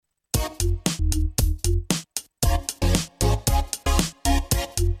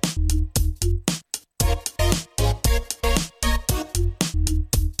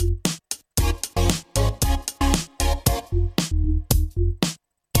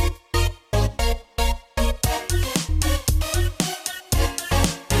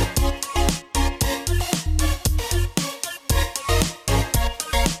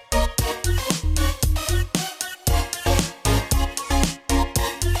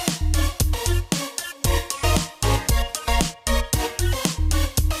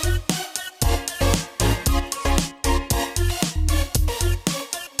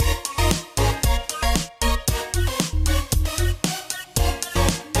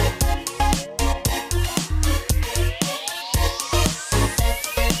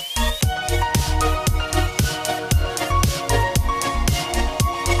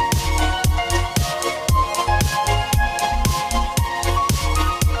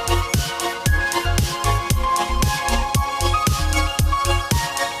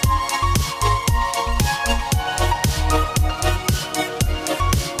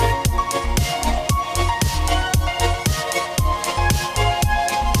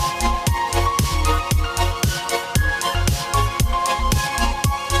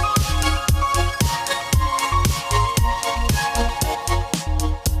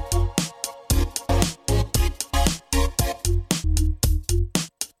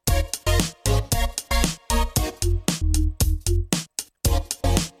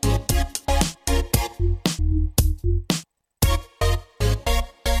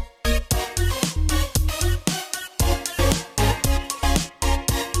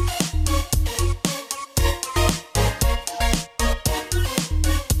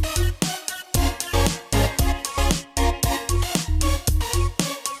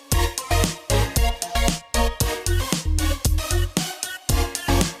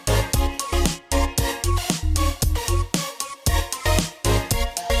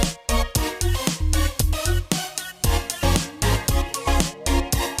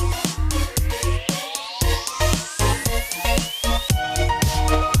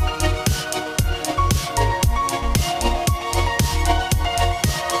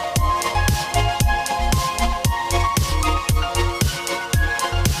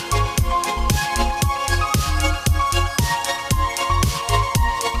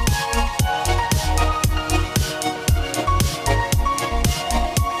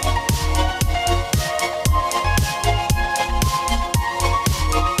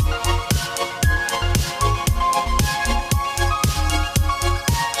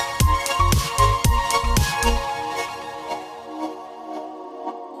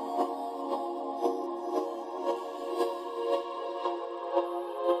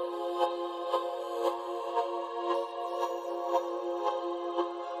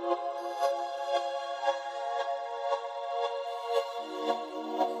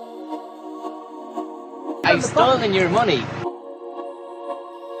I've stolen your money.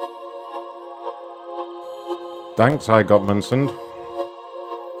 Thanks, I got Vincent.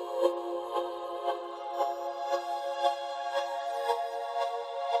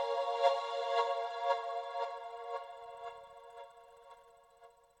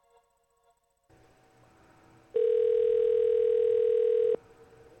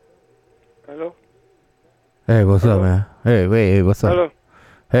 Hello? Hey, what's up, man? Hey, what's up? Hello?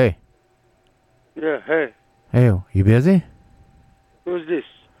 Hey, Yeah, hey. you busy? Who's this?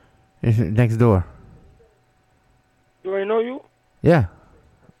 It's next door. Do I know you? Yeah,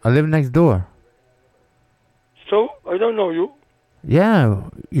 I live next door. So? I don't know you. Yeah,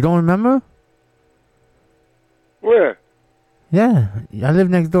 you don't remember? Where? Yeah, I live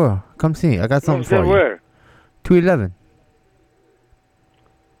next door. Come see, I got something for you. Where? 211.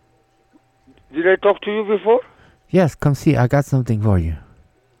 Did I talk to you before? Yes, come see, I got something for you.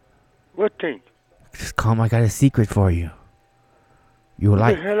 What thing? Just come, I got a secret for you. You Who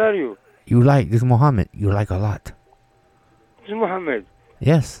like, the hell are you? you like, this Muhammad, you like a lot. This is Mohammed.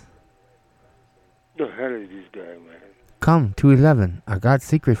 Yes, The hell is this guy, man? come, 211, I got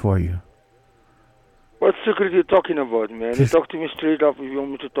secret for you. What secret you talking about, man? Just- You talk to me straight up if you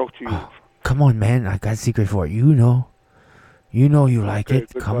want me to talk to you. Oh, come on, man, I got secret for you, you know. You know you like Okay,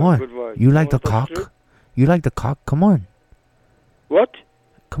 it, come goodbye, on. goodbye. You like the want to talk cock? straight? You like the cock? Come on. What?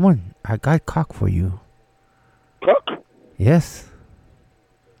 Come on, I got cock for you. Cock? Yes.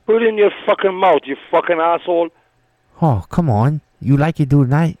 Put it in your fucking mouth, you fucking asshole. Oh, come on. You like it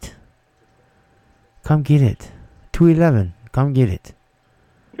tonight. Come get it. 211, come get it.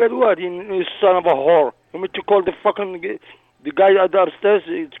 Get what? You son of a whore. You want me to call the fucking the guy upstairs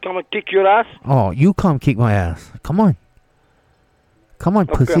to come and kick your ass? Oh, you come kick my ass. Come on. Come on,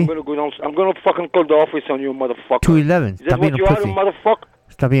 Okay, pussy. I'm gonna go down. I'm gonna fucking call the office on you, motherfucker. 211, Is that stop what being you a are, pussy. you motherfucker?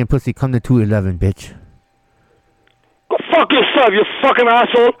 Stop being a pussy. Come to 211, bitch. Go fuck yourself, you fucking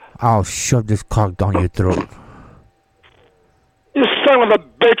asshole. I'll shove this cock down your throat. You son of a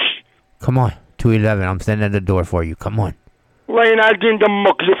bitch. Come on, 211. I'm standing at the door for you. Come on. Lying out in the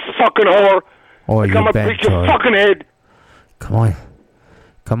muck, you fucking whore. Oh, Come you and bad break your toy. fucking head. Come on.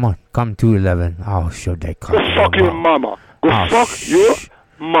 Come on. Come 211. I'll shove that cock. Go in fuck your mouth. mama. Go Oh, fuck your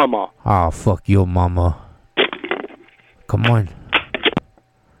mama. I'll fuck your mama. Come on.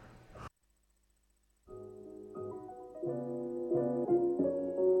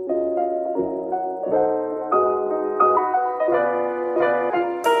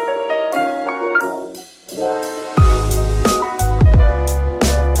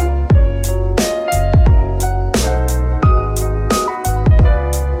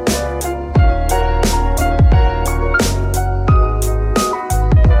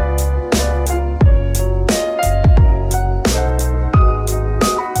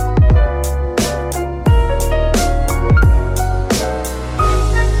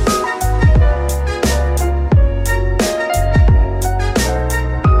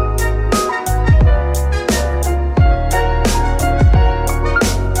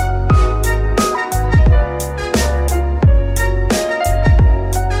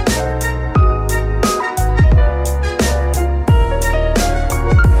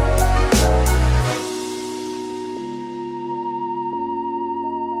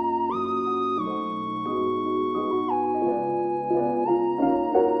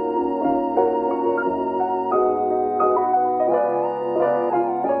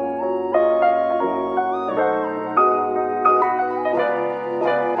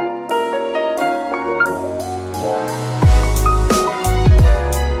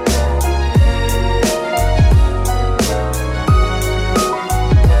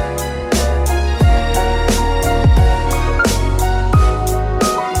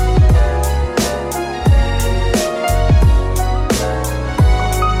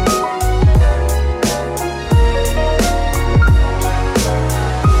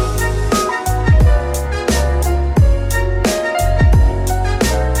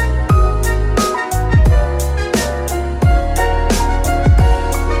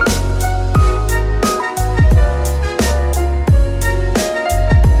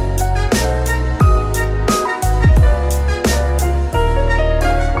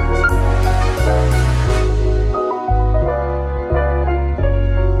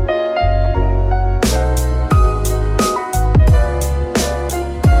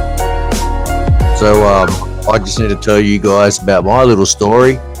 So I just need to tell you guys about my little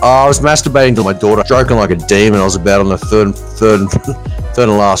story. I was masturbating to my daughter, stroking like a demon. I was about on the third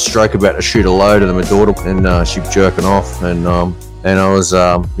and last stroke, about to shoot a load, and then my daughter, and she was jerking off, and I was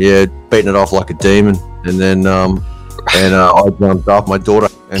beating it off like a demon, and then I jumped off my daughter,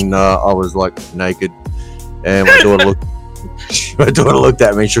 and I was like naked, And my daughter looked. My daughter looked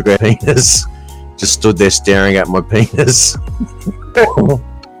at me and shook her penis. Just stood there staring at my penis.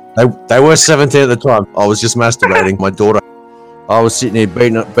 They were 17 at the time. I was just masturbating. My daughter. I was sitting here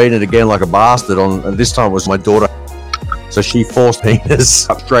beating it again like a bastard. And this time it was my daughter. So she forced penis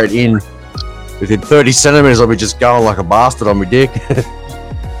up straight in. Within 30 centimeters of me just going like a bastard on my dick.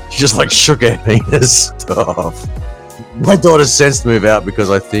 She just like shook her penis off. My daughter sensed to move out because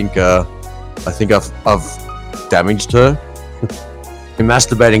I think I've damaged her. And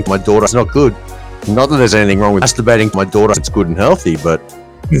masturbating my daughter is not good. Not that there's anything wrong with masturbating my daughter. It's good and healthy, but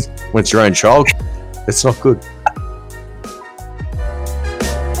when it's your own child, it's not good.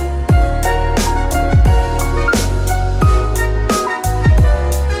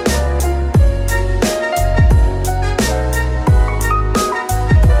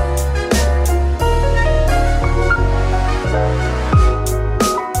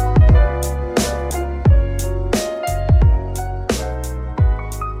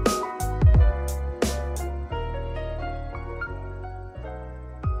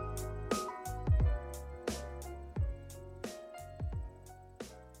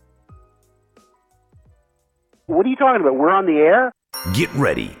 What are you talking about? We're on the air? Get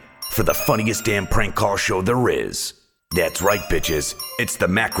ready for the funniest damn prank call show there is. That's right, bitches. It's the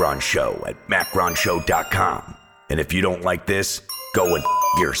Macron Show at macronshow.com. And if you don't like this, go and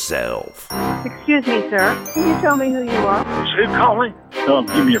yourself. Excuse me, sir. Can you tell me who you are? Who's calling? Oh,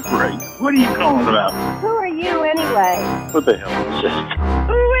 give me a break. What are you calling about? Who are you, anyway? What the hell is this?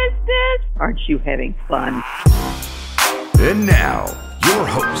 Who is this? Aren't you having fun? And now, your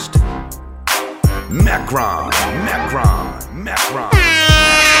host, Macron.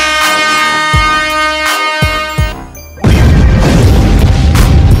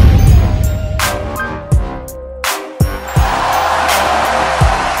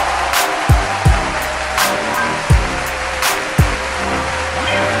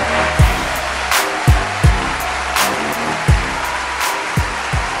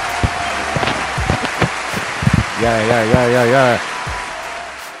 Yeah.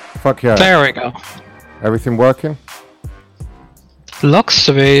 Fuck yeah. There we go. Everything working? Looks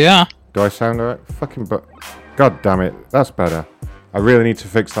to be, yeah. Do I sound alright? Fucking but God damn it, that's better. I really need to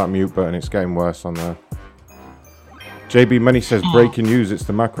fix that mute button, it's getting worse on there. JB Money says breaking news, it's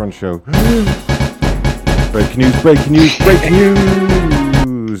the Macron Show. breaking news!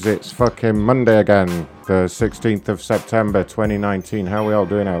 It's fucking Monday again, the 16th of September 2019. How are we all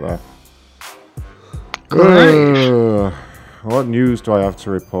doing out there? Great. What news do I have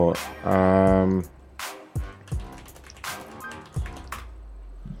to report?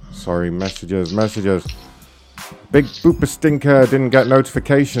 Sorry, messages. Big Booper Stinker didn't get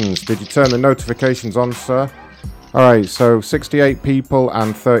notifications. Did you turn the notifications on, sir? Alright, so 68 people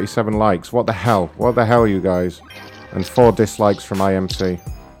and 37 likes. What the hell? What the hell, you guys? And 4 dislikes from IMC.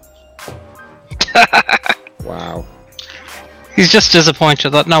 Wow. He's just disappointed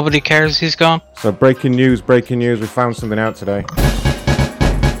that nobody cares he's gone. So breaking news, we found something out today.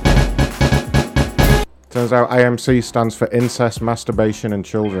 Turns out IMC stands for incest, masturbation and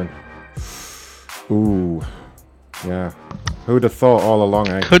children. Ooh. Yeah. Who'd have thought all along,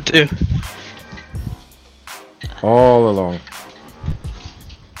 eh? Could do. All along.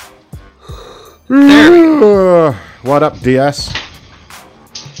 There we go. What up, DS?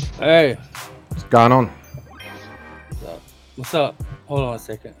 Hey. What's going on? What's up? Hold on a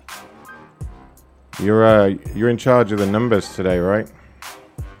second. You're in charge of the numbers today, right?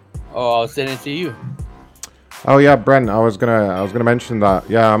 Oh, I'll send it to you. Oh yeah, Brent. I was gonna mention that.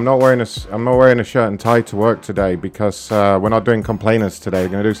 Yeah, I'm not wearing a shirt and tie to work today because we're not doing complainers today. We're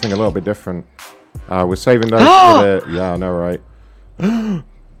gonna do something a little bit different. We're saving those for the. Yeah, I know, right?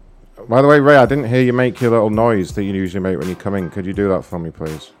 By the way, Ray, I didn't hear you make your little noise that you usually make when you come in. Could you do that for me,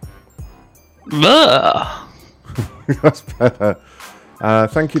 please? That's better.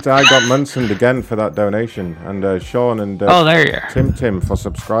 Thank you to I Got Munson again for that donation, and Sean and there you are. Tim for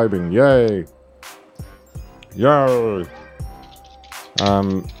subscribing. Yay! Yay!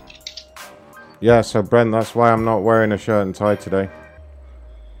 Yeah. So Brent, that's why I'm not wearing a shirt and tie today.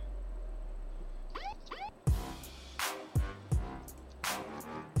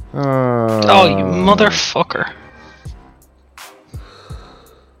 Oh, you motherfucker!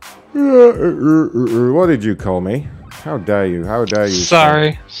 What did you call me? How dare you? How dare you?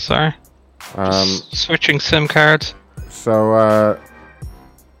 Sorry. Switching SIM cards. So,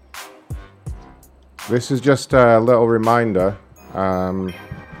 this is just a little reminder.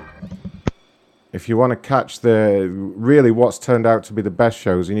 If you want to catch really what's turned out to be the best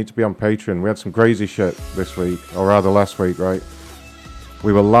shows, you need to be on Patreon. We had some crazy shit this week, or rather last week, right?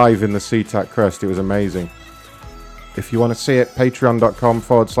 We were live in the SeaTac Crest. It was amazing. if you want to see it,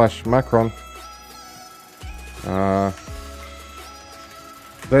 patreon.com/Macron.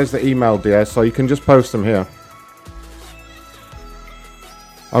 There's the email, DS, so you can just post them here.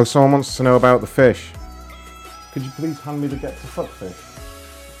 Oh, someone wants to know about the fish. Could you please hand me the get to fuck fish?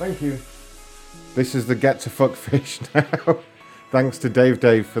 Thank you. This is the get to fuck fish now. Thanks to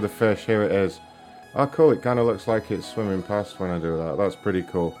Dave for the fish. Here it is. Oh, cool. It kind of looks like it's swimming past when I do that. That's pretty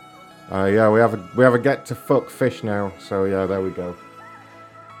cool. Yeah, we have a get to fuck fish now. So yeah, there we go.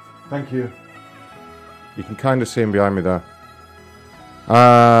 Thank you. You can kind of see him behind me there.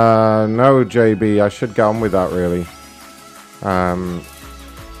 No, JB, I should get on with that, really.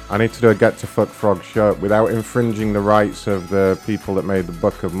 I need to do a Get to Fuck Frog shirt without infringing the rights of the people that made the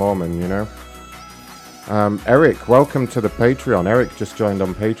Book of Mormon, you know? Eric, welcome to the Patreon. Eric just joined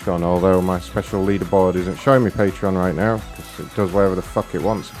on Patreon, although my special leaderboard isn't showing me Patreon right now, because it does whatever the fuck it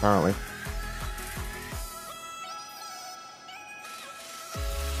wants, apparently.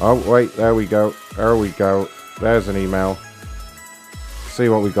 Oh, wait, there we go. There we go. There's an email. See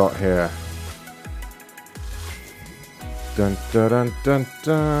what we got here. Dun dun dun dun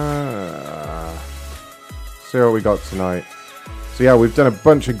dun. See what we got tonight. So yeah, we've done a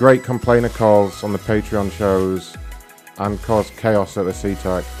bunch of great complainer calls on the Patreon shows and caused chaos at the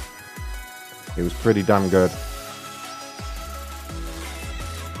SeaTac. It was pretty damn good.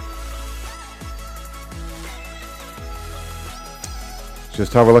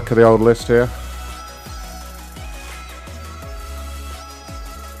 Just have a look at the old list here.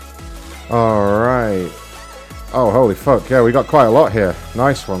 Alright. Oh, holy fuck. Yeah, we got quite a lot here.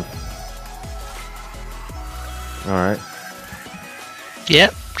 Nice one. Alright.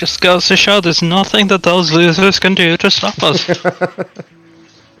 Yep, just goes to show there's nothing that those losers can do to stop us.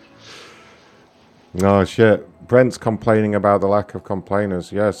 No, shit. Brent's complaining about the lack of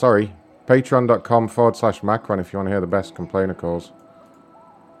complainers. Yeah, sorry. Patreon.com/Macron if you want to hear the best complainer calls.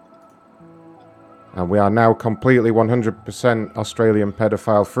 And we are now completely 100% Australian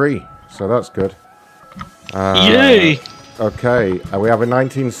pedophile free. So that's good. Yay! Okay, we have a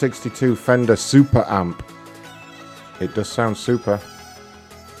 1962 Fender Super Amp. It does sound super.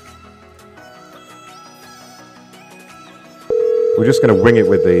 We're just going to wing it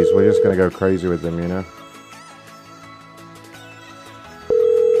with these. We're just going to go crazy with them, you know?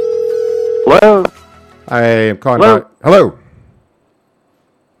 Hello? I'm calling Hello? about... Hello?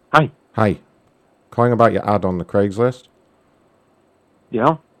 Hi. Hi. Calling about your ad on the Craigslist.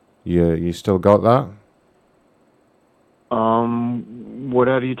 Yeah? You still got that? What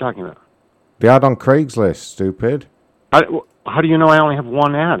ad are you talking about? The ad on Craigslist, stupid. How do you know I only have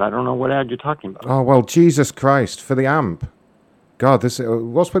one ad? I don't know what ad you're talking about. Oh, well, Jesus Christ, for the amp. God, this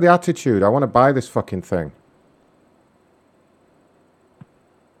what's with the attitude? I want to buy this fucking thing.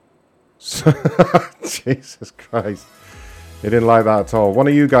 Jesus Christ. He didn't like that at all. One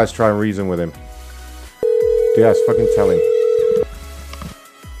of you guys try and reason with him. Yes, fucking tell him.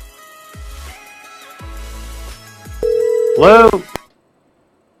 Hello?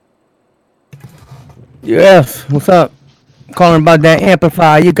 Yes, what's up? Calling about that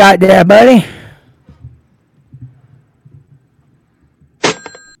amplifier you got there, buddy?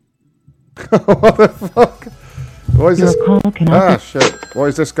 What the fuck? What is this? Ah, shit. What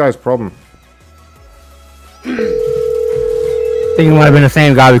is this guy's problem? I think it might have been the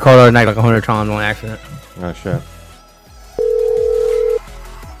same guy we called the other night like 100 times on accident. Ah, shit.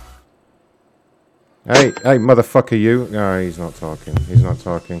 Hey, motherfucker, you. No, he's not talking. He's not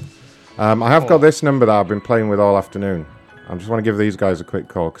talking. I have got this number that I've been playing with all afternoon. I just want to give these guys a quick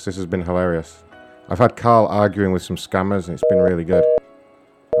call because this has been hilarious. I've had Carl arguing with some scammers and it's been really good.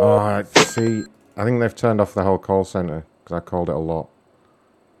 Oh, see, I think they've turned off the whole call center because I called it a lot.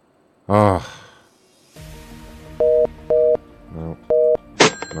 Oh. No.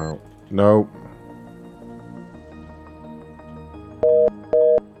 No. No.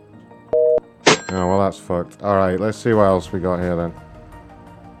 Oh, well, that's fucked. Alright, let's see what else we got here then.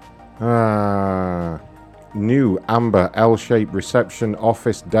 New amber L-shaped reception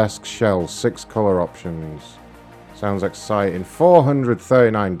office desk shell, 6 color options. Sounds exciting.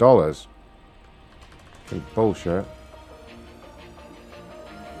 $439. Bullshit.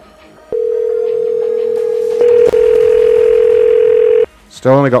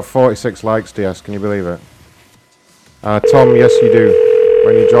 Still only got 46 likes, DS. Can you believe it? Tom, yes you do.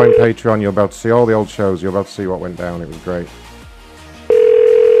 When you join Patreon, you'll be able to see all the old shows. You'll be able to see what went down. It was great.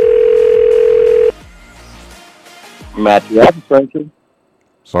 Matt to Office Furniture.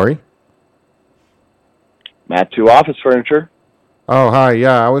 Sorry? Matt to Office Furniture. Oh, hi.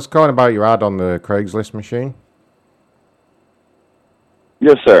 Yeah, I was calling about your ad on the Craigslist machine.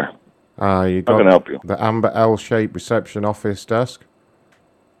 Yes, sir. You How got can I help you? the amber L-shaped reception office desk.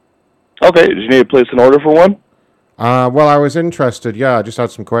 Okay, did you need to place an order for one? Well, I was interested. Yeah, I just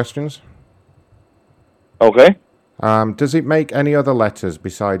had some questions. Okay. Does it make any other letters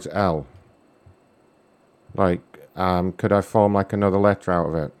besides L? Like, could I form like another letter out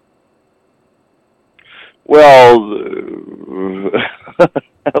of it? Well,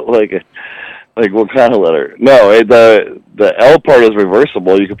 like what kind of letter? No, the L part is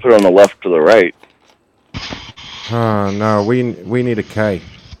reversible. You can put it on the left to the right. Oh no, we need a K.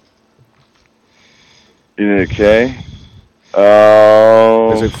 You need a K.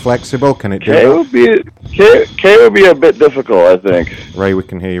 Is it flexible? Can it do K that? K would be a bit difficult, I think. Ray, we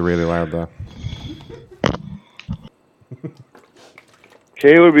can hear you really loud there.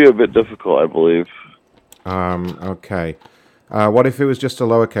 K would be a bit difficult, I believe. Okay. What if it was just a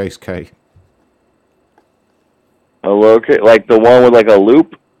lowercase k? A lowercase, like the one with like a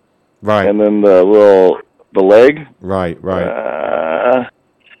loop, Right. and then the leg. Right. Now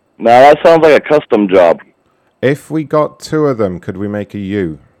that sounds like a custom job. If we got two of them, could we make a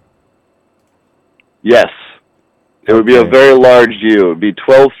U? Yes. It would be a very large U. It would be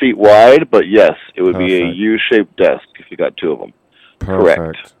 12 feet wide, but yes, it would be a U-shaped desk if you got two of them.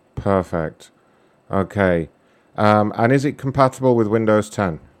 Correct. Perfect. Okay. And is it compatible with Windows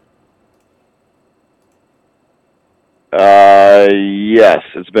 10? Yes,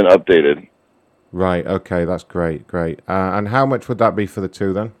 it's been updated. Right, okay, that's great. And how much would that be for the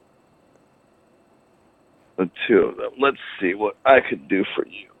two then? The two of them. Let's see what I could do for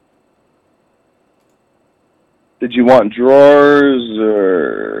you. Did you want drawers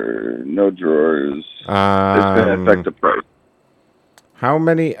or no drawers? It's going to affect the price. How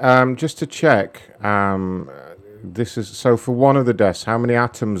many, just to check, this is, so for one of the desks, how many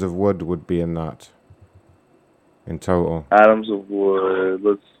atoms of wood would be in that? In total? Atoms of wood.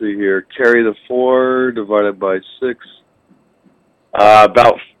 Let's see here. Carry the 4 divided by 6.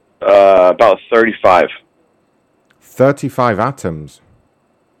 About 35. 35 atoms?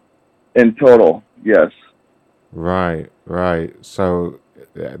 In total, yes. Right. So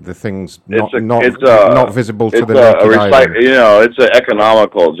the thing's not visible to the naked eye. You know, it's an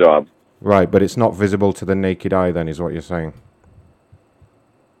economical job. Right, but it's not visible to the naked eye. Then is what you're saying?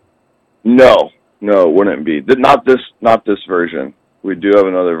 No, it wouldn't be. Not this version. We do have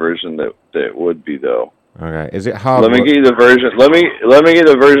another version that would be though. Okay, is it hard? Let me get you the version. Let me get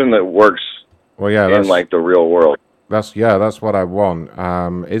the version that works. Well, yeah, in like the real world. That's what I want.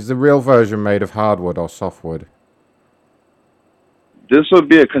 Is the real version made of hardwood or softwood? This would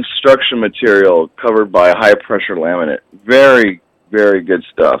be a construction material covered by high-pressure laminate. Very, very good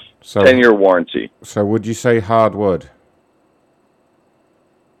stuff. So, 10-year warranty. So would you say hardwood?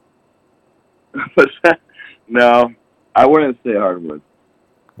 No, I wouldn't say hardwood.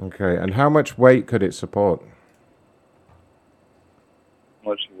 Okay, and how much weight could it support?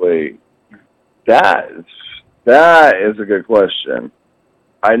 Much weight? That is a good question.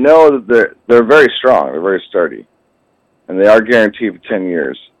 I know that they're very strong. They're very sturdy. And they are guaranteed for 10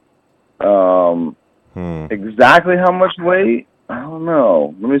 years. Exactly how much weight? I don't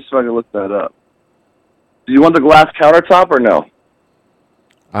know. Let me see if I can look that up. Do you want the glass countertop or no?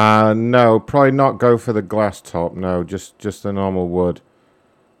 No, probably not go for the glass top. No, just the normal wood.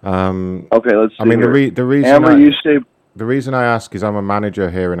 Okay, let's see. I mean, the reason Amber U-shape. The reason I ask is I'm a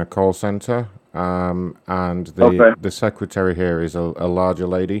manager here in a call center, and the secretary here is a larger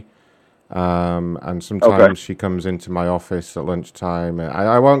lady. And sometimes she comes into my office at lunchtime.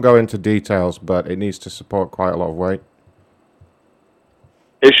 I won't go into details, but it needs to support quite a lot of weight.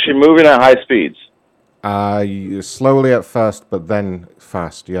 Is she moving at high speeds? Slowly at first, but then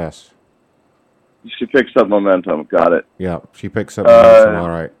fast, yes. She picks up momentum. Got it. Yeah, she picks up momentum, all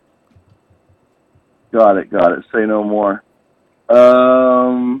right. Got it. Say no more.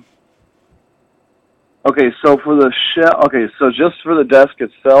 Okay, so for the shell, so just for the desk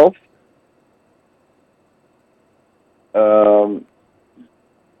itself,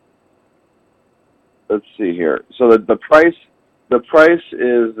 let's see here. So the price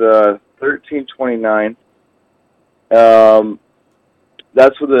is $13.29.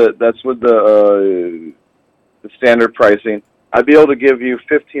 That's with the standard pricing. I'd be able to give you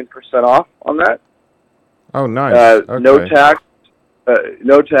 15% off on that. Oh, nice. Okay. No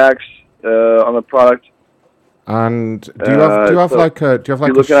tax on the product. And do you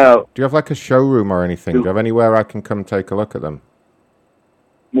have like a showroom or anything? Do you have anywhere I can come take a look at them?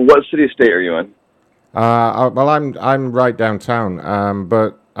 What city state are you in? Well, I'm right downtown.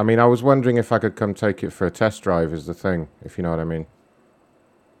 But I mean, I was wondering if I could come take it for a test drive. Is the thing, if you know what I mean?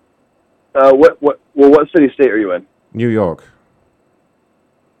 What city state are you in? New York.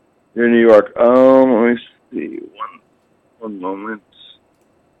 You're in New York. Let me see. One moment.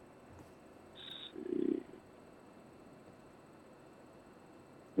 Let's see.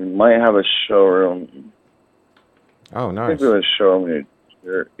 We might have a showroom. Oh, I nice. think we have a showroom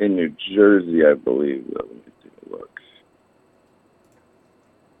in New Jersey, I believe. Let me take a look.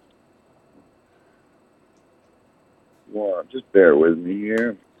 Well, just bear with me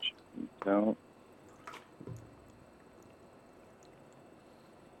here. Out.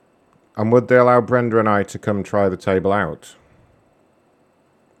 And would they allow Brenda and I to come try the table out?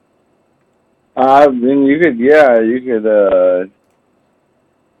 Then you could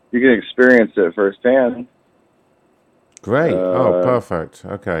experience it firsthand. Great. Perfect.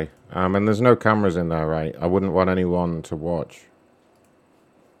 Okay. And there's no cameras in there, right? I wouldn't want anyone to watch.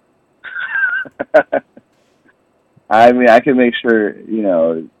 I mean, I can make sure,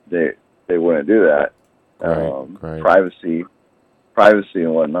 they wouldn't do that. Great. Privacy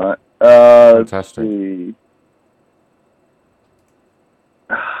and whatnot. Fantastic. Let's see.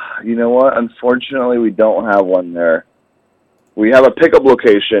 You know what? Unfortunately, we don't have one there. We have a pickup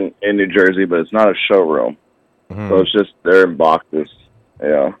location in New Jersey, but it's not a showroom. Mm-hmm. So it's just they're in boxes.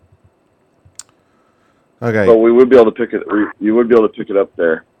 Yeah. Okay. But we would be able to pick it. You would be able to pick it up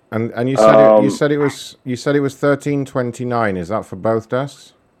there. And you said you said it was $13.29. Is that for both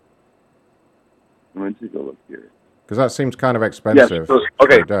desks? Let me take a look here. Because that seems kind of expensive for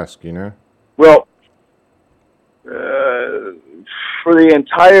a desk, you know. Well, for the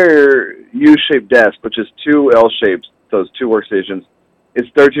entire U-shaped desk, which is two L-shapes, those two workstations, it's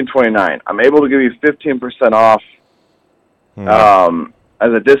 $13.29. I'm able to give you 15% off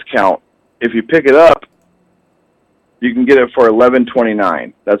as a discount. If you pick it up, you can get it for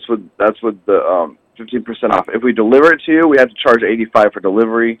 $11.29. That's what the 15% off. If we deliver it to you, we have to charge $85 for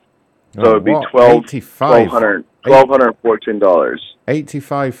delivery. So it'd be $1,214.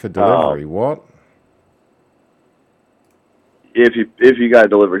 $85 for delivery. What? If you got it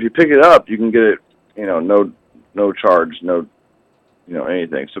delivered, if you pick it up, you can get it. No charge, no,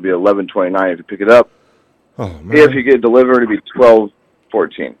 anything. So it'd be $11.29 if you pick it up. Oh man! If you get it delivered, it'd be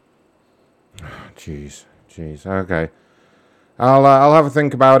 $12.14. Jeez. Okay. I'll have a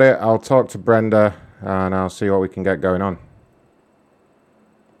think about it. I'll talk to Brenda and I'll see what we can get going on.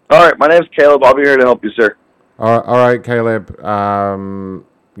 All right, my name's Caleb. I'll be here to help you, sir. All right, Caleb.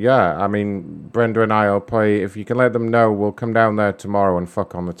 Yeah, I mean, Brenda and I will play. If you can let them know, we'll come down there tomorrow and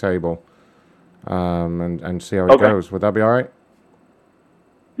fuck on the table, and see how it goes. Would that be all right?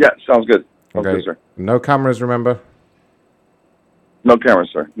 Yeah, sounds good. Sounds Okay. good, sir. No cameras, remember? No cameras,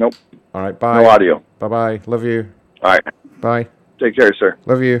 sir. Nope. All right, bye. No audio. Bye-bye. Love you. All right. Bye. Take care, sir.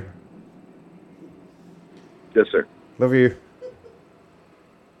 Love you. Yes, sir. Love you.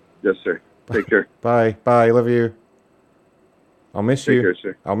 Yes, sir. Take care. Bye. Bye. Love you. I'll miss you. Take care,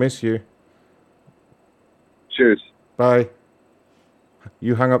 sir. I'll miss you. Cheers. Bye.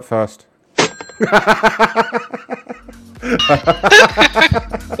 You hang up first.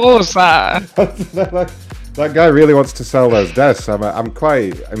 What was that? That guy really wants to sell those desks. I'm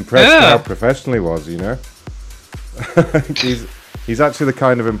quite impressed with how professional he was, you know. he's actually the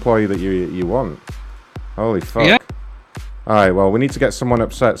kind of employee that you want. Holy fuck. Yeah. Alright, well, we need to get someone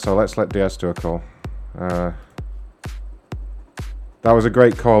upset, so let's let DS do a call. That was a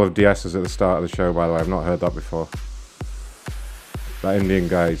great call of DS's at the start of the show, by the way. I've not heard that before. That Indian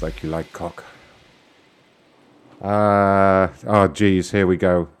guy, he's like, you like cock. Oh, geez, here we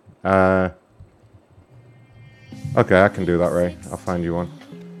go. Okay, I can do that, Ray. I'll find you one.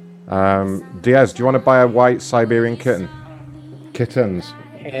 Diaz, do you want to buy a white Siberian kitten? Kittens.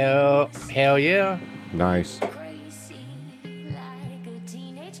 Hell yeah. Nice.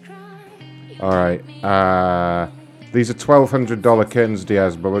 Alright, these are $1,200 kittens,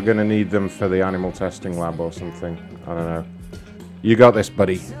 Diaz, but we're going to need them for the animal testing lab or something. I don't know. You got this,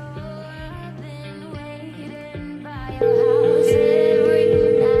 buddy.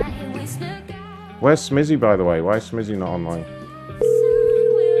 Where's Smizzy, by the way? Why is Smizzy not online?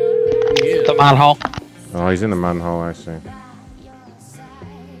 The manhole. Oh, he's in the manhole, I see.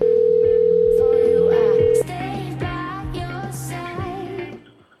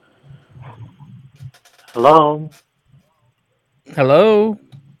 Hello. Hello.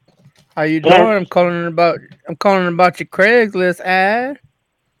 How you doing? I'm calling about your Craigslist ad.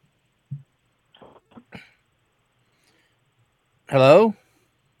 Hello?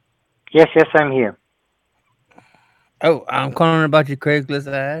 Yes, I'm here. Oh, I'm calling about your Craigslist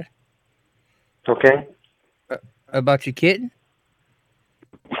ad. Okay. About your kitten?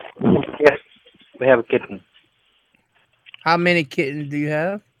 Yes, we have a kitten. How many kittens do you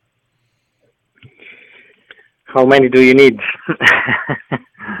have? How many do you need?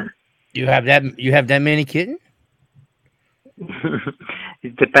 You have that many kittens?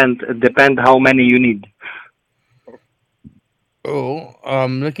 It depend how many you need. Oh,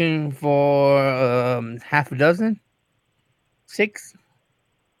 I'm looking for half a dozen, 6.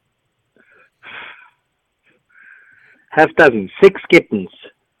 Half dozen, 6 kittens.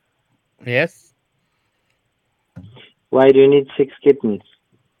 Yes. Why do you need 6 kittens?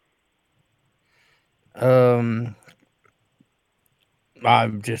 I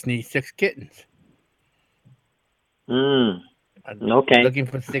just need 6 kittens. Okay. Looking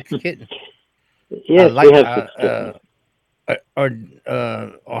for 6 kittens. Yes, we have 6 kittens. Or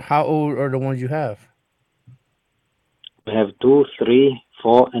how old are the ones you have? We have 2, 3,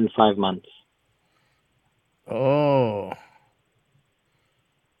 4, and 5 months. Oh.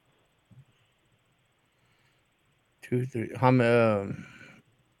 2, 3. How many?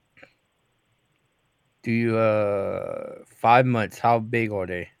 Do you 5 months? How big are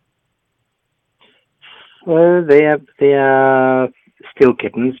they? Well, they are still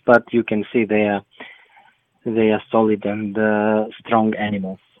kittens, but you can see they are solid and strong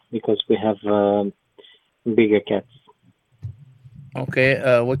animals because we have bigger cats. Okay.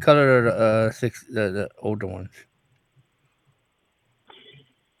 What color are the older ones?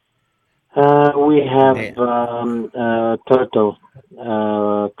 We have turtle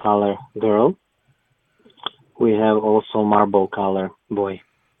color girl. We have also marble color boy.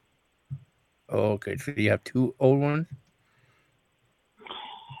 Oh, okay. So you have 2 old ones?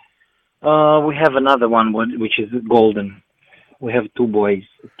 We have another one which is golden. We have 2 boys.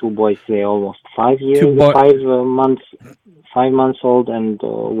 2 boys. They're almost 5 years, 5 months old, and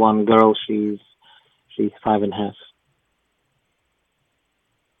one girl. She's 5.5.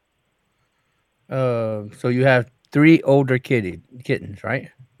 So you have 3 older kittens,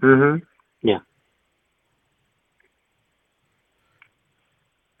 right? Yeah.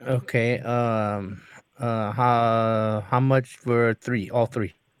 Okay. How much for 3? All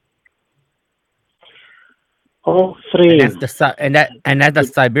 3. All 3. And that's the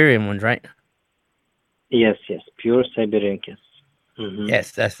Siberian ones, right? Yes. Pure Siberian cats.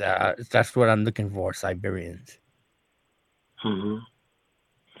 Yes, that's what I'm looking for. Siberians.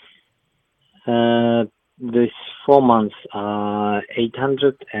 This 4 months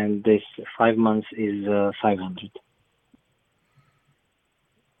 800, and this 5 months is 500.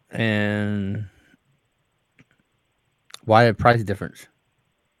 And why the price difference?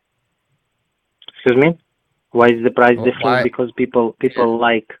 Excuse me? Why is the price different? Why? Because people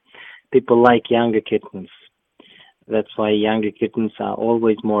like younger kittens. That's why younger kittens are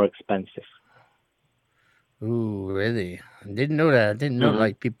always more expensive. Ooh, really? I didn't know that. I didn't know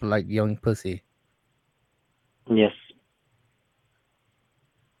like people like young pussy. Yes.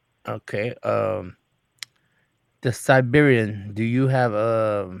 Okay. The Siberian. Do you have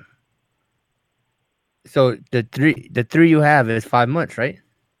So the three you have is 5 months, right?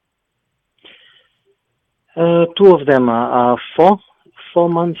 2 of them are 4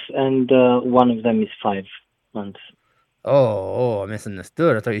 months, and one of them is 5 months. Oh, I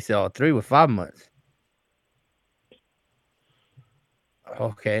misunderstood. I thought you said all 3 were 5 months.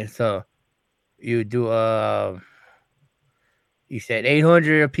 Okay, so you do you said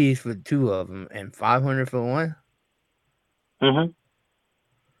 800 a piece for 2 of them and 500 for one.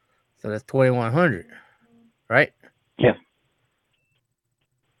 So that's 2,100, right? Yeah.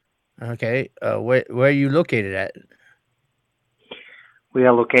 Okay. Where are you located at? We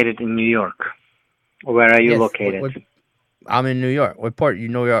are located in New York. Where are you located? I'm in New York. What part of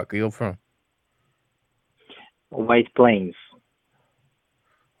New York are you from? White Plains.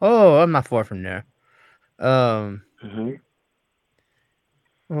 Oh, I'm not far from there. I'm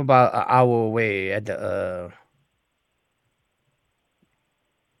about an hour away at the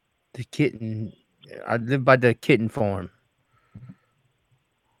kitten. I live by the kitten farm.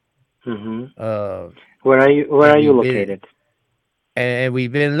 Where are you located? And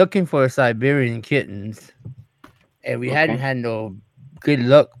we've been looking for Siberian kittens, and we hadn't had no good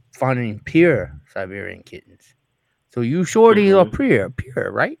luck finding pure Siberian kittens. So you sure these are pure,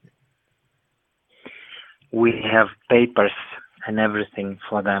 right? We have papers and everything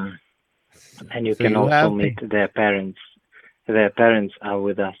for them, and you can also meet their parents. Their parents are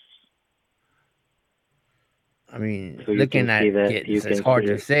with us. I mean, so looking at kittens, it's hard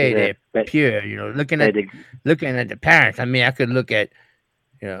to say they're pure. You know, looking at the parents. I mean, I could look at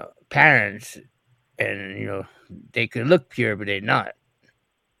parents, and they could look pure, but they're not.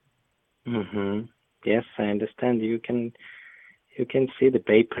 Yes, I understand. You can see the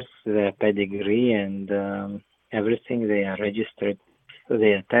papers, their pedigree, and everything. They are registered.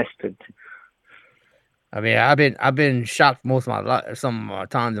 They are tested. I mean, I've been shocked most of my life, some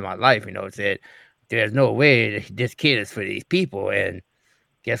times in my life. Said there's no way that this kid is for these people, and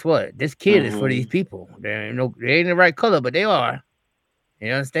guess what? This kid is for these people. They ain't the right color, but they are.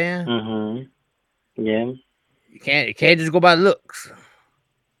 You understand? Yeah. You can't just go by looks.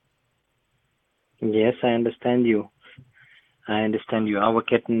 Yes, I understand you. Our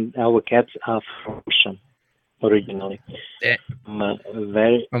cats are from Russian originally. Yeah.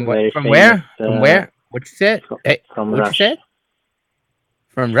 Very From very from famous, where? From where? What you said? Hey, from what you Russia. said?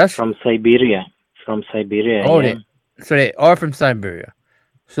 From Russia. From Siberia. From Siberia. Oh, Yeah. so they are from Siberia.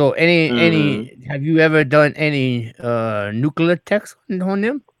 So any have you ever done any nuclear tests on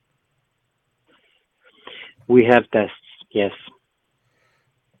them? We have tests. Yes.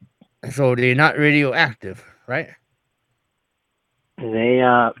 So they're not radioactive, right? They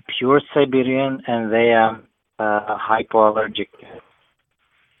are pure Siberian and they are hypoallergic.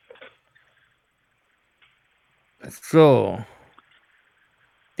 So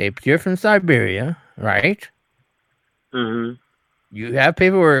they pure from Siberia, right? You have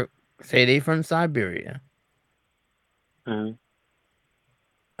paperwork say they from Siberia. And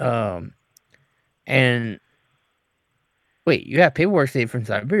wait, you have paperwork say from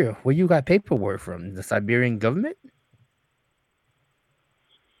Siberia. Where you got paperwork from? The Siberian government?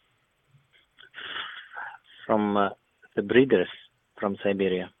 From the breeders from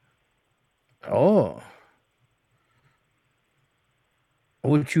Siberia. Oh.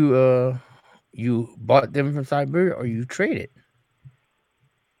 Would you bought them from Siberia or you traded?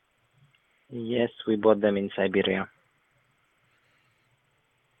 Yes, we bought them in Siberia.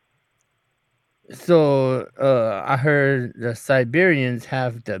 So I heard the Siberians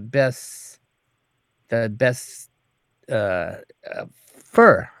have the best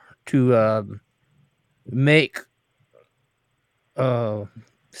fur to make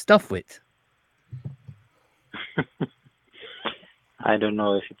stuff with. I don't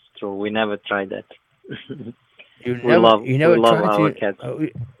know if it's true. We never tried that. You never love tried our to. cats.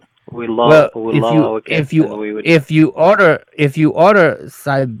 We love our cats. If you order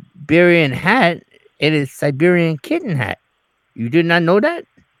Siberian hat, it is Siberian kitten hat. You did not know that?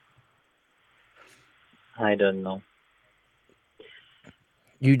 I don't know.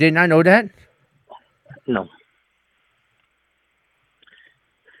 You did not know that? No.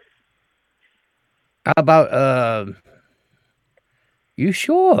 How about you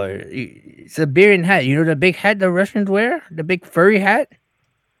sure? Siberian hat. You know the big hat the Russians wear? The big furry hat?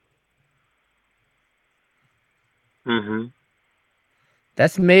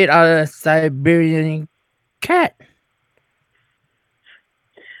 That's made out of Siberian cat.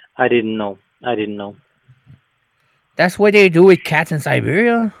 I didn't know. That's what they do with cats in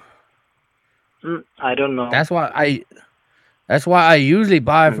Siberia. I don't know. That's why I usually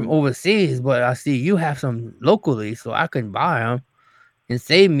buy from overseas, but I see you have some locally, so I can buy them and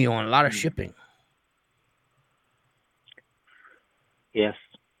save me on a lot of shipping. Yes.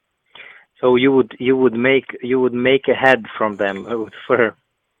 So you would make a head from them with fur.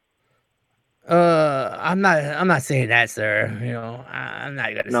 I'm not saying that, sir. I'm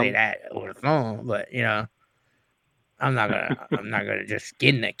not gonna say that over the phone, but I'm not gonna just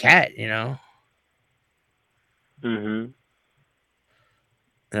skin the cat.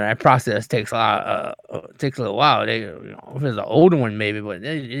 That process takes a little while. If it's an older one, maybe, but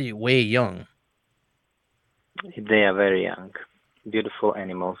they're way young. They are very young, beautiful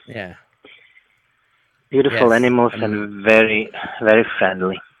animals. Yeah, beautiful animals and very, very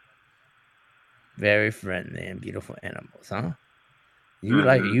friendly. Very friendly and beautiful animals, huh?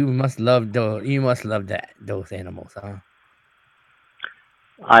 You must love those. You must love those animals, huh?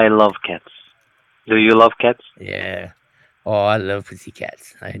 I love cats. Do you love cats? Yeah. Oh, I love pussy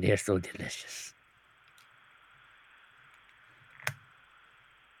cats. They're so delicious.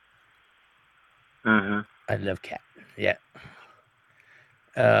 I love cat. Yeah.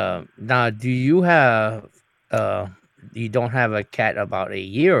 Now, do you have? You don't have a cat about a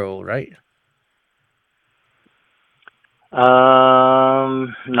year old, right?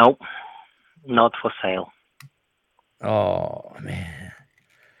 No, not for sale. Oh man.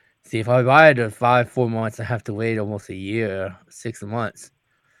 See, if I buy it at 4 months, I have to wait almost a year, 6 months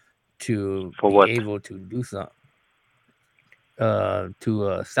to be able to do something.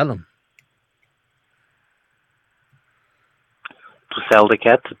 To sell them. To sell the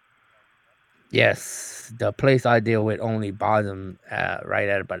cat? Yes, the place I deal with only buys them right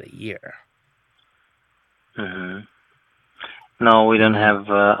at about a year. No, we don't have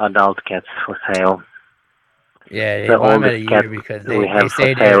adult cats for sale. Yeah, they buy them at a year because they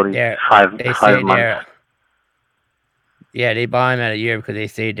say they're 5 months. Yeah, they buy them at a year because they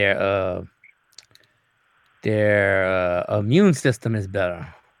say they're their immune system is better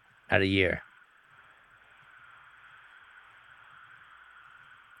at a year.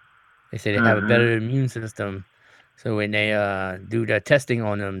 They say they have a better immune system, so when they do their testing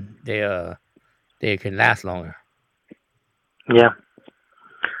on them, they can last longer. Yeah.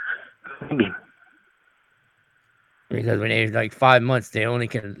 Maybe. Because when they're like 5 months, they only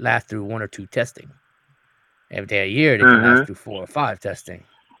can last through 1 or 2 testing. If they're a year, they can last through 4 or 5 testing.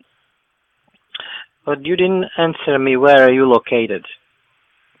 But you didn't answer me. Where are you located?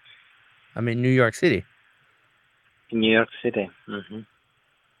 I'm in New York City. In New York City.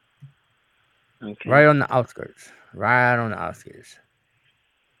 Okay. Right on the outskirts. Right on the outskirts.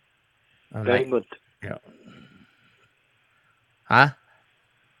 Very good. Yeah. Huh?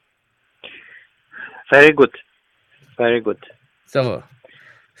 Very good. Very good. So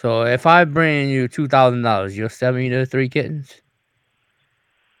if I bring you $2,000, you'll sell me the 3 kittens?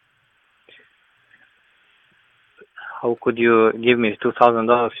 How could you give me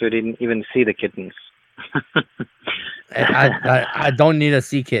 $2,000? You didn't even see the kittens. I don't need to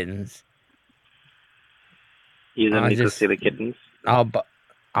see kittens. You don't need to see the kittens.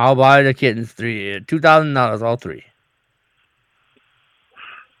 I'll buy the kittens $2,000 all 3.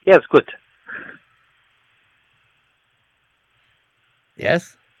 Yes, good.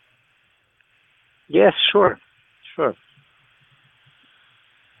 Yes. Yes, sure.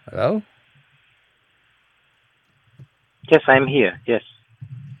 Hello. Yes, I'm here. Yes.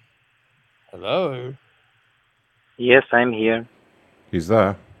 Hello. Yes, I'm here. He's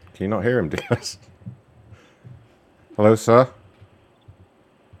there. Can you not hear him, Diaz? Hello, sir.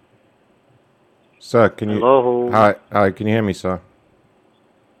 Sir, can you? Hello. Hi. Can you hear me, sir?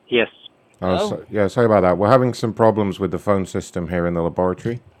 Yes. Oh, sorry about that. We're having some problems with the phone system here in the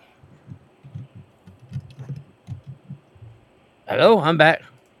laboratory. Hello, I'm back.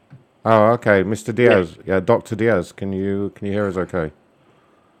 Oh, okay, Mr. Diaz. Yeah, Dr. Diaz. Can you hear us? Okay.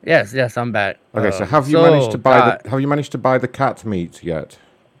 Yes, I'm back. Okay, so have you managed to buy the cat meat yet?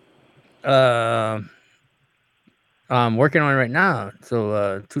 I'm working on it right now.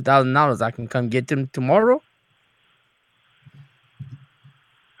 So $2,000, I can come get them tomorrow.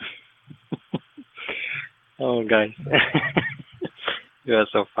 Oh, guys, you are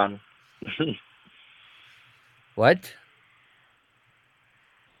so fun. What?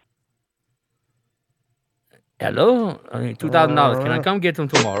 Hello? I mean, $2,000. Can I come get them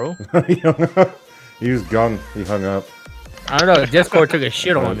tomorrow? He was gone. He hung up. I don't know. Discord took a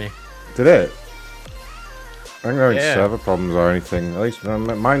shit on me. Did it? I don't know any server problems or anything. At least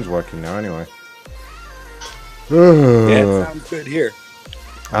mine's working now anyway. Yeah, it sounds good here.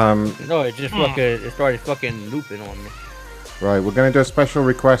 No, it just it started fucking looping on me. Right, we're going to do a special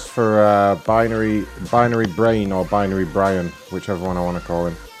request for binary Brain or Binary Brian, whichever one I want to call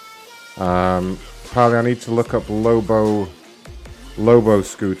him. Apparently I need to look up Lobo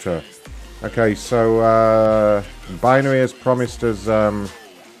Scooter. Okay, so Binary has promised us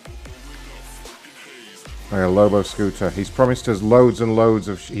Lobo Scooter. He's promised us loads and loads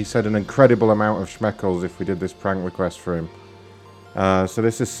of he said an incredible amount of schmeckles if we did this prank request for him. So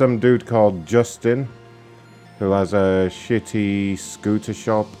this is some dude called Justin, who has a shitty scooter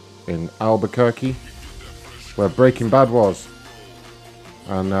shop in Albuquerque, where Breaking Bad was.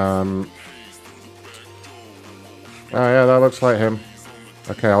 And, oh yeah, that looks like him.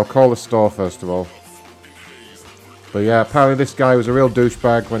 Okay, I'll call the store first of all. But yeah, apparently this guy was a real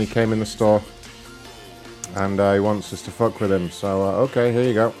douchebag when he came in the store. And he wants us to fuck with him. So, okay, here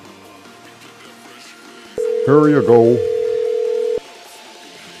you go. Here you go.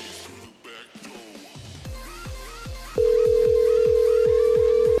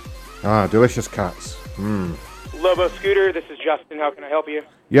 Ah, delicious cats. Lobo Scooter, this is Justin. How can I help you?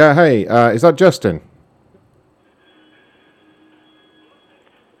 Yeah, hey, is that Justin?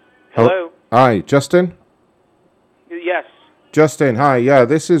 Hello? Hi, Justin? Yes. Justin, hi, yeah,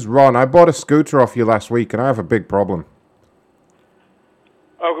 this is Ron. I bought a scooter off you last week, and I have a big problem.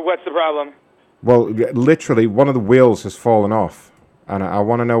 Oh, what's the problem? Well, literally, one of the wheels has fallen off, and I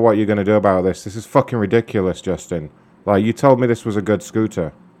want to know what you're going to do about this. This is fucking ridiculous, Justin. Like, you told me this was a good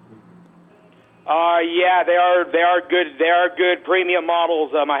scooter. Yeah, they are good. They are good premium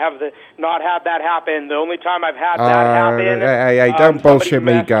models. I have not had that happen. The only time I've had that happen. Hey, don't bullshit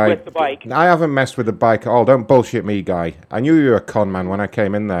me, guy. I haven't messed with the bike at all. Don't bullshit me, guy. I knew you were a con man when I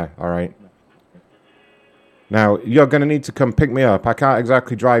came in there. All right. Now you're gonna need to come pick me up. I can't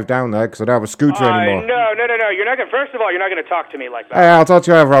exactly drive down there because I don't have a scooter anymore. No. You're not gonna. First of all, you're not gonna talk to me like that. Hey, I'll talk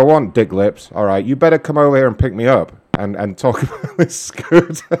to you however I want, dick lips. All right. You better come over here and pick me up and talk about this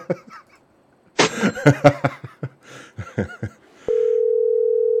scooter.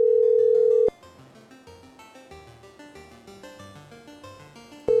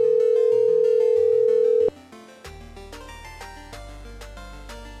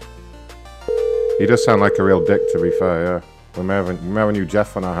 He does sound like a real dick, to be fair, yeah. We may have a new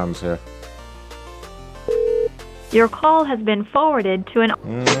Jeff on our hands here. Your call has been forwarded to an...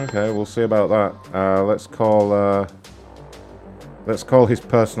 Okay, we'll see about that. Let's call his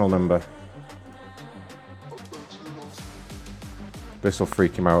personal number. This will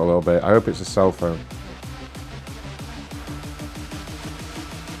freak him out a little bit. I hope it's a cell phone.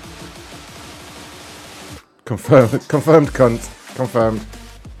 Confirmed, cunt. Confirmed.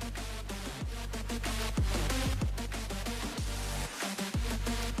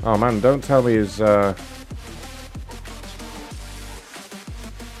 Oh man, don't tell me his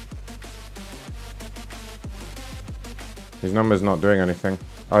number's not doing anything.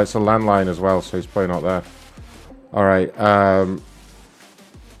 Oh, it's a landline as well, so he's probably not there. Alright,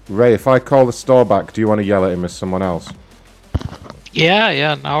 Ray, if I call the store back, do you want to yell at him as someone else?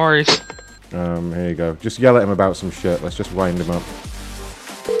 Yeah, no worries. Here you go. Just yell at him about some shit. Let's just wind him up.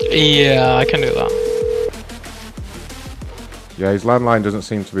 Yeah, I can do that. Yeah, his landline doesn't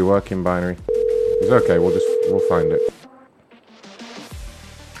seem to be working, Binary. It's okay, we'll find it.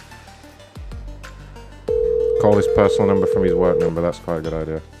 Call his personal number from his work number, that's quite a good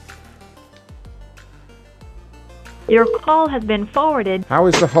idea. Your call has been forwarded. How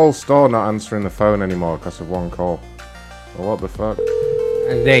is the whole store not answering the phone anymore because of one call? Well, what the fuck?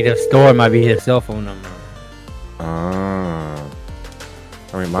 I think the store might be his cell phone number. Ah.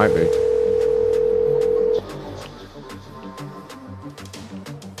 I mean, it might be.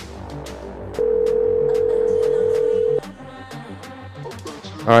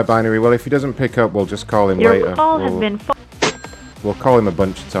 Alright, Binary, well, if he doesn't pick up, we'll just call him later. Your call has been We'll call him a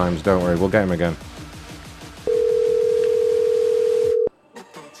bunch of times, don't worry. We'll get him again.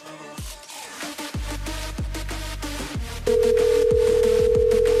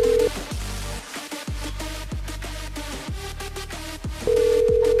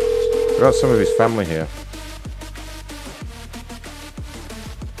 We've got some of his family here.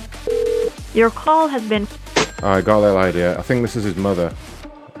 Your call has been... Oh, I got a little idea. I think this is his mother.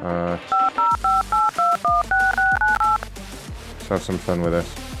 Let's have some fun with this.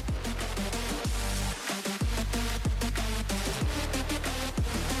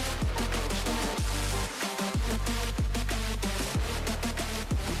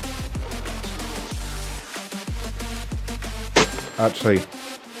 Actually,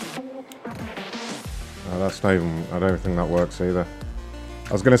 that's not even... I don't think that works either.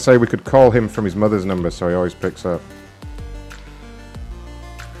 I was going to say we could call him from his mother's number so he always picks up.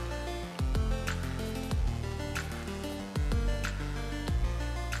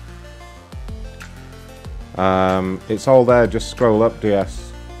 It's all there, just scroll up,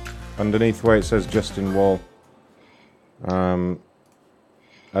 DS. Underneath where it says Justin Wall. I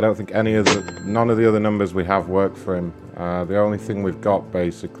don't think none of the other numbers we have work for him. The only thing we've got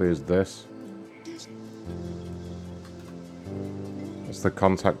basically is this. It's the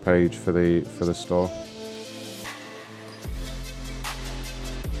contact page for the store.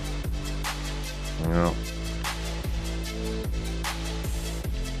 Yeah.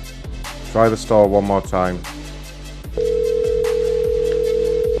 Try the store one more time.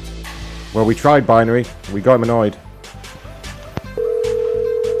 Well, we tried, Binary. We got him annoyed.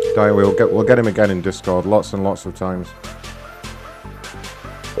 Don't worry, we'll get him again in Discord lots and lots of times.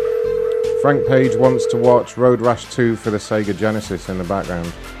 Frank Page wants to watch Road Rash 2 for the Sega Genesis in the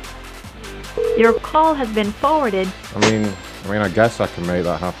background. Your call has been forwarded. I mean, I guess I can make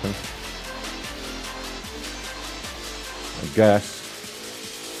that happen. I guess.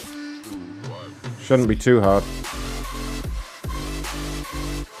 Shouldn't be too hard.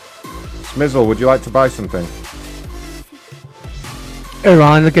 Smizzle, would you like to buy something? Hey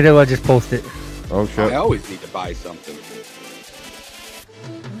Ron, look at it, I just posted. Oh shit. I always need to buy something.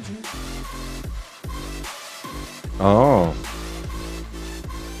 Oh.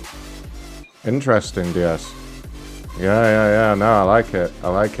 Interesting, DS. Yeah. No, I like it.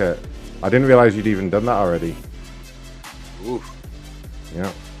 I didn't realize you'd even done that already. Ooh.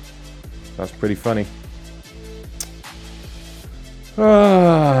 Yeah. That's pretty funny.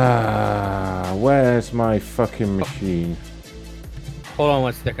 Where's my fucking machine? Hold on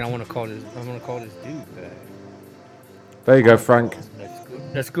 1 second. I want to call this dude back. There you go, Frank.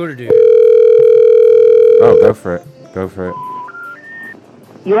 Let's go to dude. Oh, go for it. Go for it.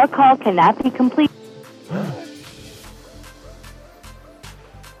 Your call cannot be complete.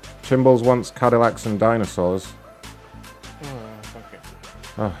 Chimbles wants Cadillacs and dinosaurs.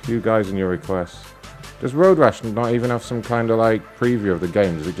 Oh, you guys and your requests. Does Road Rash not even have some kind of like preview of the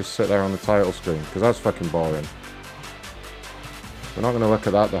game? Does it just sit there on the title screen? Because that's fucking boring. We're not going to look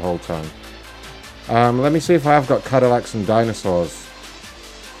at that the whole time. Let me see if I have got Cadillacs and dinosaurs.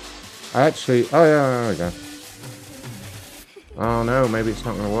 I actually... Oh, yeah, there we go. Oh, no, maybe it's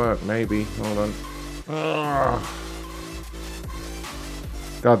not going to work. Maybe. Hold on. Ugh.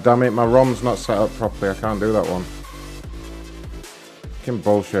 God damn it, my ROM's not set up properly. I can't do that one. Fucking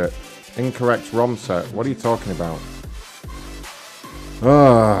bullshit. Incorrect ROM set. What are you talking about?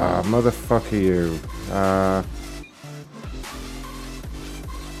 Ah, motherfucker you.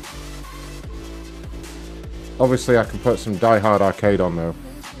 Obviously, I can put some Die Hard Arcade on, though.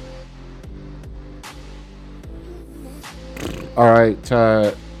 Alright,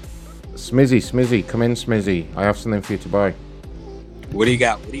 Smizzy, come in, Smizzy. I have something for you to buy. What do you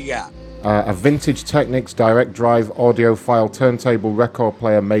got? What do you got? A vintage Technics direct drive audiophile turntable record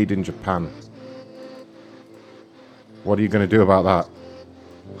player made in Japan. What are you going to do about that?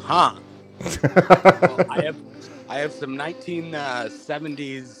 Huh. Well, I have some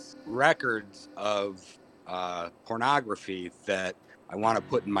 1970s records of pornography that I want to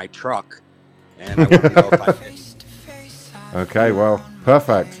put in my truck, and I want to know if I can. Okay, well,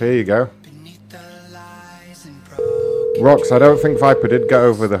 perfect. Here you go. Rox, I don't think Viper did get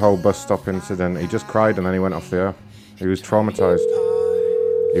over the whole bus stop incident. He just cried and then he went off the air. He was traumatized.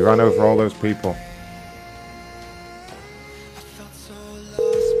 He ran over all those people.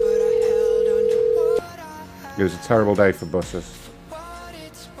 It was a terrible day for buses.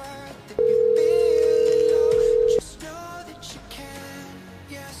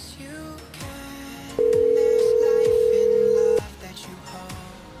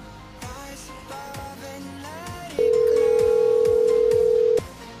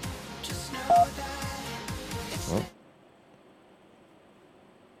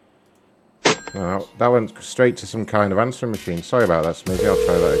 Oh, that went straight to some kind of answering machine. Sorry about that, Smithy. I'll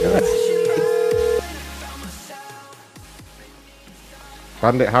try that again.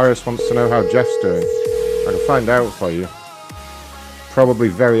 Bandit Harris wants to know how Jeff's doing. I can find out for you. Probably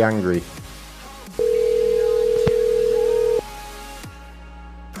very angry.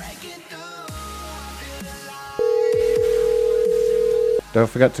 Don't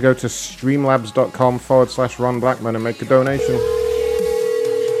forget to go to streamlabs.com/Ron Blackman and make a donation.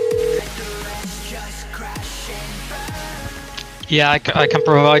 Yeah, I can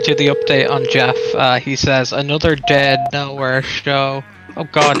provide you the update on Jeff. He says, another dead nowhere show. Oh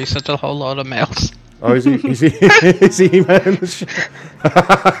god, he sent a whole lot of mails. Oh, is he emailing the show?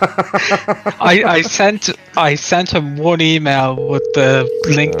 I sent him one email with the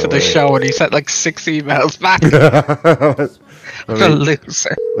link to the show, and he sent like 6 emails back. What a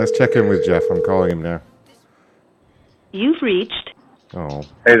loser. Let's check in with Jeff. I'm calling him now. You've reached. Oh.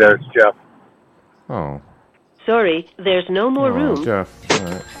 Hey there, it's Jeff. Oh. Sorry, there's no more room. Jeff. All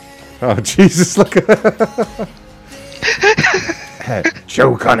right. Oh, Jesus, look at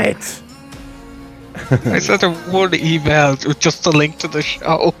choke on it. I sent him one email with just a link to the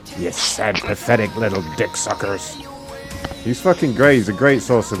show. You sad, pathetic little dick suckers. He's fucking great. He's a great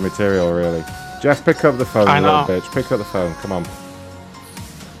source of material, really. Jeff, pick up the phone, you little bitch. Pick up the phone. Come on.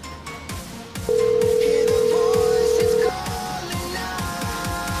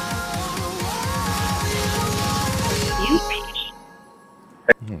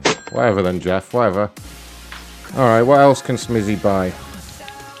 Whatever then, Jeff. Whatever. Alright, what else can Smizzy buy?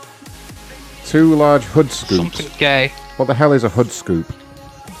 2 large hood scoops. Something gay. What the hell is a hood scoop?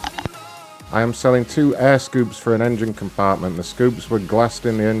 I am selling 2 air scoops for an engine compartment. The scoops were glassed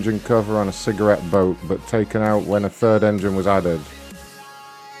in the engine cover on a cigarette boat, but taken out when a 3rd engine was added.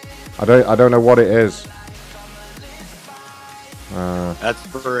 I don't know what it is. That's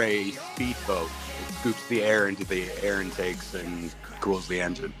for a speedboat. It scoops the air into the air intakes and cools the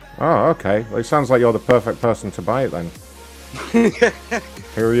engine. Oh, okay. Well, it sounds like you're the perfect person to buy it then.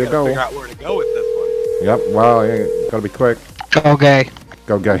 Here you go. Figure out where to go with this one. Yep. Well, yeah, gotta be quick. Go gay.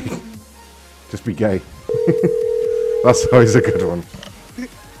 Go gay. Just be gay. That's always a good one.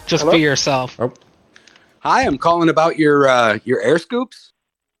 Just Hello? be yourself. Oh. Hi, I'm calling about your air scoops.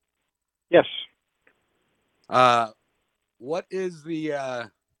 Yes. What is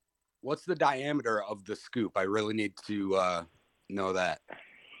the what's the diameter of the scoop? I really need to know that.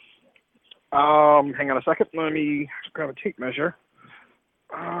 Hang on a second. Let me grab a tape measure.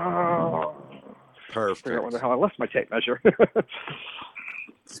 Perfect. Figure out where the hell I left my tape measure.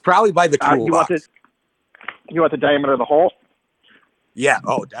 It's probably by the toolbox. You want the diameter of the hole? Yeah.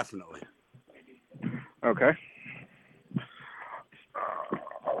 Oh, definitely. Okay.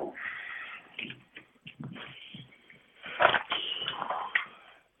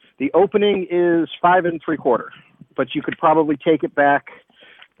 The opening is 5 3/4, but you could probably take it back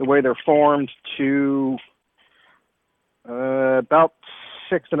the way they're formed to about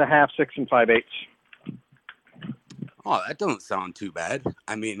 6 1/2, 6 5/8. Oh, that doesn't sound too bad.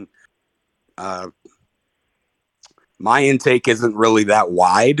 I mean, my intake isn't really that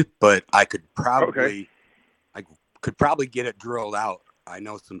wide, but I could probably get it drilled out. I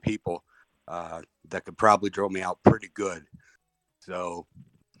know some people that could probably drill me out pretty good. So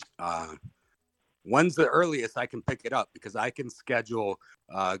when's the earliest I can pick it up? Because I can schedule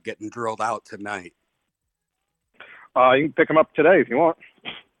getting drilled out tonight. You can pick them up today if you want.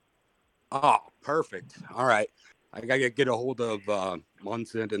 Oh, perfect. All right. I gotta get a hold of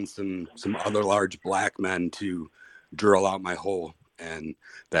Munson and some other large black men to drill out my hole, and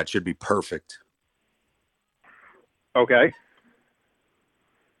that should be perfect. Okay.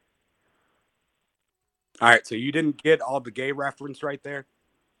 All right. So you didn't get all the gay reference right there?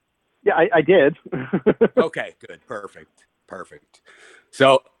 Yeah, I did. Okay, good. Perfect.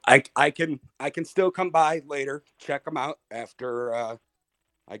 So I can still come by later, check them out after I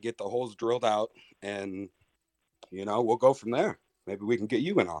get the holes drilled out, and we'll go from there. Maybe we can get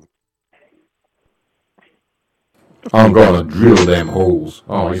you in on it. I'm gonna drill them holes.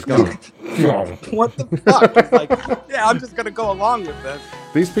 Oh, he's gonna. What the fuck? He's like, yeah, I'm just gonna go along with this.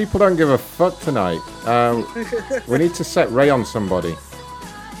 These people don't give a fuck tonight. We need to set Ray on somebody.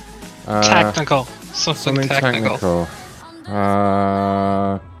 Technical. Something technical.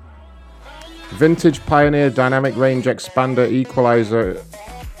 Vintage Pioneer Dynamic Range Expander Equalizer.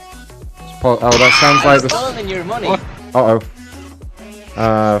 Oh, that sounds like the. Your money.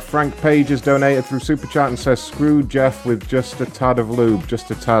 Frank Page has donated through Super Chat and says, "Screw Jeff with just a tad of lube,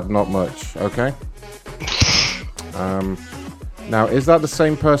 just a tad, not much." Okay. Now, is that the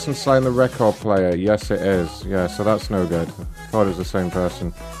same person selling the record player? Yes, it is. Yeah, so that's no good. I thought it was the same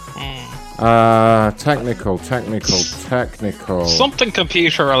person. Technical. Something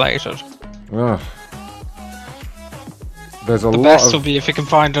computer related. Ugh. There's a the lot best would be if you can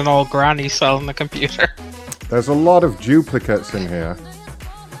find an old granny selling the computer. There's a lot of duplicates in here.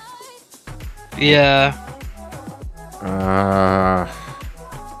 Yeah.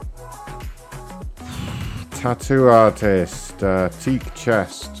 Tattoo artist, teak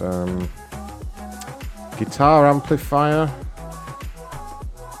chest, guitar amplifier,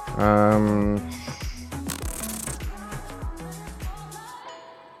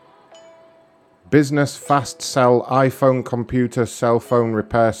 business fast sell iPhone computer cell phone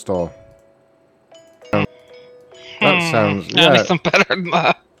repair store. That sounds anything better than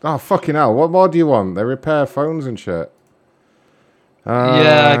that. Oh fucking hell! What more do you want? They repair phones and shit.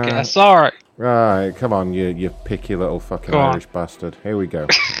 Yeah, I guess. All right. Right, come on, you picky little fucking Irish bastard. Here we go.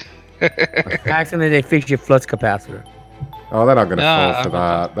 Actually, they fix your flux capacitor. Oh, they're not going to fall for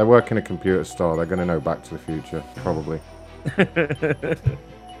that. They work in a computer store. They're going to know Back to the Future, probably.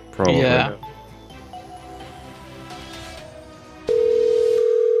 Probably. Yeah.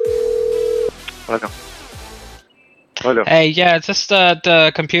 Hello. Hey, yeah, is this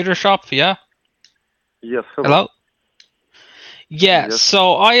the computer shop? Yeah. Yes. Hello. Yeah. Yes.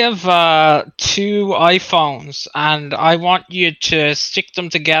 So I have 2 iPhones, and I want you to stick them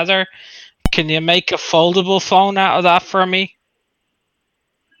together. Can you make a foldable phone out of that for me?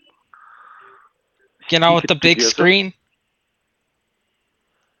 You know, with the big screen.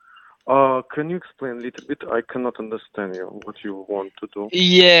 Can you explain a little bit? I cannot understand you. What you want to do?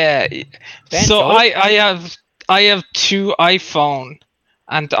 Yeah. So I have 2 iPhone,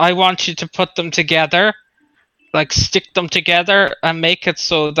 and I want you to put them together, like stick them together, and make it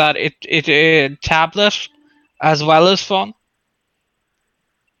so that it tablet as well as phone.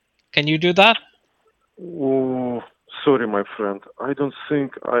 Can you do that? Oh, sorry, my friend. I don't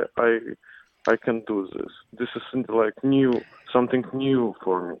think I can do this. This is something new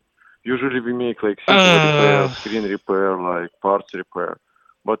for me. Usually we make like repair, screen repair, like parts repair,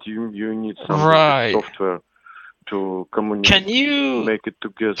 but you need some software to communicate. Can you make it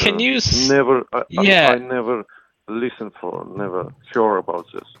together? Can you never? I never listened for, never heard about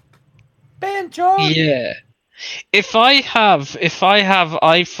this. Benjo. Yeah. If I have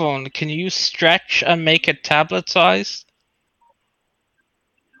iPhone, can you stretch and make it tablet size?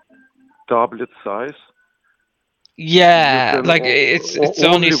 Tablet size? Yeah, like it's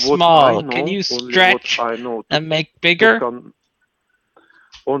only small. Can you stretch and make bigger?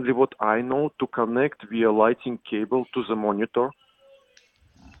 Only what I know, to connect via lighting cable to the monitor.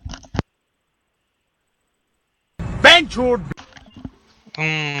 Benjo.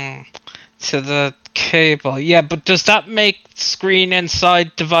 To the cable. Yeah, but does that make screen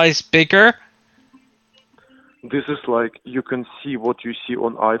inside device bigger? This is like you can see what you see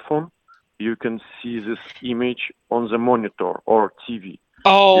on iPhone. You can see this image on the monitor or TV.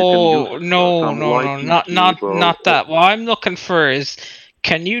 Oh, no, not that. What I'm looking for is,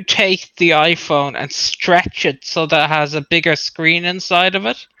 can you take the iPhone and stretch it so that it has a bigger screen inside of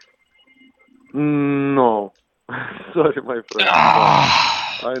it? No. Sorry, my friend.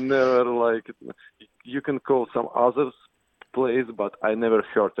 I never like it. You can call some other place, but I never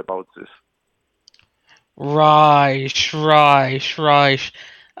heard about this. Right. Let Sorry,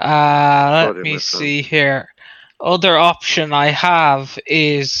 me my friend. see here. Other option I have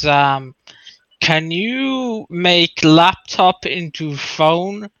is can you make laptop into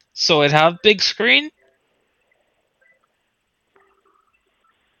phone so it have big screen?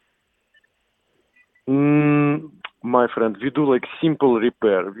 My friend, we do like simple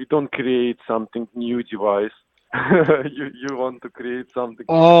repair. We don't create something new device. you want to create something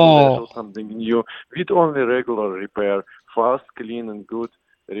special, something new. We do only regular repair, fast, clean, and good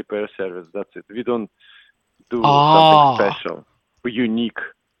repair service. That's it. We don't do something special, unique.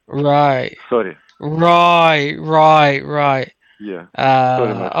 Right. Sorry. Right. Yeah.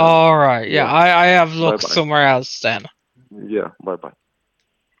 Sorry, my friend. All right. Yeah, I have looked Bye-bye. somewhere else then. Yeah. Bye.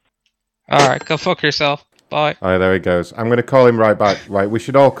 All right, go fuck yourself. Bye. Oh, there he goes. I'm going to call him right back. Right, we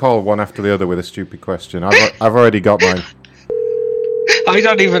should all call one after the other with a stupid question. I've already got mine. I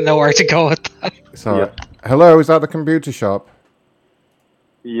don't even know where to go with that. So, hello, is that the computer shop?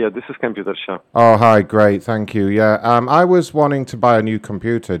 Yeah, this is computer shop. Oh, hi, great, thank you. Yeah, I was wanting to buy a new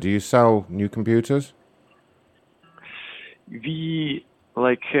computer. Do you sell new computers? We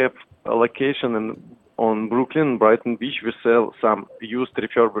like have a location on Brooklyn, Brighton Beach. We sell some used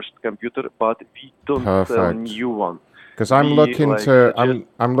refurbished computer, but we don't sell new one. Because I'm looking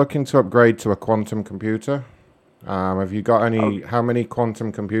to upgrade to a quantum computer. Have you got any? How many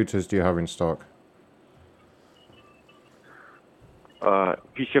quantum computers do you have in stock?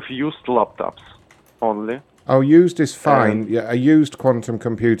 We have used laptops only. Oh, used is fine. Yeah, a used quantum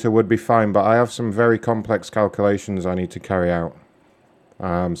computer would be fine, but I have some very complex calculations I need to carry out.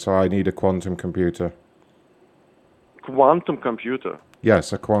 So I need a quantum computer. Quantum computer?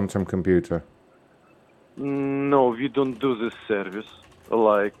 Yes, a quantum computer. No, we don't do this service.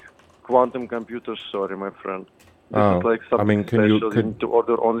 Like quantum computers, sorry, my friend. This is like something special. You need to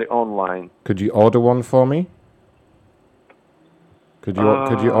order only online. Could you order one for me? Could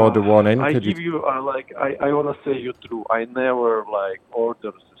you order one in? I give you I wanna say you true. I never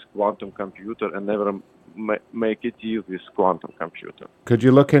order this quantum computer and never make a deal with quantum computer. Could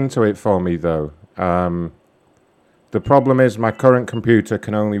you look into it for me though? The problem is my current computer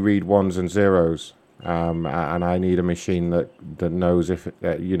can only read ones and zeros, and I need a machine that knows if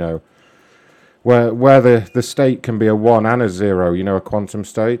where the state can be a 1 and a 0. A quantum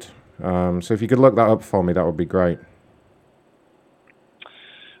state. So if you could look that up for me, that would be great.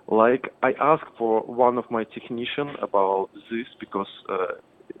 I asked for one of my technician about this because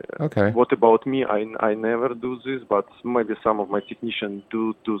okay. What about me? I never do this, but maybe some of my technicians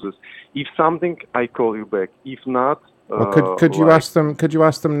do this. If something, I call you back. If not, could you ask them? Could you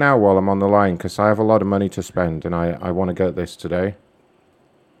ask them now while I'm on the line? Because I have a lot of money to spend, and I want to get this today.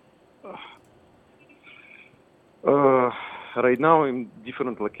 Right now in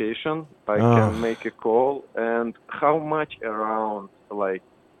different location, I can make a call. And how much around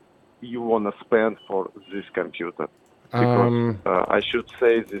you want to spend for this computer? Because I should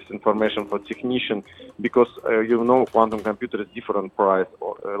say this information for technician because quantum computer is different price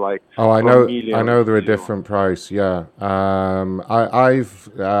I know they're a different price. Yeah, I'm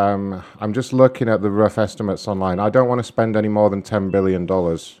just looking at the rough estimates online. I don't want to spend any more than $10 billion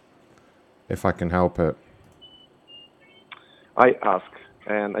if I can help it. I ask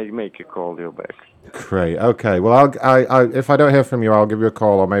and I make a call you back. Great. Okay. Well, if I don't hear from you, I'll give you a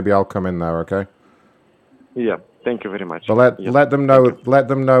call, or maybe I'll come in there. Okay. Yeah. Thank you very much. But let them know. Let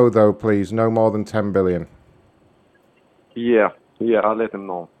them know, though, please. No more than 10 billion. Yeah. I'll let them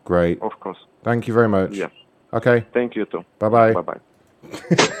know. Great. Of course. Thank you very much. Yeah. Okay. Thank you too. Bye-bye. Bye-bye.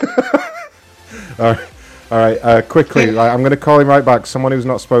 All right. Quickly, I'm going to call him right back. Someone who's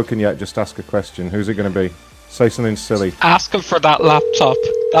not spoken yet, just ask a question. Who's it going to be? Say something silly. Ask him for that laptop.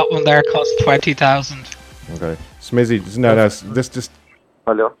 That one there cost 20,000. Okay. Smizzy, no, this just.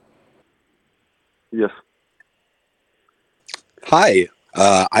 Hello. Yes. Hi.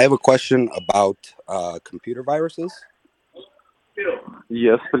 I have a question about computer viruses.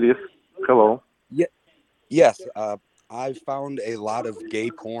 Yes, please. Hello. Yes. I found a lot of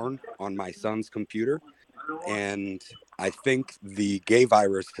gay porn on my son's computer, and I think the gay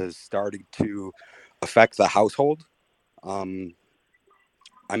virus has started to affect the household.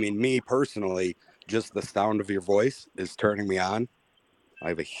 Me personally, just the sound of your voice is turning me on. I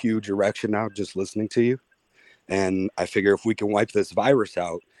have a huge erection now just listening to you. And I figure if we can wipe this virus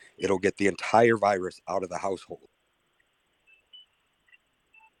out, it'll get the entire virus out of the household.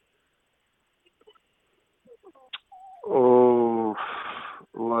 Oh,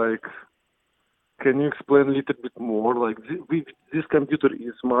 Can you explain a little bit more? Like this computer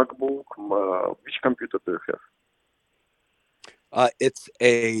is MacBook. Which computer do you have? It's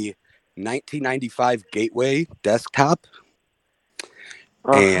a 1995 Gateway desktop,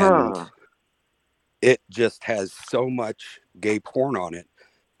 and it just has so much gay porn on it.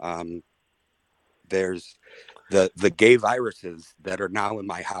 There's the gay viruses that are now in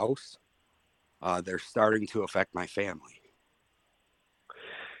my house. They're starting to affect my family.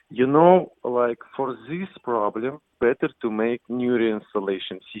 You know, like for this problem, better to make new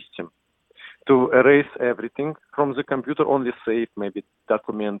reinstallation system. To erase everything from the computer, only save maybe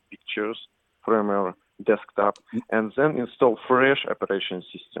document pictures from your desktop, and then install fresh operation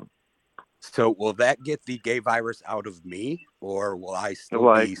system. So will that get the gay virus out of me, or will I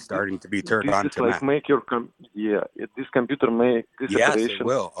still be starting to be turned on to like men? make your this computer make this Yes, operation. it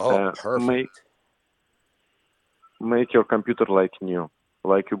will. Oh, perfect. Make your computer like new,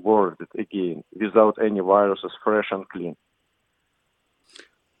 like you bought it again, without any viruses, fresh and clean.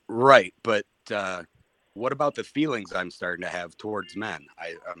 Right, but what about the feelings I'm starting to have towards men?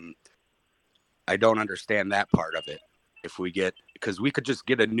 I don't understand that part of it. Because we could just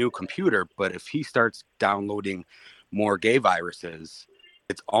get a new computer, but if he starts downloading more gay viruses,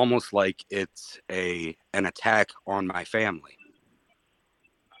 it's almost like it's an attack on my family.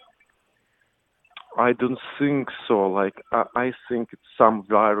 I don't think so. Like I think it's some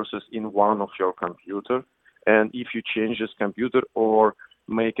viruses in one of your computer, and if you change this computer or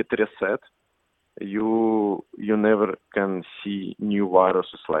make it reset, you never can see new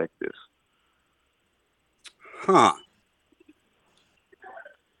viruses like this. Huh.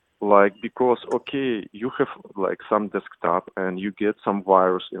 Like, because, okay, you have like some desktop and you get some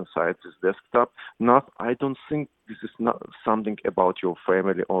virus inside this desktop. I don't think this is not something about your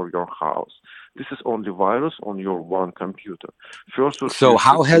family or your house. This is only virus on your one computer. So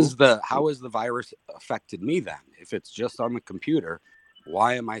how has the virus affected me then? If it's just on the computer,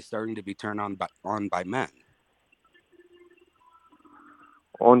 why am I starting to be turned on by men?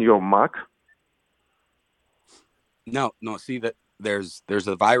 On your Mac? No. See that there's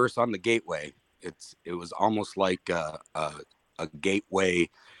a virus on the gateway. It was almost like a gateway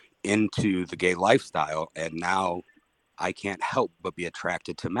into the gay lifestyle, and now I can't help but be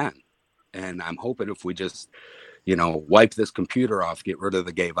attracted to men. And I'm hoping if we just, wipe this computer off, get rid of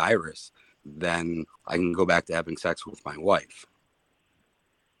the gay virus, then I can go back to having sex with my wife.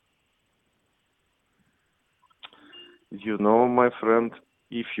 My friend,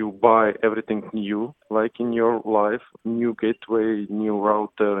 if you buy everything new, like in your life, new gateway, new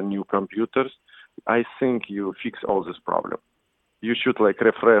router, new computers, I think you fix all this problem. You should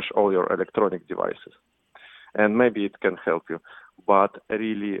refresh all your electronic devices, and maybe it can help you. But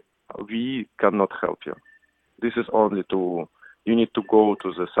really, we cannot help you. This is only you need to go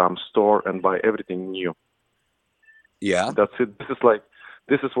to some store and buy everything new. Yeah. That's it.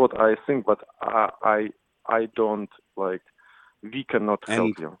 This is what I think, but I don't we cannot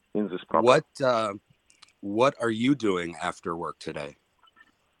help you in this problem. What are you doing after work today?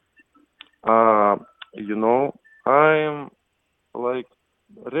 I'm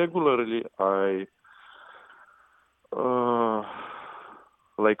regularly I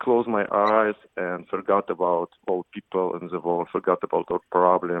close my eyes and forgot about all people in the world, forgot about all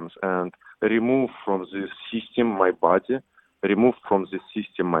problems, and remove from this system my body, remove from this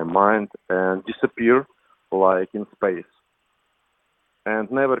system my mind, and disappear in space.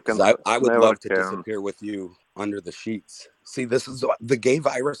 And never can. I would love to disappear with you under the sheets. See, this is the gay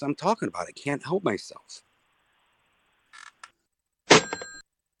virus I'm talking about. I can't help myself.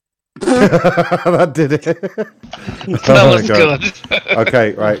 That did it. That was good.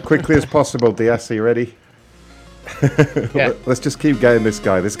 Okay, right. Quickly as possible, DS, are you ready? Yeah. Let's just keep getting this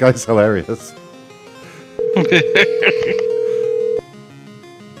guy. This guy's hilarious.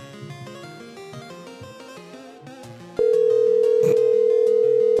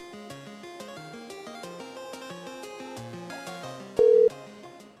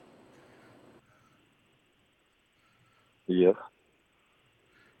 Yes.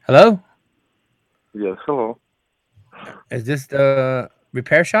 Hello? Yes, hello. Is this the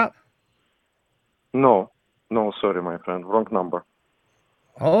repair shop? No, sorry, my friend. Wrong number.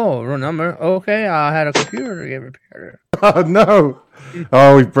 Oh, wrong number. Okay, I had a computer to get repaired. Oh, no.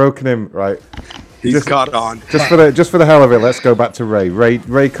 Oh, we've broken him. Right. He's caught on. Just for the hell of it, let's go back to Ray.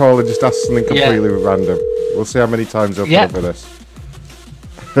 Ray called and just asked something completely random. We'll see how many times he'll put up with this.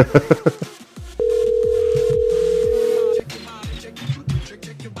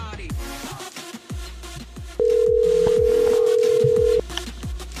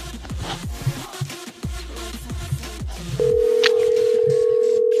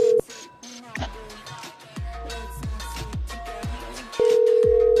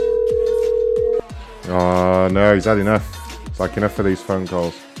 Oh no, he's had enough. It's like enough of these phone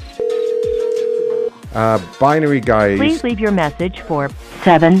calls. Binary guy. Please leave your message for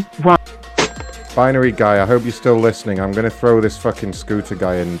 71. Binary guy, I hope you're still listening. I'm going to throw this fucking scooter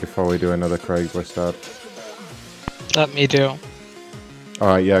guy in before we do another Craigslist ad. Let me do.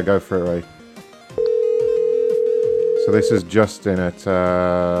 Alright, yeah, go for it, Ray. So this is Justin at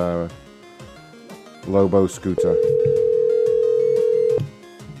Lobo Scooter.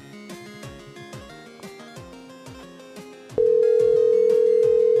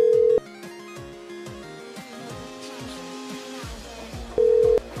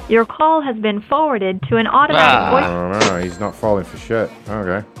 Your call has been forwarded to an automatic voice. Oh, no, he's not falling for shit.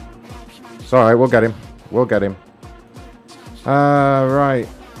 Okay. It's alright, we'll get him. We'll get him. Right.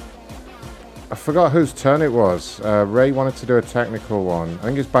 I forgot whose turn it was. Ray wanted to do a technical one. I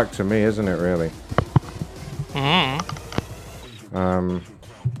think it's back to me, isn't it, really?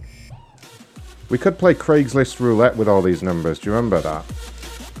 We could play Craigslist roulette with all these numbers. Do you remember that?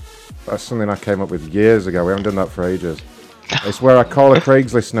 That's something I came up with years ago. We haven't done that for ages. It's where I call a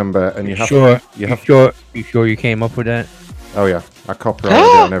Craigslist number and you have sure. to... You sure you came up with that? Oh yeah, I copyrighted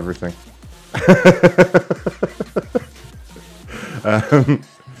it on everything.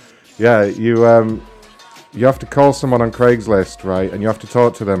 Yeah, you have to call someone on Craigslist, right? And you have to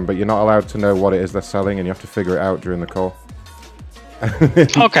talk to them, but you're not allowed to know what it is they're selling, and you have to figure it out during the call.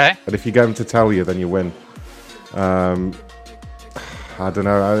 Okay. And if you get them to tell you, then you win. I don't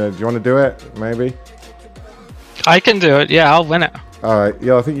know. Do you want to do it? Maybe. I can do it. Yeah, I'll win it. All right.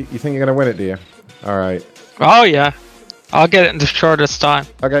 Yeah, I think you think you're gonna win it, do you? All right. Oh yeah, I'll get it in the shortest time.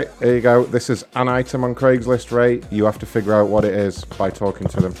 Okay, here you go. This is an item on Craigslist, Ray. You have to figure out what it is by talking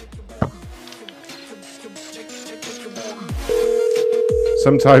to them.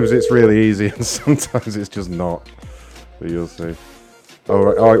 Sometimes it's really easy, and sometimes it's just not. But you'll see.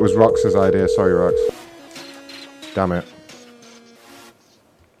 Oh, it was Rox's idea. Sorry, Rox. Damn it.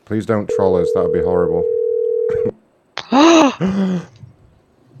 Please don't troll us. That would be horrible. Call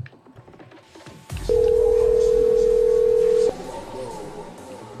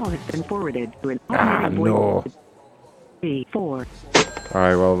has been forwarded to an no. 3, 4.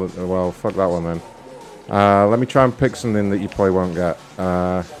 Alright, well, fuck that one then. Let me try and pick something that you probably won't get.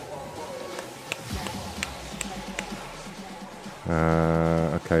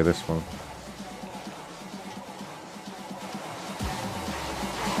 Okay, this one.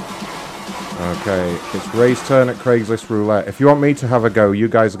 Okay, it's Ray's turn at Craigslist Roulette. If you want me to have a go, you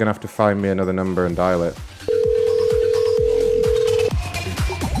guys are going to have to find me another number and dial it.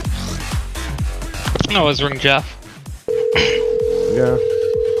 No, always ring Jeff. Yeah.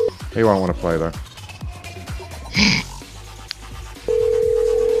 He won't want to play though.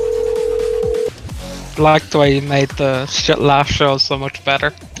 Like the way you made the last show so much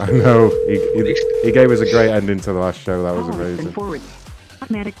better. I know. He gave us a great ending to the last show. That was amazing.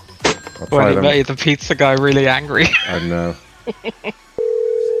 When he made the pizza guy really angry. I know.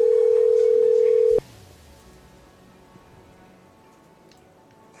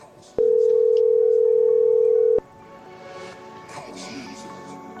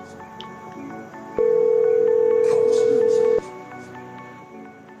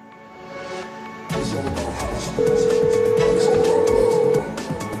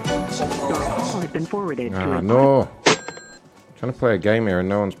 No. Trying to play a game here and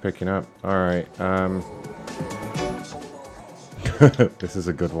no one's picking up. Alright, this is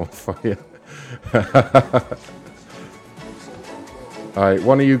a good one for you. Alright,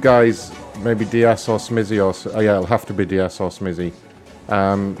 one of you guys, maybe DS or Smizzy or... Oh yeah, it'll have to be DS or Smizzy.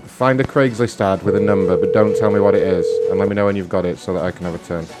 Find a Craigslist ad with a number, but don't tell me what it is. And let me know when you've got it so that I can have a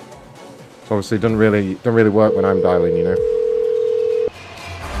turn. So obviously it don't really work when I'm dialing, you know.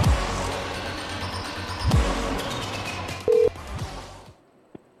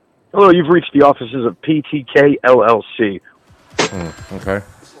 Hello, you've reached the offices of PTK LLC. Okay.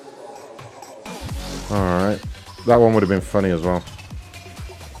 Alright. That one would have been funny as well.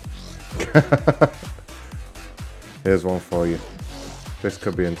 Here's one for you. This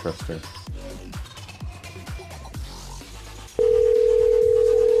could be interesting.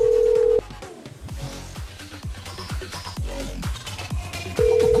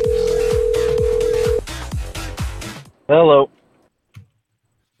 Hello.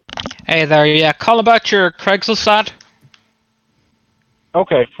 Hey there, yeah, call about your Craigslist ad.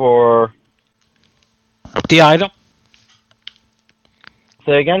 Okay, for... The item.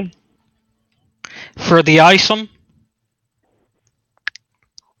 Say again? For the item.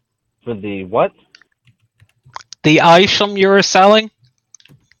 For the what? The item you're selling.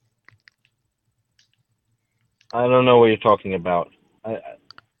 I don't know what you're talking about.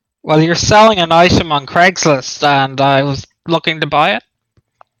 Well, you're selling an item on Craigslist, and I was looking to buy it.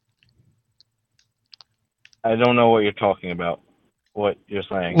 I don't know what you're talking about. What you're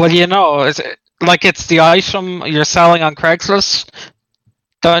saying? Well, you know, is it like it's the item you're selling on Craigslist?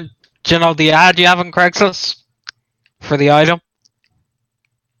 Don't you know the ad you have on Craigslist for the item?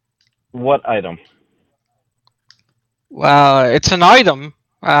 What item? Well, it's an item.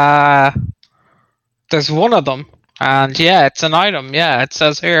 There's one of them, and yeah, it's an item. Yeah, it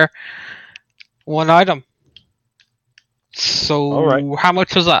says here, one item. So, All right. how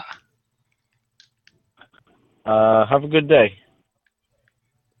much was that? Have a good day.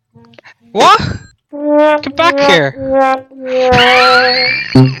 What? Get back here.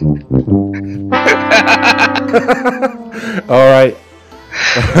 All right.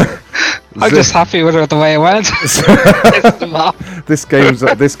 I'm just happy with it the way it went. This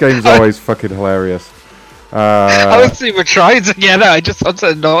game's always fucking hilarious. I was even trying to get it. I just want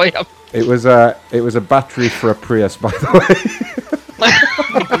to annoy him. It was a battery for a Prius, by the way.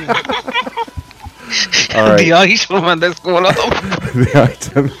 All right. The item and this going up. The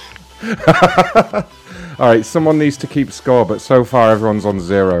item. All right, someone needs to keep score, but so far everyone's on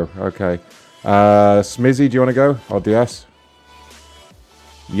 0. Okay. Smizzy, do you want to go? Or DS?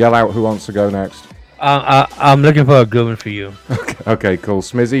 Yell out who wants to go next. I'm looking for a good one for you. Okay, cool.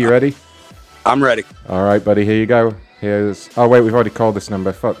 Smizzy, you ready? I'm ready. All right, buddy, here you go. Here's... Oh, wait, we've already called this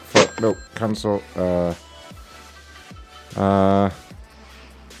number. Fuck. No, cancel.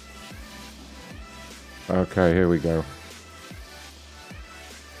 Okay, here we go.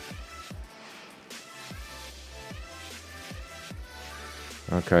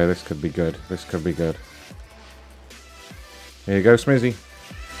 Okay, this could be good. Here you go, Smizzy.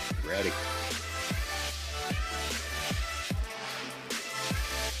 Ready.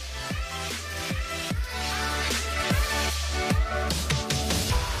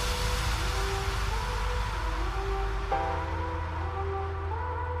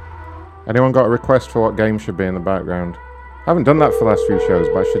 Anyone got a request for what game should be in the background? I haven't done that for the last few shows,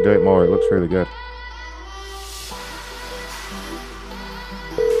 but I should do it more. It looks really good.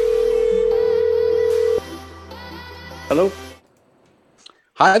 Hello?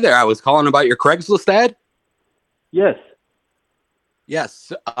 Hi there. I was calling about your Craigslist ad. Yes.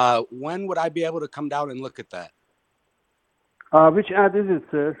 Yes. When would I be able to come down and look at that? Which ad is it,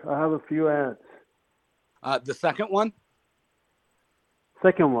 sir? I have a few ads. The second one?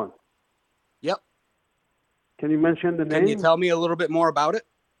 Second one. Yep. Can you mention the name? Can you tell me a little bit more about it?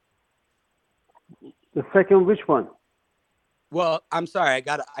 The second, which one? Well, I'm sorry. I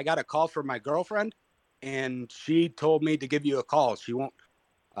got a call from my girlfriend, and she told me to give you a call. She won't.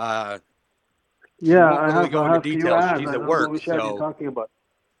 Yeah, I have go into few details. ads. She's I at don't work, know which ad so you're talking about.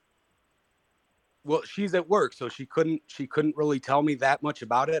 well, she's at work, so she couldn't really tell me that much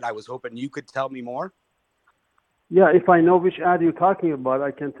about it. I was hoping you could tell me more. Yeah, if I know which ad you're talking about,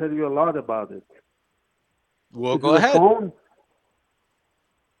 I can tell you a lot about it. Well, Is go it ahead. A phone?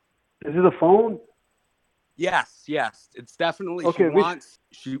 Is it a phone? Yes, it's definitely. Okay,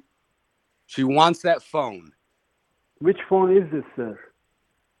 She wants that phone. Which phone is this, sir?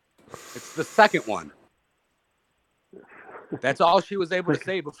 It's the second one. That's all she was able to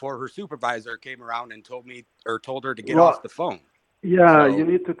say before her supervisor came around and told her to get off the phone. Yeah, So- you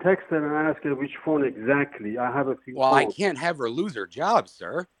need to text her and ask her which phone exactly. I have a few Well, I phones. can't have her lose her job,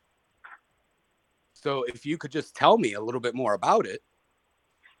 sir. So if you could just tell me a little bit more about it.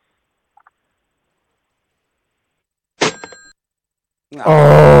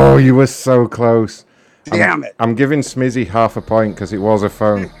 Oh, you were so close. Damn it. I'm giving Smizzy half a point because it was a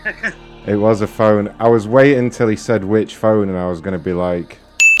phone. It was a phone. I was waiting until he said which phone, and I was going to be like...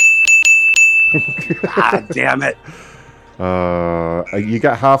 God damn it. You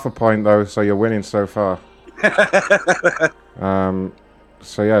get half a point, though, so you're winning so far.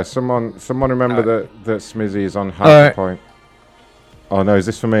 So, yeah, someone remember that Smizzy is on half a point. Oh, no, is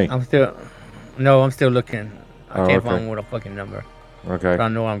this for me? I'm still looking. I can't find what a fucking number. Okay. But I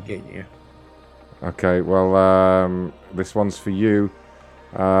know I'm getting you. Okay, well, this one's for you.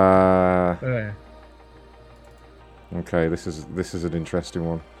 Okay, this is an interesting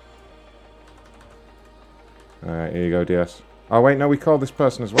one. Here you go, DS. Oh wait, no, we called this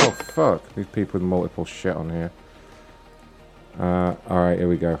person as well. Fuck, these people with multiple shit on here. Alright, here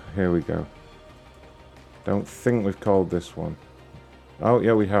we go. Don't think we've called this one. Oh,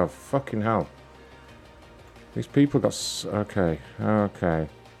 yeah, we have. Fucking hell. These people got... Okay.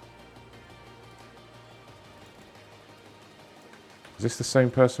 Is this the same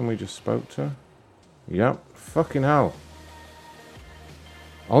person we just spoke to? Yep. Fucking hell.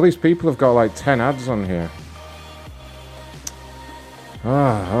 All these people have got like 10 ads on here.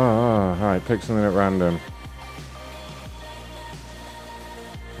 Alright, pick something at random.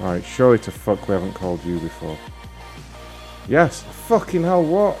 Alright, surely to fuck we haven't called you before. Yes! Fucking hell,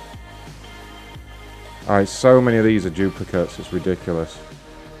 what? Alright, so many of these are duplicates, it's ridiculous.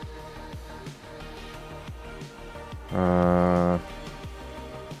 Alright.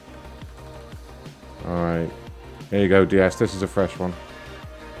 Here you go, DS. This is a fresh one.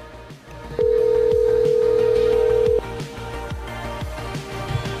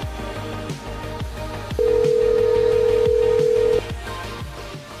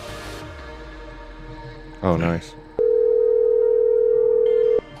 Oh, nice.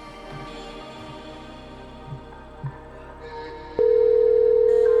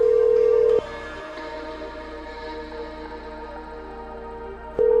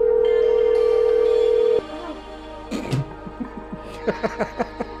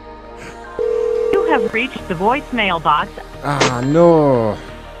 You have reached the voicemail box. Ah, no.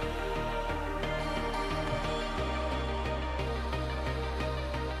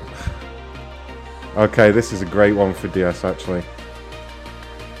 Okay, this is a great one for DS, actually.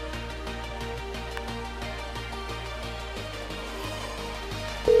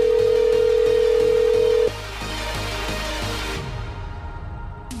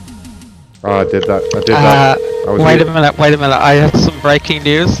 Oh, I did that. Wait a minute. I have some breaking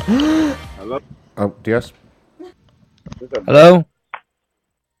news. Hello? Oh, DS? Hello?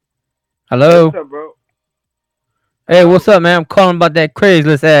 Hello? What's up, bro? Hey, what's up, man? I'm calling about that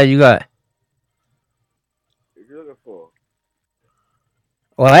Craigslist ad you got. What you looking for?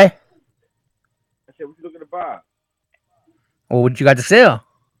 What? I said, what you looking to buy? Well, what you got to sell?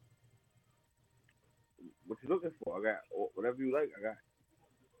 What you looking for? I got whatever you like. I got.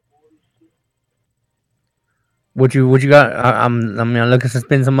 What you got? I'm looking to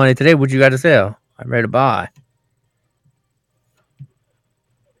spend some money today. What you got to sell? I'm ready to buy.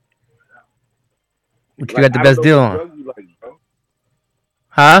 What you got the best deal on? Drug you like, bro?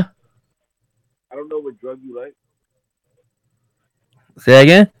 Huh? I don't know what drug you like. Say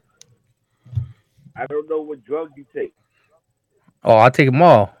again? I don't know what drug you take. Oh, I'll take them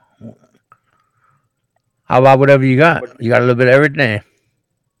all. How about whatever you got? You got a little bit of everything.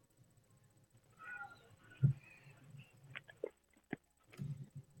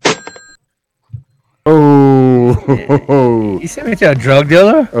 Oh. You sent me to a drug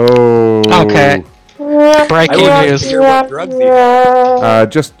dealer? Oh. Okay. Breaking news.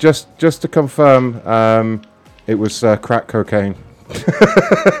 Just to confirm, it was crack cocaine.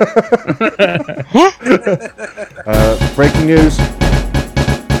 Breaking news.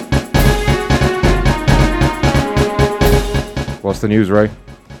 What's the news, Ray?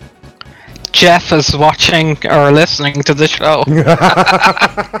 Jeff is watching or listening to the show.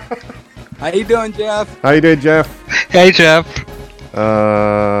 How you doing, Jeff? How you doing, Jeff? Hey, Jeff.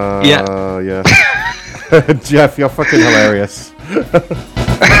 Yeah. Jeff, you're fucking hilarious.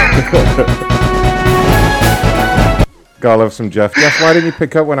 Gotta love some Jeff. Jeff, why didn't you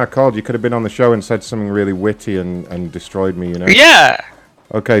pick up when I called? You could have been on the show and said something really witty and destroyed me, you know? Yeah.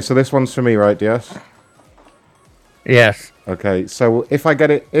 Okay, so this one's for me, right, DS? Yes. Okay, so if I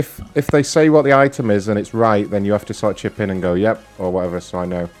get it, if they say what the item is and it's right, then you have to sort of chip in and go, yep, or whatever, so I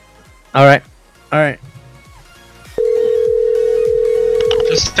know. All right.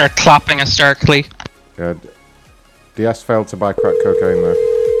 Just start clapping hysterically. Yeah. DS failed to buy crack cocaine, though.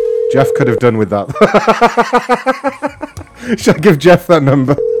 Jeff could have done with that. Should I give Jeff that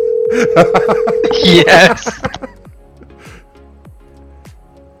number? Yes.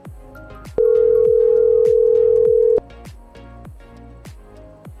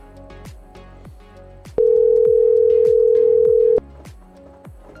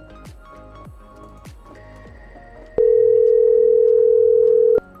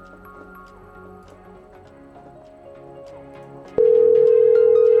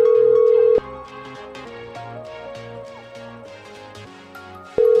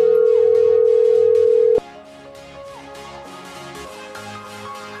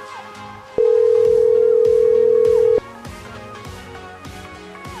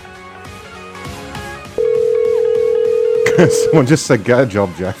 Someone just said, get a job,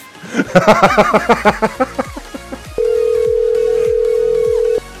 Jeff.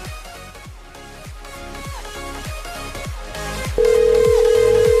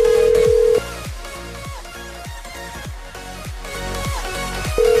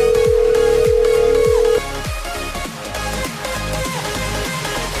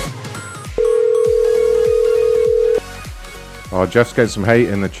 Oh, Jeff's getting some hate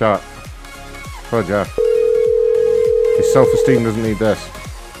in the chat. Poor Jeff. His self-esteem doesn't need this.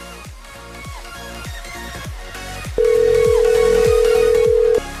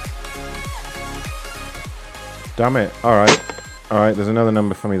 Damn it. Alright. Alright, there's another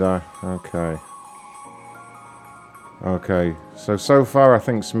number for me there. Okay. Okay. So far I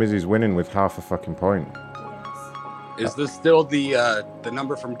think Smizzy's winning with half a fucking point. Is this still the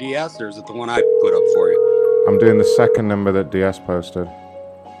number from DS, or is it the one I put up for you? I'm doing the second number that DS posted.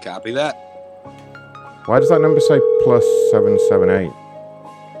 Copy that. Why does that number say +778?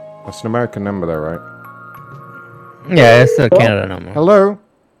 That's an American number there, right? Yeah, it's a Canada number. Hello?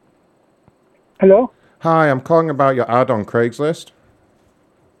 Hello? Hi, I'm calling about your ad on Craigslist.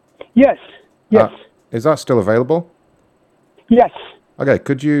 Yes. Yes. Is that still available? Yes. Okay,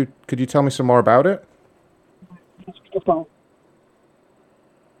 could you tell me some more about it?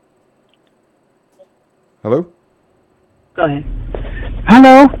 Hello? Go ahead.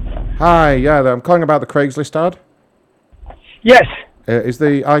 Hello? Hi, yeah, I'm calling about the Craigslist ad. Yes. Is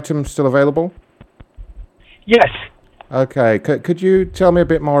the item still available? Yes. Okay, could you tell me a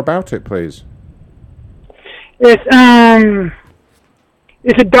bit more about it, please? It's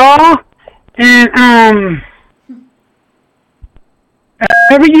a doll, and I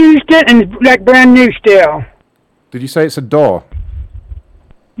never used it, and it's like brand new still. Did you say it's a door?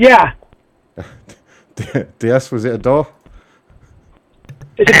 Yeah. DS, was it a door?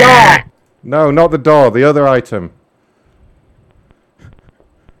 It's a doll. No, not the door. The other item.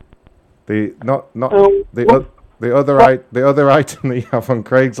 The other item that you have on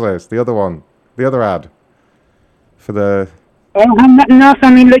Craigslist. The other one. The other ad. For the. I don't have nothing else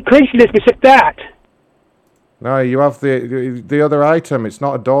on like Craigslist except that. No, you have the other item. It's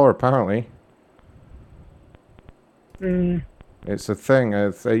not a door, apparently. Mm. It's a thing.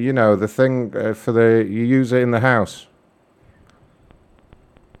 It's you know, the thing for the you use it in the house.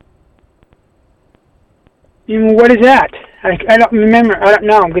 What is that? I don't remember. I don't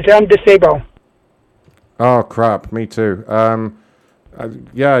know because I'm disabled. Oh crap! Me too.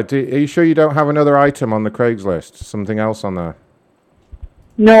 Yeah. Are you sure you don't have another item on the Craigslist? Something else on there?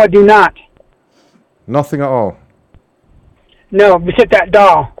 No, I do not. Nothing at all. No, except that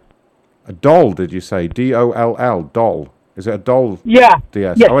doll. A doll? Did you say DOLL? Doll? Is it a doll? Yeah.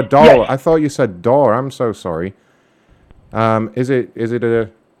 DS. Yes. Oh, a doll. Yes. I thought you said door. I'm so sorry. Is it a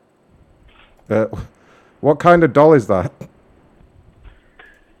what kind of doll is that?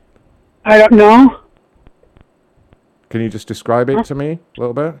 I don't know. Can you just describe it to me a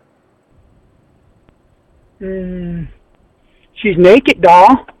little bit? She's naked,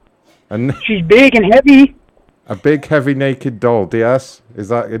 doll. She's big and heavy. A big, heavy, naked doll. DS. Is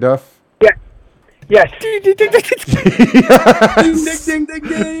that enough? Yeah. Yes. Ding, ding, ding, ding,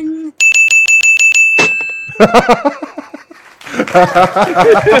 ding.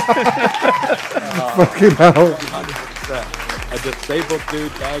 Fucking hell. 100%. A disabled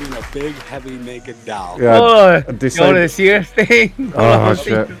dude banging a big, heavy, naked doll. Yeah, Oh, you want to see her thing? Oh,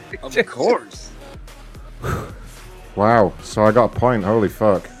 shit. Of course. Wow. So I got a point. Holy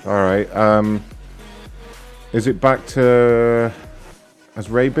fuck. All right. Is it back to as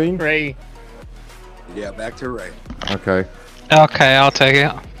Ray been? Ray. Yeah, back to Ray. Okay. Okay, I'll take it.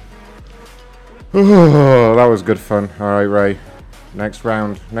 Oh, that was good fun. All right, Ray. Next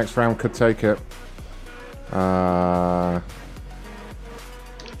round. Next round could take it.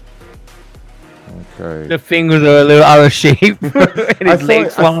 Okay. The fingers are a little out of shape. And his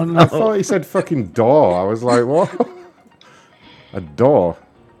legs falling I out. thought he said fucking door. I was like, what? A door?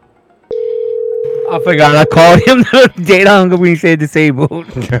 I forgot I called him the day longer when he said disabled.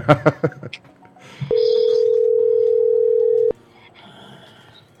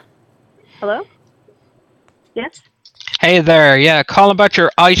 Hello? Yes? Hey there, yeah, call about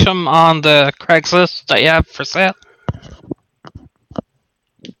your item on the Craigslist that you have for sale.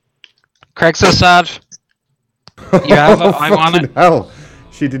 Craigslist ad. You have it, I want it. Hell,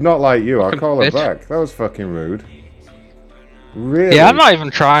 she did not like you. I'll call her bitch. back. That was fucking rude. Really? Yeah, I'm not even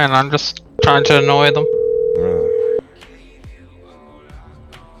trying, I'm just trying to annoy them.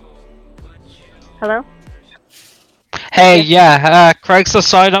 Hello? Hey, yeah,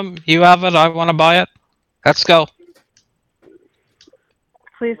 Craigslist item, you have it, I want to buy it. Let's go.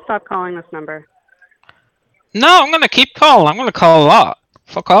 Please stop calling this number. No, I'm gonna keep calling. I'm gonna call a lot.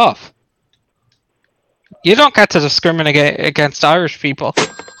 Fuck off. You don't get to discriminate against Irish people.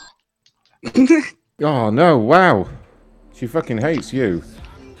 Oh no! Wow, she fucking hates you.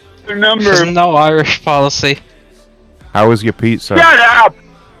 Your number. There's no Irish policy. How was your pizza? Shut up!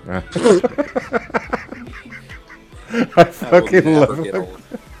 I fucking love it.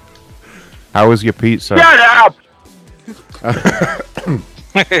 How was your pizza? Shut up!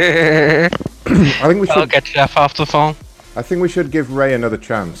 I think we should. I'll get Jeff off the phone. I think we should give Ray another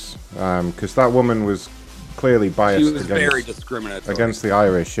chance, because that woman was clearly biased She was very discriminatory against the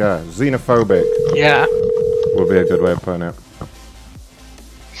Irish. Yeah, xenophobic. Yeah. Would be a good way of putting it.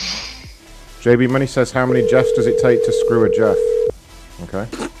 JB Money says, how many Jeffs does it take to screw a Jeff? Okay.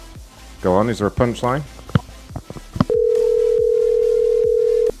 Go on, is there a punchline?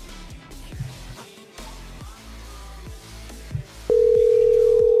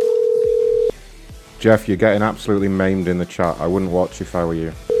 Jeff, you're getting absolutely maimed in the chat. I wouldn't watch if I were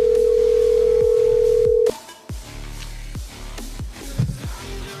you.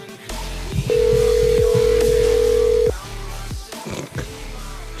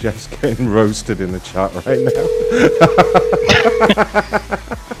 Jeff's getting roasted in the chat right now.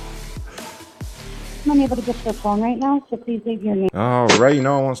 I'm unable to get to the phone right now, so please leave your name. Oh, Ray,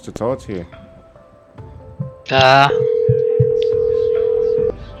 no one wants to talk to you.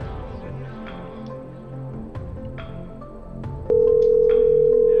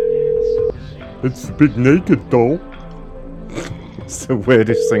 It's a big naked doll. It's the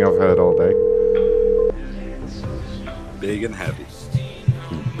weirdest thing I've heard all day. Big and heavy.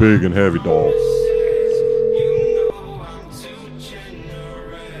 Big and heavy doll.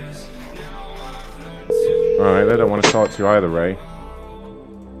 Alright, they don't want to talk to you either, Ray.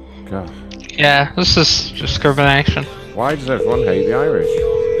 God. Yeah, this is discrimination. Why does everyone hate the Irish?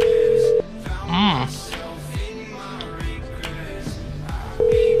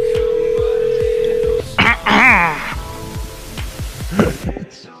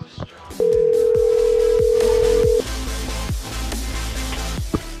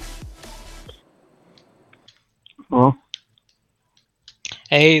 Oh.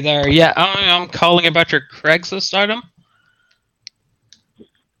 Hey there, yeah, I'm calling about your Craigslist item.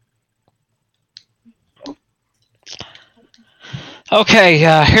 Okay,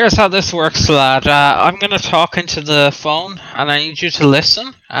 here's how this works, lad. I'm gonna talk into the phone, and I need you to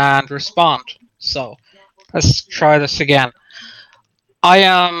listen and respond. So, let's try this again. I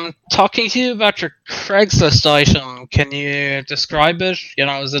am talking to you about your Craigslist item. Can you describe it? You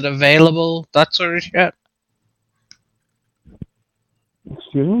know, is it available? That sort of shit.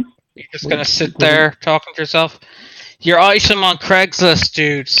 Excuse me? You're just gonna sit there talking to yourself? Your item on Craigslist,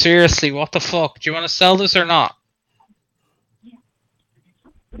 dude. Seriously, what the fuck? Do you want to sell this or not?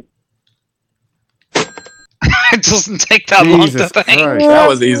 It doesn't take that long to think. That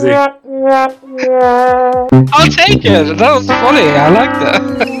was easy. I'll take it. That was funny. I liked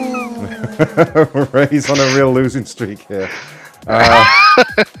it. Ray's on a real losing streak here.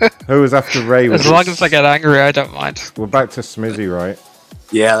 Who was after Ray? As long as I get angry, I don't mind. We're back to Smizzy, right?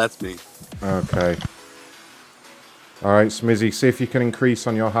 Yeah, that's me. Okay. Alright, Smizzy, see if you can increase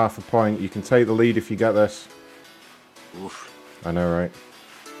on your half a point. You can take the lead if you get this. Oof. I know, right?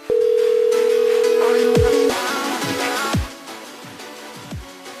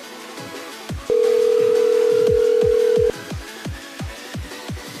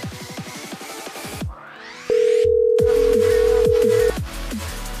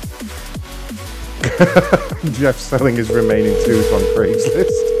 Jeff's selling his remaining tooth on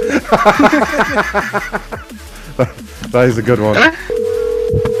Craigslist. That is a good one.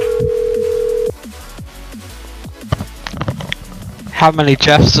 How many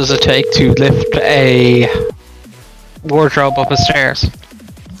Jeffs does it take to lift a wardrobe up the stairs?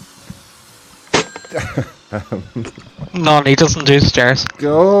 None, he doesn't do stairs.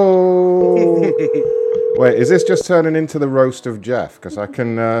 Go! Wait, is this just turning into the roast of Jeff? Because I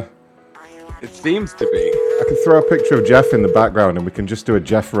can... It seems to be. I can throw a picture of Jeff in the background and we can just do a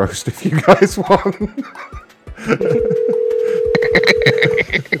Jeff roast if you guys want.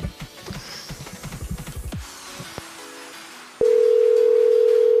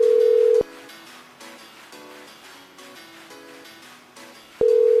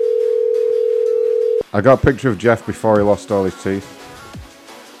 I got a picture of Jeff before he lost all his teeth.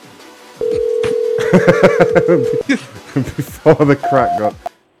 Before the crack got...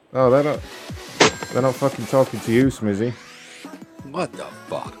 Oh, they're not fucking talking to you, Smizzy. What the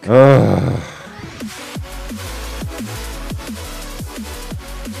fuck?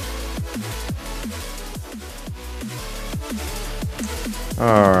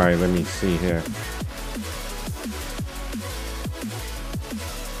 Alright, let me see here.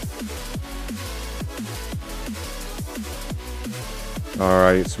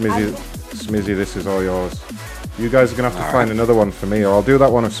 Alright, Smizzy, this is all yours. You guys are going to have to find another one for me, or I'll do that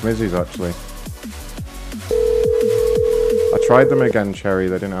one of Smizzy's, actually. I tried them again, Cherry,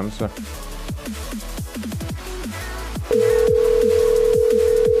 they didn't answer.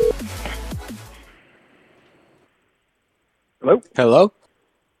 Hello? Hello?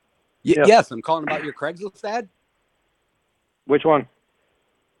 Yeah. Yes, I'm calling about your Craigslist ad. Which one?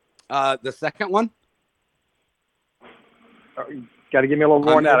 The second one. Got to give me a little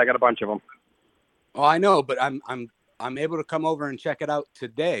more than that. I got a bunch of them. Oh, I know, but I'm able to come over and check it out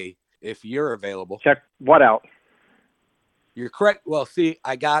today if you're available. Check what out? You're correct. Well, see,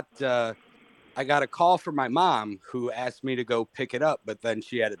 I got a call from my mom who asked me to go pick it up, but then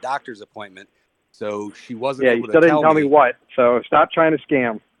she had a doctor's appointment, so she wasn't Yeah, you able still to didn't tell me what. So stop trying to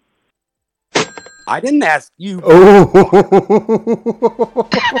scam. I didn't ask you. Oh.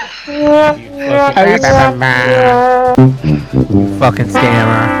 Fucking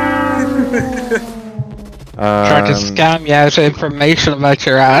scammer. Trying to scam you out of information about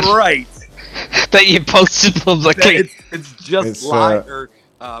your ad. Right. That you posted publicly. It's just live or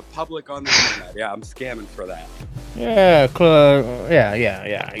public on the internet. Yeah, I'm scamming for that. Yeah,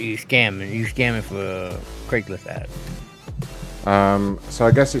 yeah. You scamming for Craigslist ad. So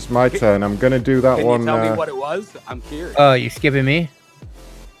I guess it's my turn. I'm gonna do that one. Can you tell me what it was? I'm curious. You skipping me?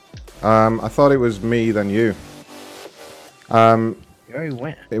 I thought it was me, then you. You already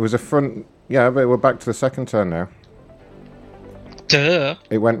went. It was a front. Yeah, but we're back to the second turn now. Duh.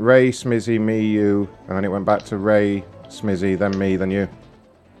 It went Ray, Smizzy, me, you, and then it went back to Ray, Smizzy, then me, then you.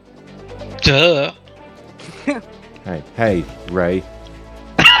 Duh. Hey, Ray.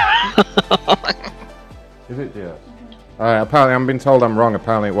 Is it DS? Alright, apparently I'm being told I'm wrong.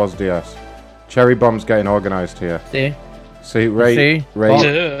 Apparently it was DS. Cherry Bomb's getting organised here. See, Ray. Boss,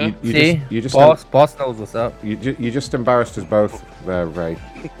 you just boss knows what's up. You just embarrassed us both there, Ray.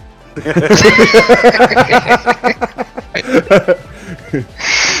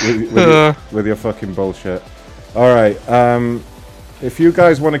 with your fucking bullshit. Alright, if you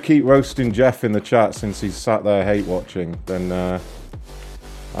guys want to keep roasting Jeff in the chat since he's sat there hate watching, then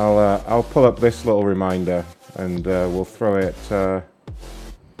I'll pull up this little reminder and we'll throw it. Do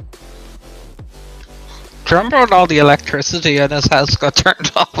you remember when all the electricity in his house got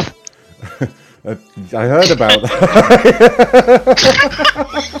turned off? I heard about that.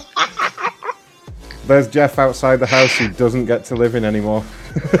 There's Jeff outside the house he doesn't get to live in anymore.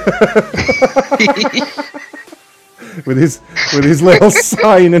 with his little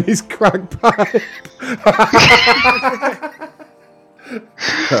sign and his crack pipe.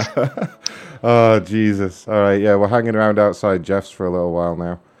 Oh, Jesus. All right, yeah, we're hanging around outside Jeff's for a little while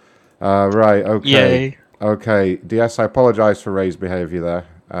now. Right, okay. Yay. Okay, DS, I apologize for Ray's behavior there.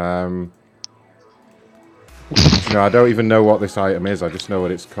 I don't even know what this item is. I just know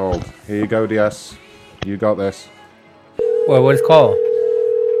what it's called. Here you go, DS. You got this. What it's called?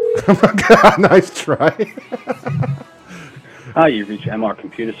 Oh my God, nice try. Hi, you've reached MR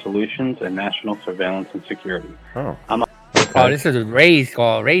Computer Solutions and National Surveillance and Security. Oh. Oh, this is a Ray's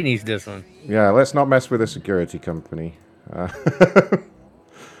call. Ray needs this one. Yeah, let's not mess with a security company. In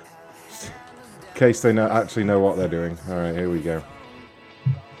case they actually know what they're doing. Alright, here we go.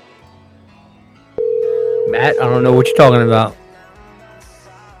 Matt, I don't know what you're talking about.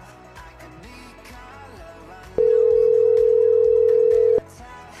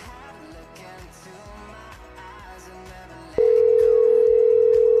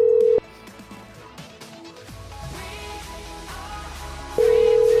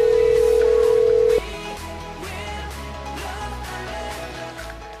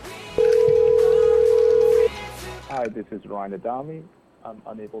 Hi, this is Ryan Adami. I'm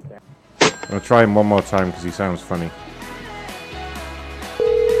unable to. I'll try him one more time because he sounds funny.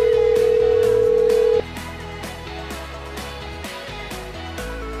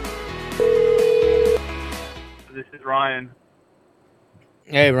 This is Ryan.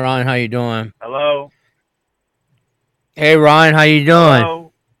 Hey, Ryan, how you doing? Hello. Hey, Ryan, how you doing?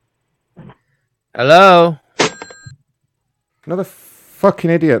 Hello. Hello? Another fucking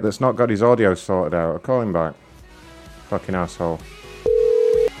idiot that's not got his audio sorted out. I'll call him back. Fucking asshole.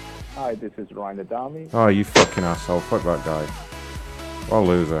 Hi, this is Ryan Adami. Oh, you fucking asshole. Fuck that guy. What a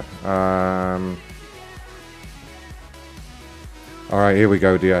loser. Alright, here we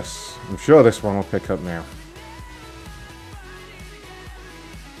go, DS. I'm sure this one will pick up now.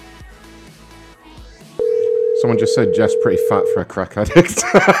 Someone just said Jeff's pretty fat for a crack addict.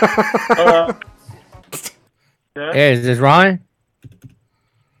 Hey, is this Ryan?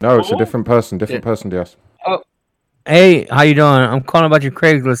 No, it's a different person. Different person, DS. Oh. Hey, how you doing? I'm calling about your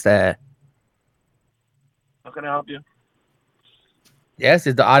Craigslist ad. How can I help you? Yes,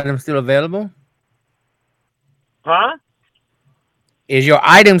 is the item still available? Huh? Is your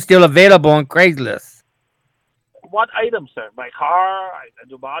item still available on Craigslist? What item, sir? My car? I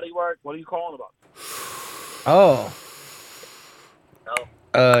do body work? What are you calling about? Oh.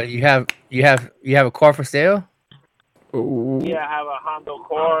 No. You have a car for sale? Ooh. Yeah, I have a Honda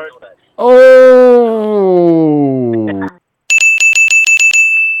Accord. Oh.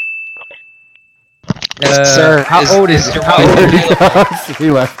 Sir, how old is your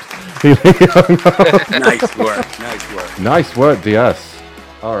He left. Nice work. Nice work. Nice work, DS.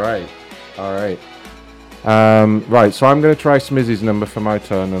 All right. Right, so I'm going to try Smizzy's number for my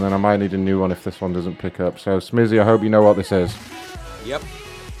turn, and then I might need a new one if this one doesn't pick up. So, Smizzy, I hope you know what this is. Yep.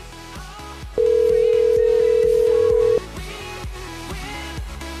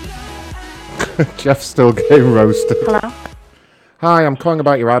 Jeff's still getting roasted. Hello? Hi, I'm calling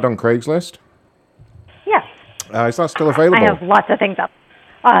about your ad on Craigslist. Yes. Is that still available? I have lots of things up.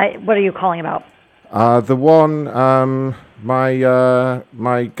 What are you calling about? The one,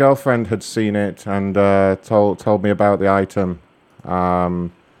 my girlfriend had seen it and told me about the item.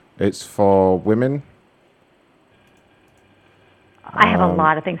 It's for women. I have a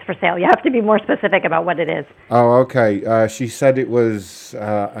lot of things for sale. You have to be more specific about what it is. Oh, okay. She said it was,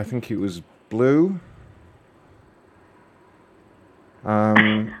 I think it was blue.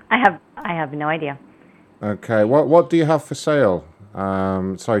 I have no idea. Okay. What do you have for sale?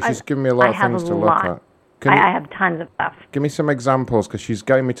 Sorry, she's giving me a lot of things to look at. I have tons of stuff. Give me some examples, because she's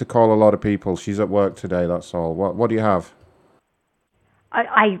getting me to call a lot of people. She's at work today, that's all. What do you have?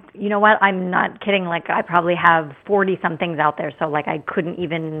 You know what? I'm not kidding. Like, I probably have 40-some things out there, so like I couldn't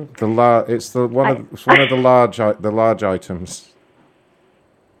even. It's one of the large items.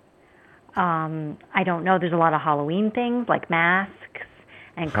 I don't know. There's a lot of Halloween things, like masks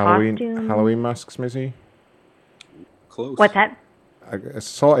and costumes. Halloween masks, Missy? Close. What's that?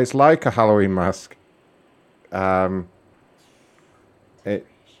 It's like a Halloween mask. Why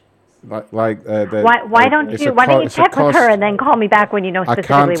don't you check with her and then call me back when you know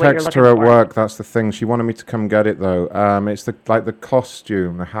specifically what you're looking for? I can't text her at work. That's the thing. She wanted me to come get it though. It's the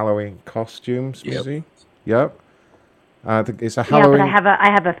costume, the Halloween costumes, Missy. Yep. It's a Halloween. Yeah, but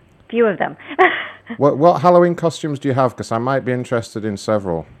I have a few of them. What Halloween costumes do you have? Because I might be interested in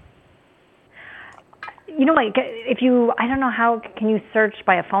several. You know what? I don't know how, can you search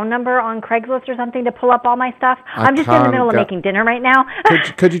by a phone number on Craigslist or something to pull up all my stuff? I'm just in the middle of making dinner right now.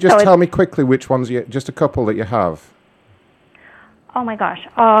 Could you just tell me quickly which ones just a couple that you have? Oh my gosh.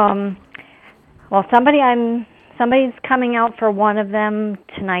 Well, somebody's coming out for one of them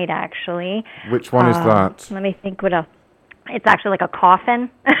tonight, actually. Which one is that? Let me think what else. It's actually like a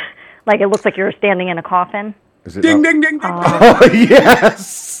coffin. Like it looks like you're standing in a coffin. Is it ding, ding, ding, ding. Oh,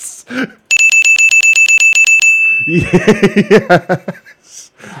 yes. Yes.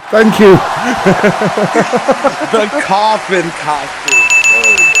 Thank you. The coffin costume.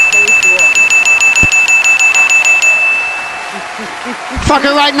 Fuck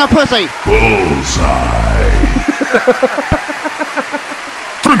her right in the pussy. Bullseye.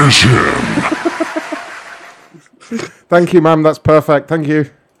 Finish him. Thank you, ma'am. That's perfect. Thank you.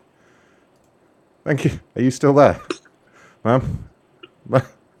 Thank you. Are you still there, ma'am?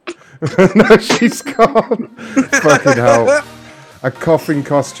 No, she's gone. Fucking hell. A coffin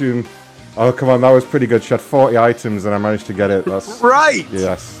costume. Oh, come on. That was pretty good. She had 40 items and I managed to get it. That's right.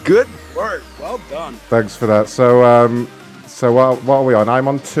 Yes. Good work. Well done. Thanks for that. So, what are we on? I'm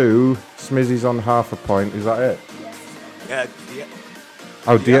on 2. Smizzy's on half a point. Is that it? Yeah.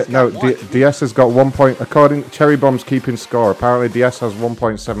 Oh, DS has got 1 point. According Cherry Bomb's keeping score. Apparently, DS has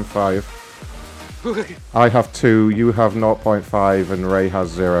 1.75. I have 2. You have 0.5, and Ray has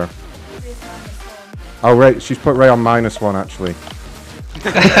 0. Oh, Ray, she's put Ray on -1 actually.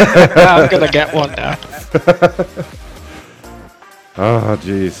 I'm gonna get one now. Oh,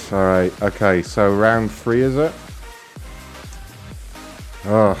 jeez. All right. Okay. So round 3 is it?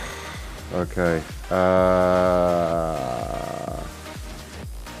 Oh. Okay.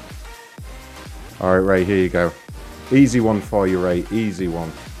 All right, Ray. Here you go. Easy one for you, Ray. Easy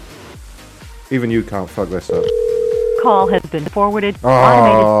one. Even you can't fuck this up. Call has been forwarded.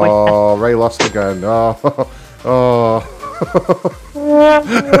 Oh, Ray lost again. Oh, oh.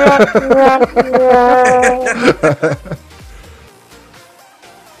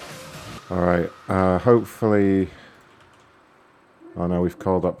 All right. Hopefully. Oh no, we've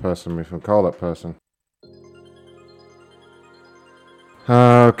called that person. We've called that person.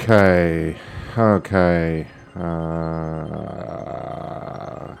 Okay. Okay.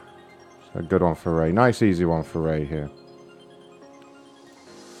 A good one for Ray. Nice, easy one for Ray here.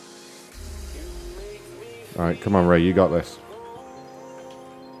 All right, come on, Ray. You got this.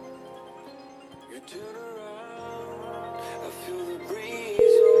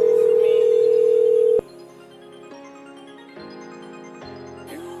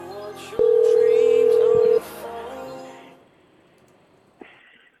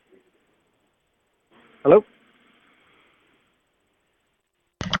 Hello?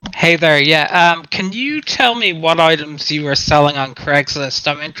 Hey there, yeah. Can you tell me what items you were selling on Craigslist?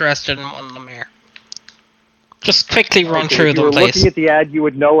 I'm interested in one of them here. Just quickly run Okay, through if you them, were please. looking at the ad, you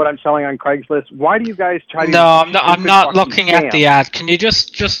would know what I'm selling on Craigslist. Why do you guys try to? No, I'm not. I'm not looking at scam? the ad. Can you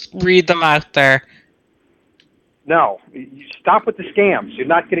just read them out there? No, you stop with the scams. You're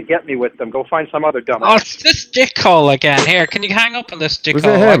not going to get me with them. Go find some other dumbass. Oh, it's this dick call again. Here, can you hang up on this dick Was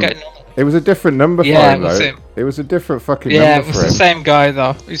call? it him? It was a different number for Yeah, him, it was though. him. It was a different fucking Yeah, number it was for the him. same guy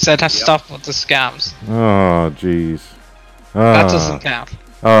though. He said, "Stop with the scams." Oh, jeez. That doesn't count.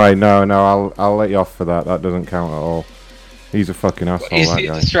 All right, no, I'll let you off for that. That doesn't count at all. He's a fucking asshole, Is that the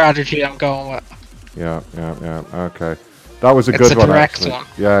guy. strategy I'm going with? Yeah. Okay, that was a It's good a one. direct Actually. one.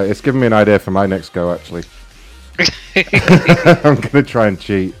 Yeah, it's giving me an idea for my next go. Actually, I'm gonna try and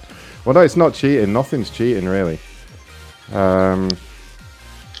cheat. Well, no, it's not cheating. Nothing's cheating, really.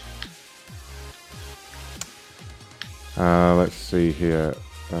 Let's see here.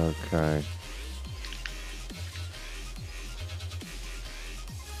 Okay.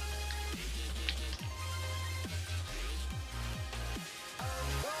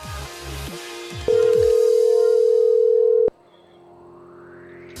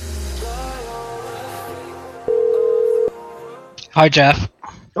 Hi, Jeff.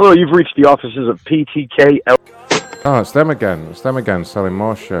 Hello, you've reached the offices of PTK. Oh, it's them again. It's them again selling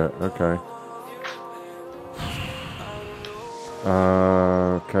more shit. Okay.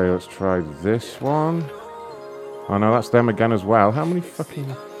 Okay, let's try this one. Oh no, that's them again as well. How many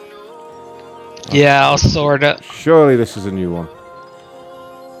fucking... Yeah, I'll sort it. Surely this is a new one.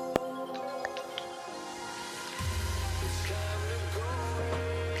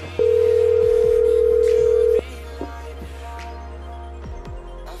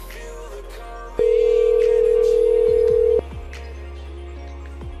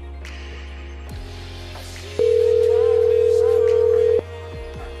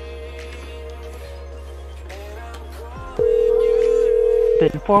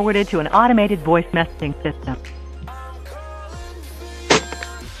 Been forwarded to an automated voice messaging system.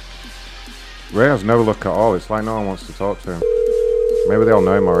 Ray has no look at all. It's like no one wants to talk to him. Maybe they all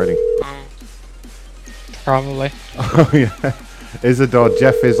know him already. Probably. Oh yeah. Isidore,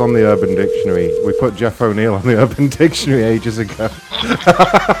 Jeff is on the Urban Dictionary. We put Jeff O'Neill on the Urban Dictionary ages ago.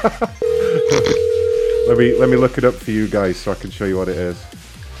 let me look it up for you guys so I can show you what it is.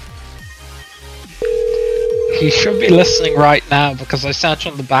 He should be listening right now because I sent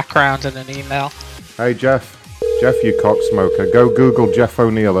him the background in an email. Hey Jeff, you cocksmoker, go Google Jeff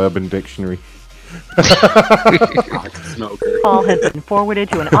O'Neill Urban Dictionary. Call has been forwarded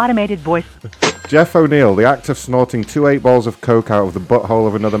to an automated voice. Jeff O'Neill, the act of snorting 2 8-balls of coke out of the butthole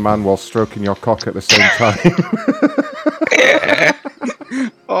of another man while stroking your cock at the same time.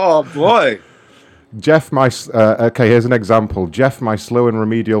 Oh boy. Jeff, okay, here's an example. Jeff, my slow and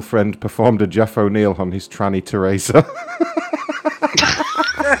remedial friend, performed a Jeff O'Neill on his tranny Teresa.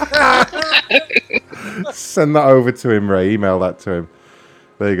 Send that over to him, Ray. Email that to him.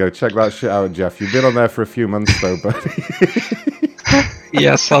 There you go. Check that shit out, Jeff. You've been on there for a few months, though, buddy.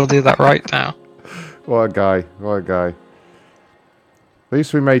 Yes, I'll do that right now. What a guy. What a guy. At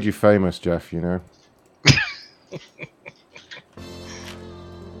least we made you famous, Jeff, you know.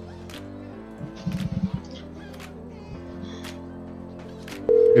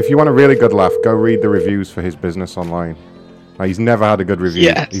 If you want a really good laugh, go read the reviews for his business online. Like, he's never had a good review.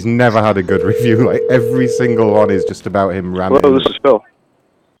 Yes. He's never had a good review. Like, every single one is just about him ranting. Hello, this is Phil.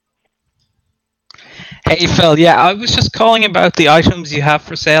 Hey, Phil. Yeah, I was just calling about the items you have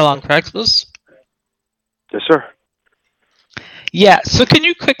for sale on Craigslist. Yes, sir. Yeah, so can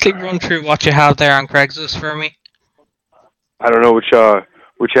you quickly run through what you have there on Craigslist for me? I don't know which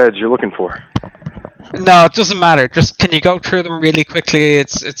ads you're looking for. No, it doesn't matter. Just can you go through them really quickly?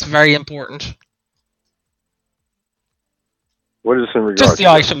 It's very important. What is this in regards Just the to?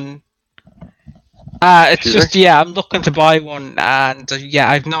 item. It's Excuse just yeah, I'm looking to buy one, and yeah,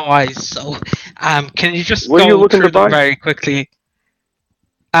 I've no eyes. So, can you just What are you go looking through to buy? them very quickly?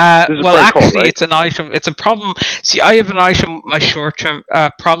 This is a Well, prank call, actually, right? it's an item. It's a problem. See, I have an item. My short-term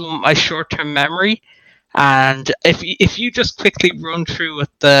problem. My short-term memory, and if you just quickly run through with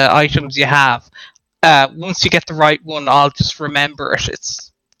the items you have, once you get the right one, I'll just remember it.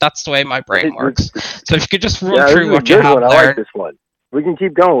 That's the way my brain works. So if you could just run through what you have one. I there. like this one. We can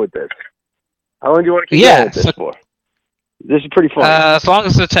keep going with this. How long do you want to keep Yeah, going with this so- for? This is pretty funny. As long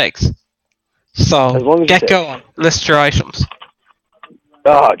as it takes. So As long as it get takes. going. List your items.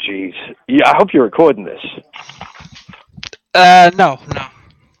 Oh, jeez. Yeah, I hope you're recording this. No.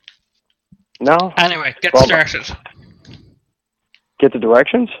 No? Anyway, get Well, started. Get the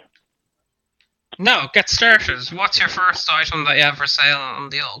directions? No, get started. What's your first item that you have for sale on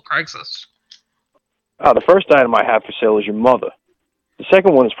the old Craigslist? Oh, the first item I have for sale is your mother. The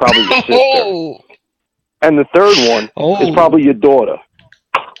second one is probably your sister. Oh, And the third one is probably your daughter.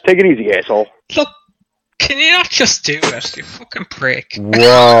 Take it easy, asshole. Look, can you not just do it, you fucking prick?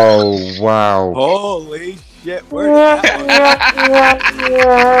 Whoa! Wow! Holy shit! Where did that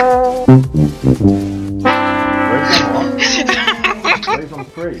Ray's on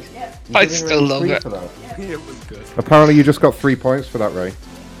 3. I still love it. For that. It was good. Apparently, you just got 3 points for that, Ray.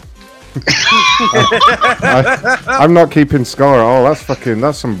 I'm not keeping score at all.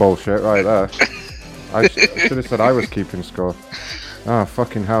 That's some bullshit right there. I should have said I was keeping score. Oh,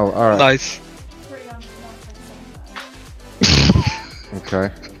 fucking hell. Alright. Nice.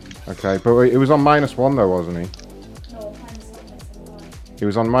 Okay. Okay, but it was on -1 though, wasn't he? No, He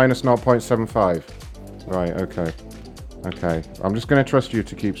was on -0.75. Right, okay. Okay. I'm just going to trust you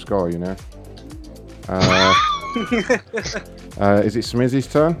to keep score, you know? Is it Smizzy's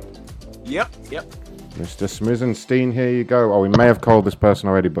turn? Yep. Mr. Smizenstein, here you go. Oh, we may have called this person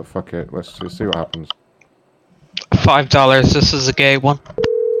already, but fuck it. Let's see what happens. $5. This is a gay one.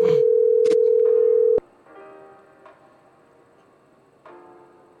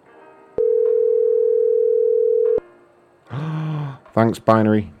 Thanks,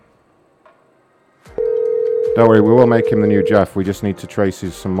 Binary. Don't worry, we will make him the new Jeff. We just need to trace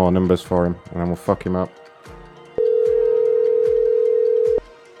some more numbers for him, and then we'll fuck him up.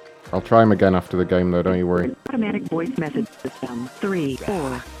 I'll try him again after the game, though. Don't you worry. Automatic voice message system 3,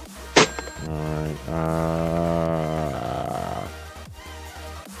 4. Alright,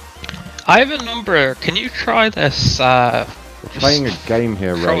 I have a number. Can you try this? We're playing a game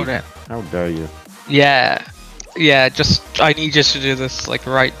here, Ray. How dare you? Yeah. Just I need you to do this like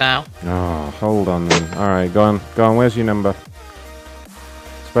right now. Oh, hold on then. Alright, go on. Where's your number?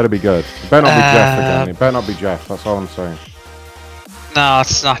 It's better be good. It better not be Jeff again. It better not be Jeff. That's all I'm saying. No,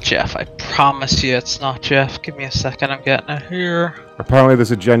 it's not Jeff. I promise you it's not Jeff. Give me a second. I'm getting it here. Apparently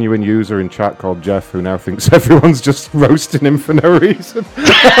there's a genuine user in chat called Jeff who now thinks everyone's just roasting him for no reason.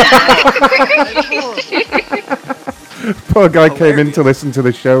 Poor guy came in to listen to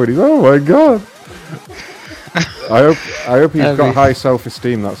the show and he's, oh my god. I hope he's got high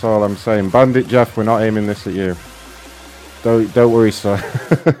self-esteem, that's all I'm saying. Bandit Jeff, we're not aiming this at you. Don't worry, sir.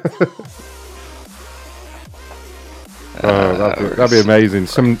 Oh, that'd be amazing.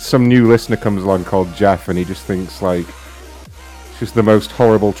 Some new listener comes along called Jeff and he just thinks like it's just the most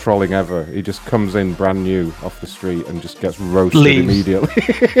horrible trolling ever. He just comes in brand new off the street and just gets roasted immediately.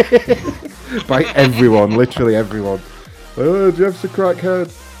 By everyone, literally everyone. Oh, Jeff's a crackhead.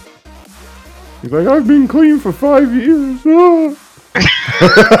 He's like, I've been clean for 5 years. Oh.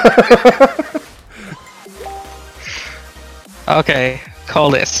 Okay, call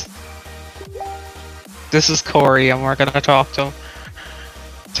this. This is Corey, and we're gonna talk to him.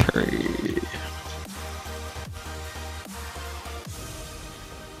 3.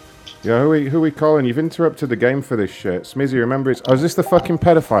 Yeah, who we calling? You've interrupted the game for this shit. Smizzy, remember it's... Oh, is this the fucking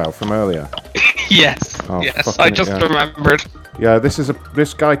pedophile from earlier? Yes, oh, yes, I just remembered. Yeah,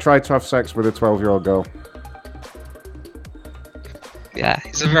 this guy tried to have sex with a 12-year-old girl. Yeah,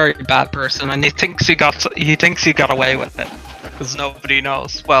 he's a very bad person, and he thinks he got away with it because nobody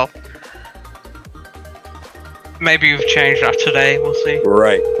knows. Well, maybe we've changed that today. We'll see.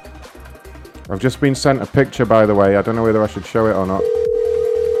 Right. I've just been sent a picture, by the way. I don't know whether I should show it or not.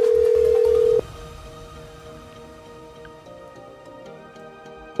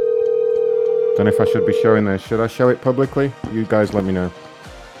 Don't know if I should be showing this. Should I show it publicly? You guys let me know.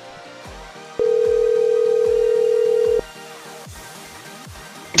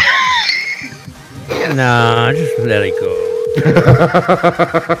 Nah, just let it go.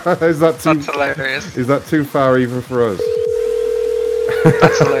 That's hilarious. Is that too far even for us?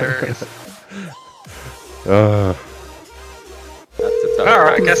 That's hilarious.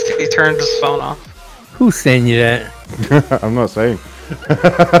 Alright, I guess he turned his phone off. Who's saying you that? I'm not saying.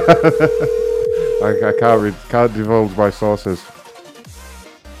 I can't divulge my sources.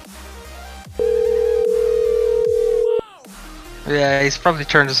 Yeah, he's probably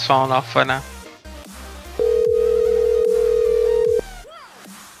turned his phone off by now.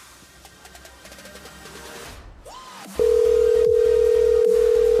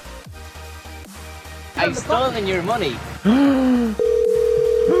 I've stolen your money.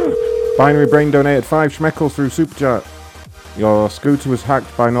 Binary Brain donated 5 schmeckles through Super Chat. Your scooter was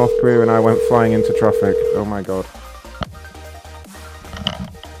hacked by North Korea and I went flying into traffic. Oh my god.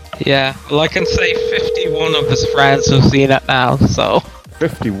 Yeah, well I can say 51 of his friends have seen it now, so...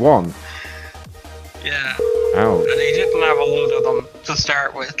 51? Yeah. Ouch. And he didn't have a load of them to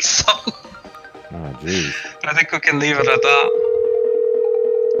start with, so... Oh jeez. I think we can leave it at that.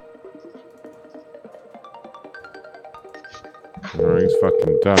 Alright. he's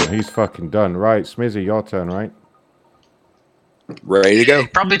fucking done. He's fucking done. Right, Smizzy, your turn, right? Ready to go.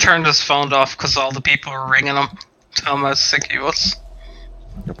 Probably turned his phone off because all the people were ringing him. Tell him how sick he was.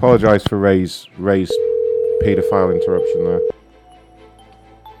 Apologise for Ray's paedophile interruption there.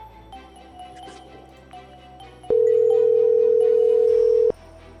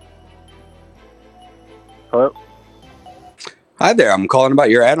 Hello? Hi there. I'm calling about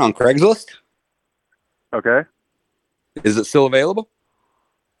your ad on Craigslist. Okay. Is it still available?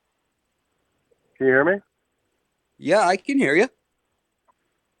 Can you hear me? Yeah, I can hear you.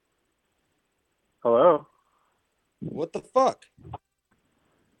 Hello? What the fuck?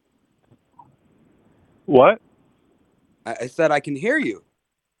 What? I said I can hear you.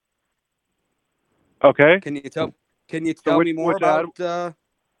 Okay. Can you tell me more about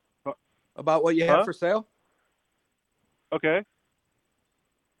what you have for sale? Okay.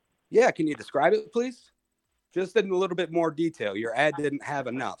 Yeah, can you describe it, please? Just in a little bit more detail. Your ad didn't have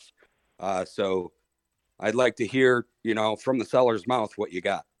enough. So I'd like to hear, from the seller's mouth what you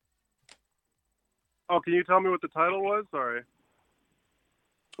got. Oh, can you tell me what the title was? Sorry.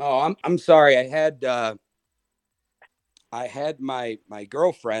 Oh, I'm sorry. I had my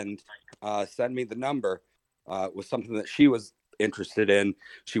girlfriend send me the number with something that she was interested in.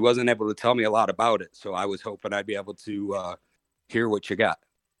 She wasn't able to tell me a lot about it, so I was hoping I'd be able to hear what you got.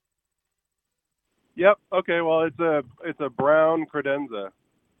 Yep. Okay. Well, it's a brown credenza.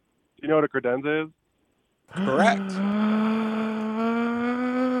 Do you know what a credenza is? Correct.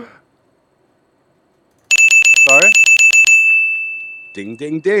 Sorry. Ding,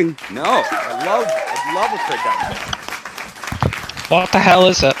 ding, ding. No, I'd love a credenza. What the hell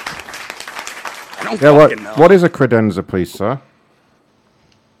is it? I don't Yeah, fucking know. what is a credenza, please, sir?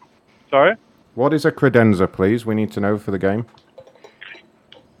 Sorry? What is a credenza, please? We need to know for the game.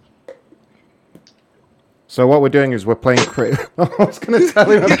 So what we're doing is we're playing I was going to tell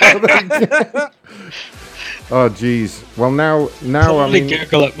him about that. Oh, jeez. Well, now I mean,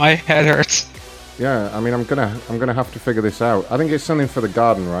 Google it. My head hurts. Yeah, I mean, I'm gonna have to figure this out. I think it's something for the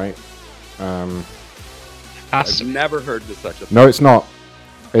garden, right? I've never heard of such a thing. No, it's not.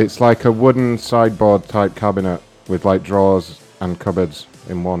 It's like a wooden sideboard type cabinet with like drawers and cupboards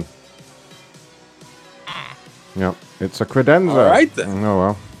in one. Yeah, it's a credenza. All right then.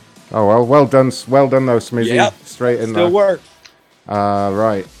 Oh well, well done though, Smizzy. Yep. Straight in Still there. works.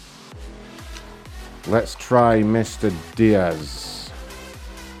 Right. Let's try Mr. Diaz.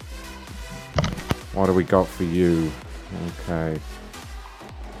 What do we got for you? Okay.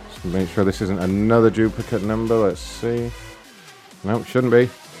 Just make sure this isn't another duplicate number. Let's see. Nope, shouldn't be.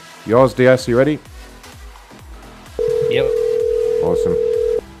 Yours, DS, you ready? Yep. Awesome.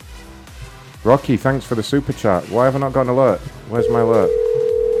 Rocky, thanks for the super chat. Why have I not got an alert? Where's my alert?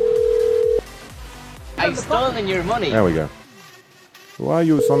 I've stolen your money. There we go. Who are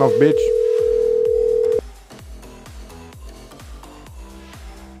you, son of bitch?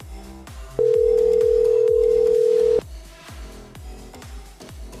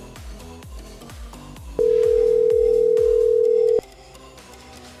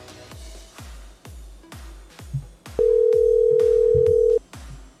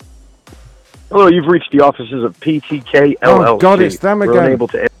 Hello, you've reached the offices of PTK LLC. Oh God, it's them We're again. unable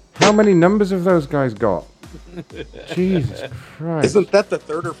to... How many numbers have those guys got? Jesus Christ. Isn't that the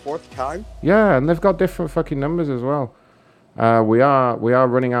third or fourth time? Yeah, and they've got different fucking numbers as well. We are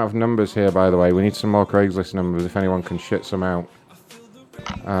running out of numbers here, by the way. We need some more Craigslist numbers if anyone can shit some out.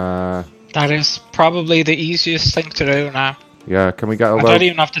 That is probably the easiest thing to do now. Yeah, can we get a I load? don't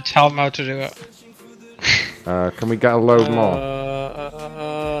even have to tell them how to do it. Can we get a load more?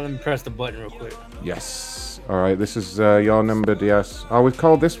 Let me press the button real quick. Yes. All right, this is your number, DS. Oh, we've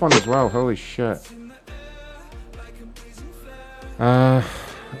called this one as well. Holy shit.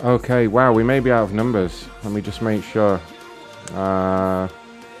 Okay, wow, we may be out of numbers. Let me just make sure.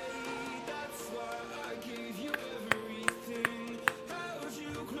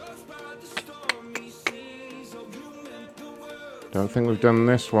 Don't think we've done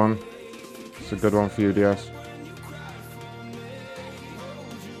this one. It's a good one for you, DS.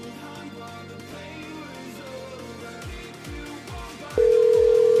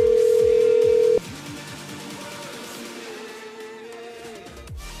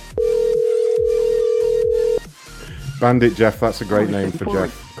 Bandit Jeff, that's a great name for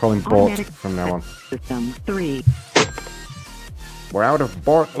Jeff. Call him Bort from now on. System 3. We're out of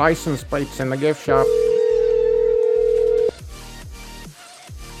Bort license plates in the gift shop.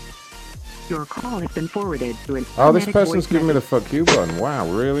 Your call has been forwarded to an Oh, this automatic person's voice giving me the fuck you button. Wow,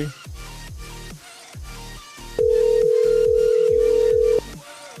 really?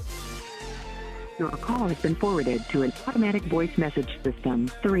 Your call has been forwarded to an automatic voice message system.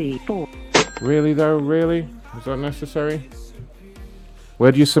 3, 4. Really though? Really? Is that necessary?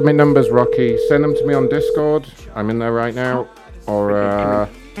 Where do you submit numbers, Rocky? Send them to me on Discord. I'm in there right now. Or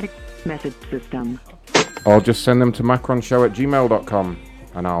Message system. or just send them to macronshow@gmail.com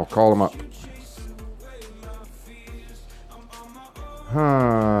and I'll call them up.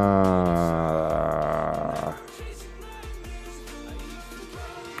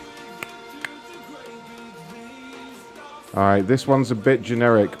 Alright, this one's a bit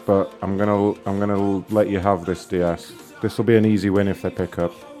generic, but I'm gonna let you have this, DS. This will be an easy win if they pick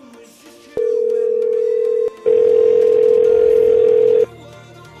up.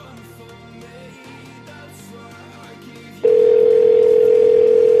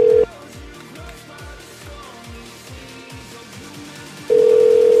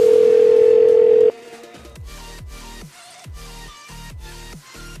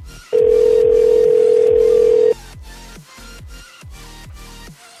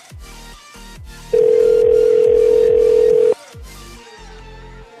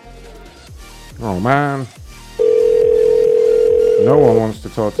 Oh man. No one wants to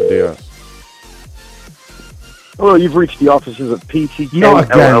talk to DS. Hello, you've reached the offices of PTK Not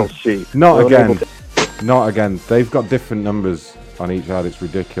again. LLC. Not We're again. unable to- Not again. They've got different numbers on each ad. It's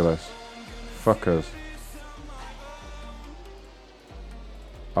ridiculous. Fuckers.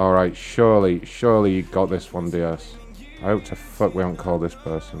 Alright, surely you got this one, DS. I hope to fuck we haven't called this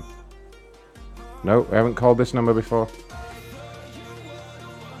person. No, we haven't called this number before.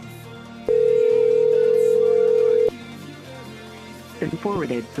 Been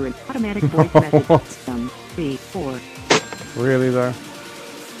forwarded to an automatic voice message system. 3, 4. Really though?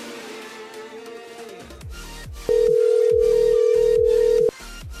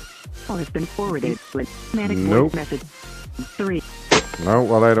 Call has been forwarded to an automatic Nope. voice message. 3. No,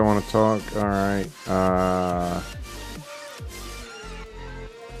 well they don't want to talk. Alright.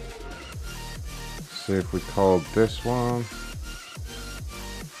 See if we called this one.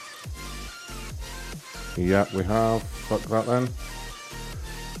 Yep, we have. Fuck that then.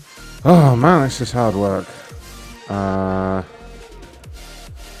 Oh man, this is hard work.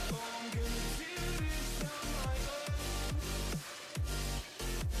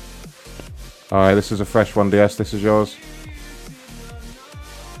 Alright, this is a fresh one, DS. This is yours.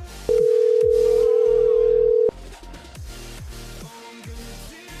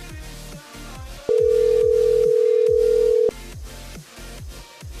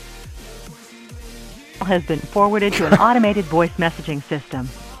 Has been forwarded to an automated voice messaging system.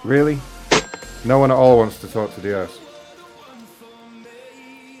 Really? No one at all wants to talk to DS.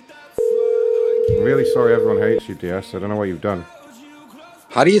 I'm really sorry everyone hates you, DS. I don't know what you've done.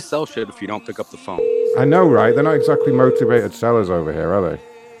 How do you sell shit if you don't pick up the phone? I know, right? They're not exactly motivated sellers over here, are they?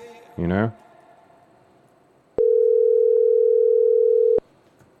 You know?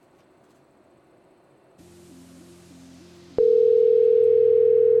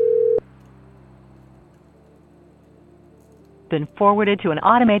 Been forwarded to an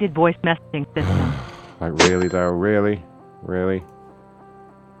automated voice messaging system. Like, really, though? Really? Really?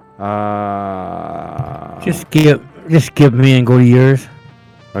 Just skip me and go to yours.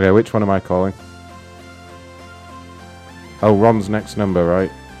 Okay, which one am I calling? Oh, Ron's next number,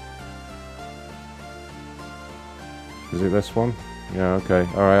 right? Is it this one? Yeah, okay.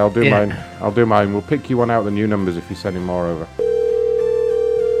 Alright, I'll do mine. I'll do mine. We'll pick you one out of the new numbers if you're sending more over.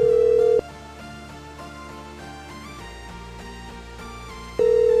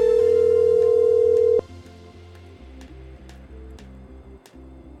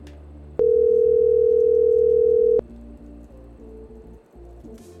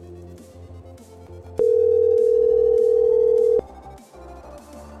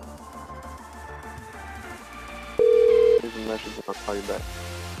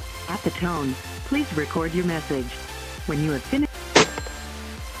 At the tone, please record your message. When you have finished...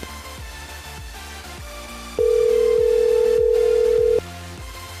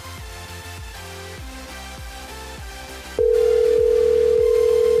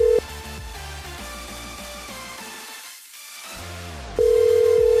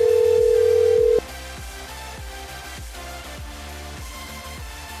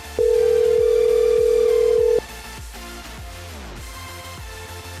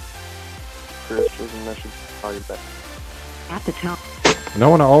 At the tone. No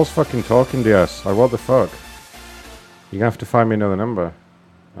one at all's fucking talking, DS. Like, what the fuck? You're gonna have to find me another number.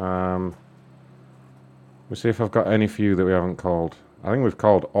 We'll see if I've got any for you that we haven't called. I think we've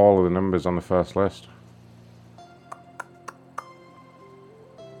called all of the numbers on the first list.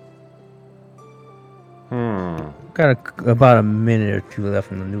 Got about a minute or two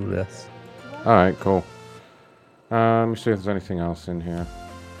left on the new list. Alright, cool. Let me see if there's anything else in here.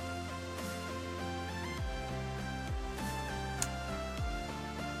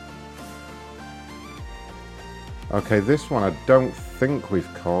 Okay, this one I don't think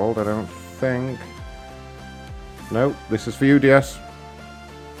we've called. I don't think. No, this is for you, DS.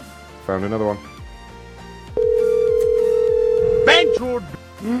 Found another one.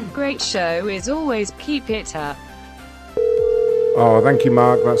 Great show as always. Keep it up. Oh, thank you,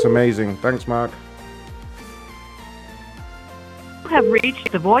 Mark. That's amazing. Thanks, Mark. You have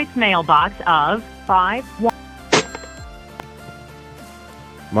reached the voicemail box of 51.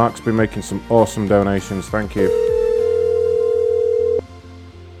 Mark's been making some awesome donations. Thank you.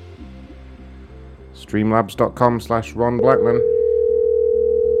 Streamlabs.com/Ron Blackman.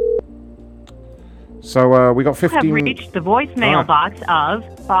 So we got 15. You have reached the voicemail box of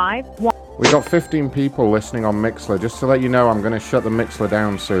 51. We got 15 people listening on Mixler. Just to let you know, I'm going to shut the Mixler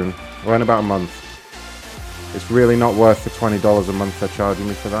down soon. Well, in about a month. It's really not worth the $20 a month they're charging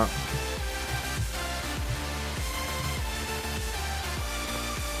me for that.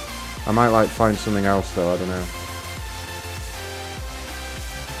 I might like find something else though. I don't know.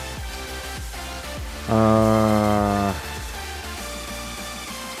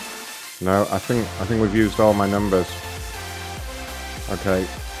 No, I think we've used all my numbers. Okay.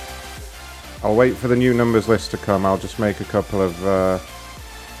 I'll wait for the new numbers list to come. I'll just make a couple of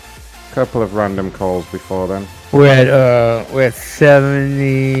random calls before then. We're at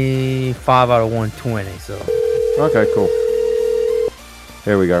 75 out of 120. So. Okay, cool.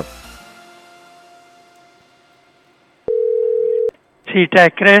 Here we go.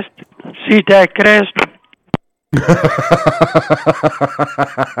 C-Tech Crest. C-Tech Crest.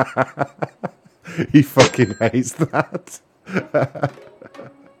 He fucking hates that.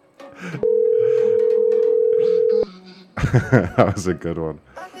 That was a good one.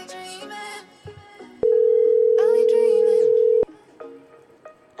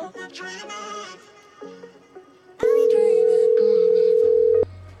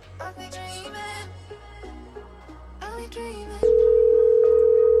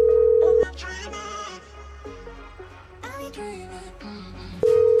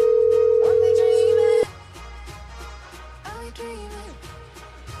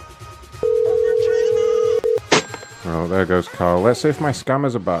 Oh, there goes Carl. Let's see if my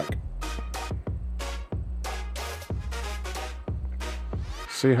scammers are back.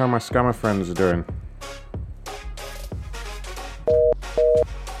 See how my scammer friends are doing.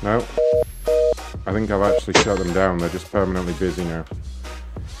 No. I think I've actually shut them down. They're just permanently busy now.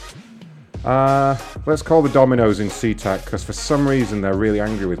 Let's call the Dominoes in SeaTac, because for some reason they're really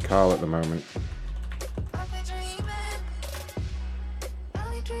angry with Carl at the moment.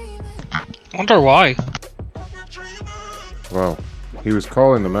 Wonder why. Well, he was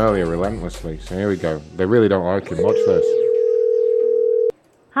calling them earlier relentlessly, so here we go. They really don't like him. Watch this.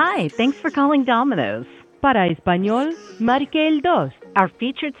 Hi, thanks for calling Domino's. Para Español, marque el dos. Our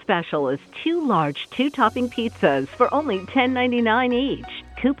featured special is 2 large 2-topping pizzas for only $10.99 each.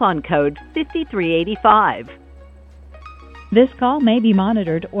 Coupon code 5385. This call may be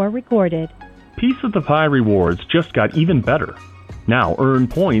monitored or recorded. Piece of the Pie rewards just got even better. Now earn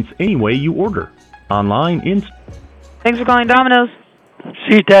points any way you order. Online, in... Thanks for calling Domino's.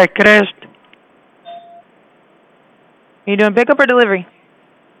 C-Tech Crest. You doing pickup or delivery?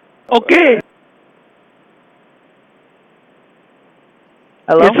 Okay.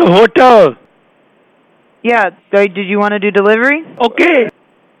 Hello? It's a hotel. Yeah, did you want to do delivery? Okay.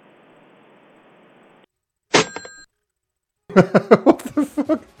 What the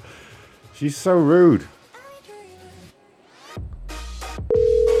fuck? She's so rude.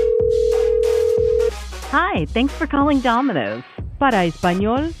 Hi, thanks for calling Domino's. Para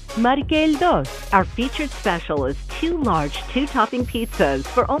Español, marque el dos. Our featured special is 2 large 2-topping pizzas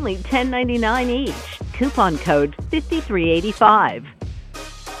for only $10.99 each. Coupon code 5385.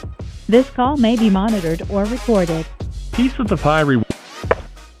 This call may be monitored or recorded. Piece of the Pie reward.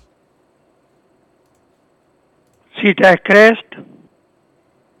 C-Tech Crest.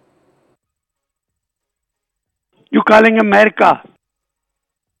 You calling America?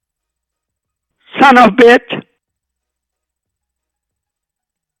 Son of a bitch.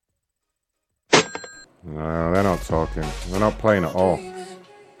 No, they're not talking. They're not playing at all.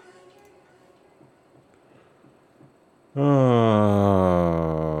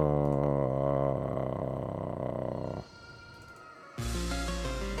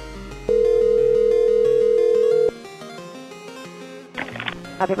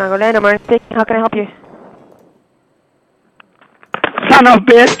 Happy Magdalena, Martin speaking. How can I help you? Son of a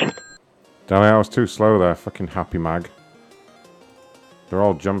bitch. Damn it, I was too slow there. Fucking Happy Mag. They're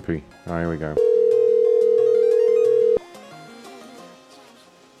all jumpy. Oh, here we go.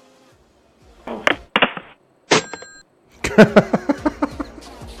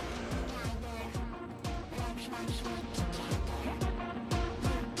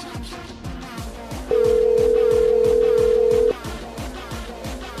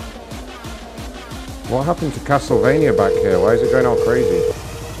 What happened to Castlevania back here? Why is it going all crazy?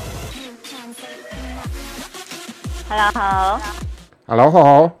 Hello.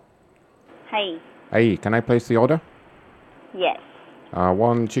 Hello. Hey. Hey, can I place the order? Yes.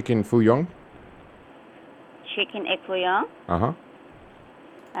 One chicken fouillon. Chicken egg fouillon. Uh-huh.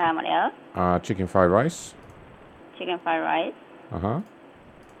 What else? Chicken fried rice. Chicken fried rice. Uh-huh.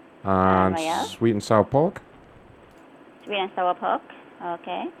 And what else? sweet and sour pork. Sweet and sour pork.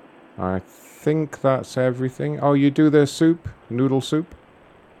 Okay. I think that's everything. Oh, you do the soup? Noodle soup?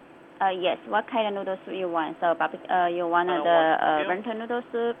 Yes. What kind of noodle soup you want? So, you want the rental noodle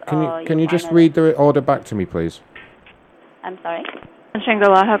soup? Can you just read the order back to me, please? I'm sorry?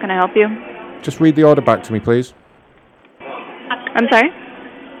 Shangri-La, how can I help you? Just read the order back to me, please. I'm sorry?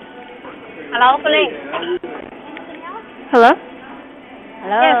 Hello, police. Hello?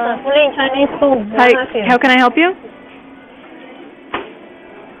 Hello. Yes, police Chinese food. Hi, how can I help you?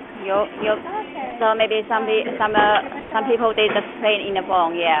 So maybe some people they just play in the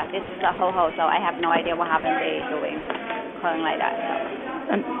phone. Yeah, this is a ho-ho, so I have no idea what happened they doing, calling like that.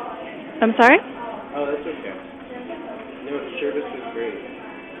 So. I'm sorry? Oh, that's okay. No, the service is great.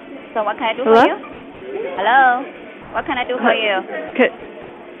 So what can I do Hello? for you? Hello. What can I do for you?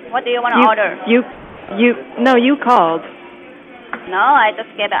 What do you want to order? You called. No, I just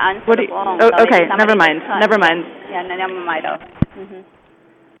get the answer. What do you, phone, oh, so okay, maybe never somebody mind. just Never mind. Yeah, never mind though.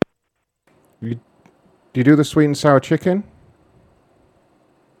 Do you do the sweet and sour chicken?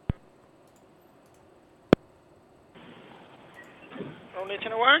 Only to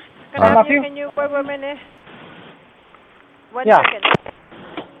what? Can you wait a minute? One Yeah. second.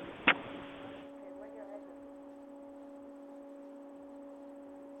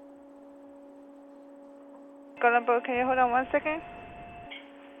 Colombo, can you hold on 1 second?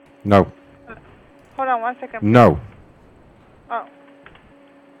 No. Hold on 1 second. No. Oh.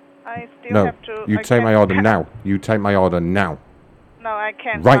 I still No. have to... You I take my can't- order now. You take my order now. No, I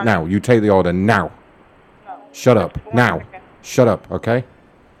can't. Right now. You take the order now. No. Shut up. One Now. second. Shut up, okay?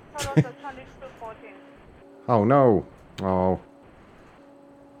 Oh, no. Oh.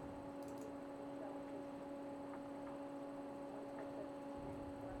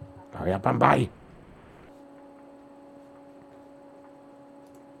 Hurry up and buy.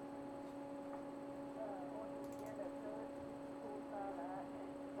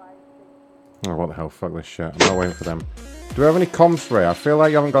 Oh, what the hell? Fuck this shit. I'm not waiting for them. Do we have any comms, Ray? I feel like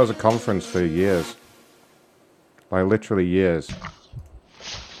you haven't got us a conference for years. Like, literally years.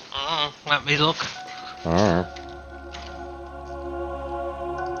 Let me look. Alright.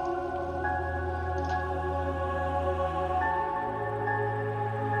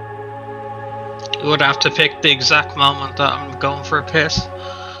 You would have to pick the exact moment that I'm going for a piss.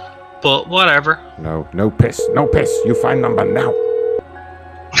 But whatever. No, no piss. No piss. You find number now.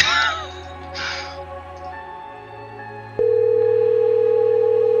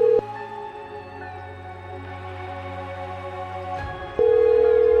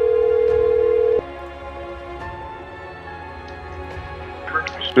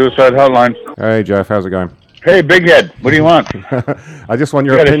 Suicide hotline. Hey, Jeff. How's it going? Hey, big head. What do you want? I just want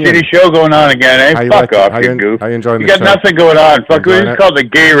your you got opinion. a shitty show going on again, eh? How you Fuck like it? off, How you you- goof. how you enjoying You the got show? nothing going on. Fuck, Enjoying it's it? called the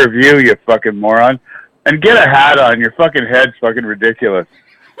gay review, you fucking moron. And get a hat on. Your fucking head's fucking ridiculous.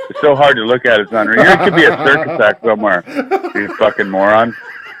 It's so hard to look at. It's unreal. You could be a circus act somewhere, you fucking moron.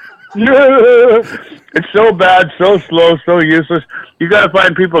 It's so bad, so slow, so useless. You got to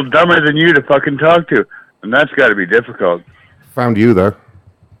find people dumber than you to fucking talk to, and that's got to be difficult. Found you, though.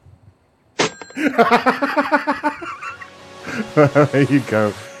 There you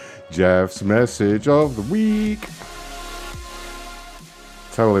go. Jeff's message of the week.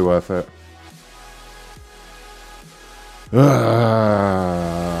 Totally worth it.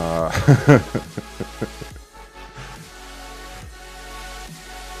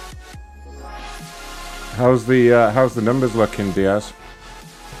 How's the numbers looking, Diaz?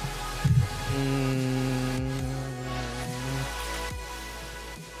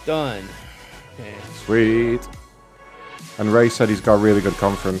 Done. Okay. Sweet. And Ray said he's got a really good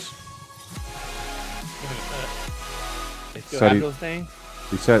conference. They still Said have he- those things?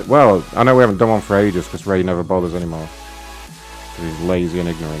 He said, well, I know we haven't done one for ages because Ray never bothers anymore. 'Cause he's lazy and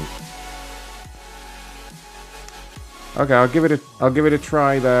ignorant. Okay, I'll give it a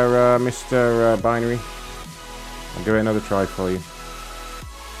try there, Mr. Binary. I'll give it another try for you.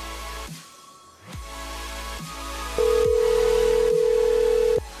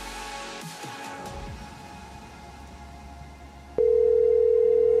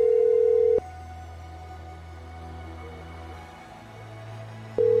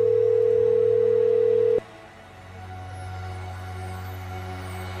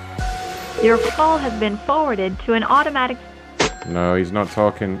 Your call has been forwarded to an automatic... No, he's not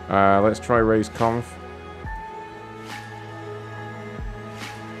talking. Let's try raise conf.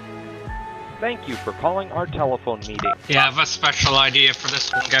 Thank you for calling our telephone meeting. Yeah, I have a special idea for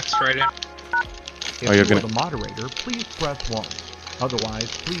this one. Get straight in. If you are the moderator, please press 1.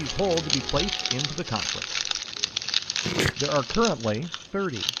 Otherwise, please hold to be placed into the conference. There are currently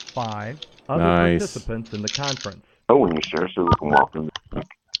 35 other participants in the conference. Oh, when you share so we can walk them.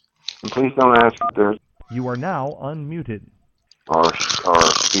 And please don't ask if there's... You are now unmuted. Our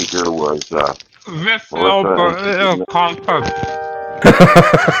speaker was...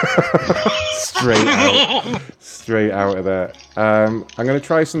 Straight out of there. I'm going to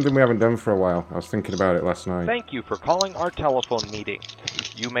try something we haven't done for a while. I was thinking about it last night. Thank you for calling our telephone meeting.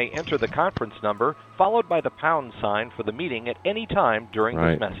 You may enter the conference number followed by the pound sign for the meeting at any time during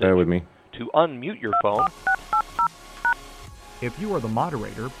this message. Bear with me. To unmute your phone. If you are the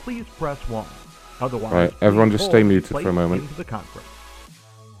moderator, please press 1. Otherwise, right, everyone just stay muted for a moment. Into the conference.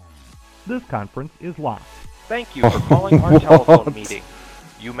 This conference is locked. Thank you for calling our telephone meeting.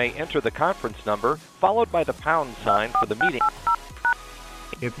 You may enter the conference number followed by the pound sign for the meeting.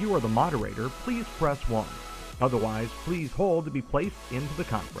 If you are the moderator, please press 1. Otherwise, please hold to be placed into the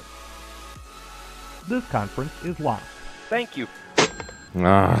conference. This conference is locked. Thank you.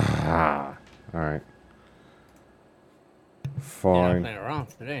 Alright. Fine. Playing around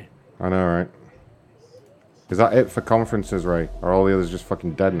today. I know, right? Is that it for conferences, Ray? Are all the others just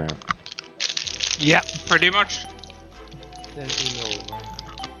fucking dead now? Yeah, pretty much.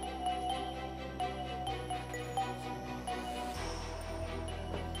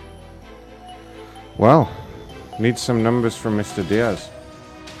 Well, need some numbers from Mr. Diaz.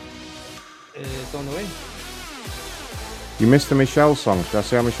 It's on the way. You missed the Michelle song. Should I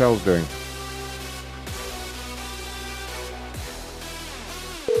see how Michelle's doing?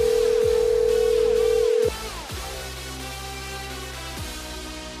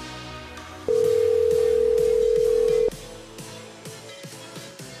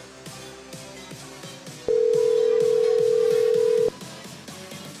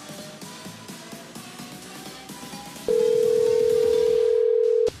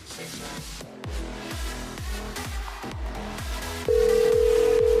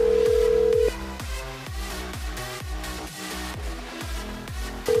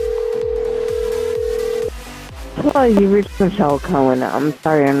 Hello, you reached Michelle Cohen. I'm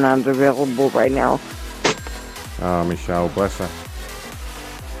sorry I'm not available right now. Oh, Michelle, bless her.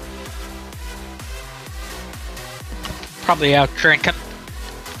 Probably out drinking.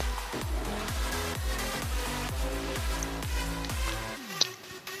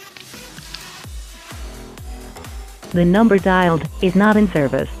 The number dialed is not in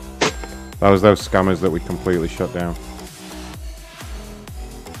service. That was those scammers that we completely shut down.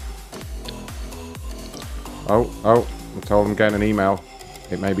 Oh, I told them getting an email.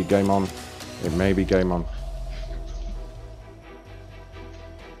 It may be game on. It may be game on.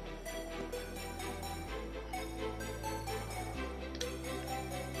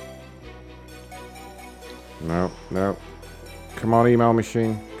 No. Come on, email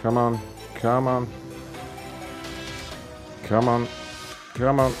machine. Come on. Come on.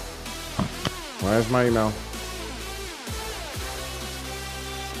 Where's my email?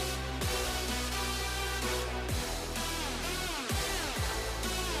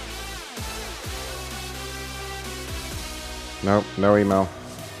 Nope, no email.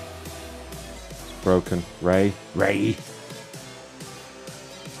 It's broken. Ray.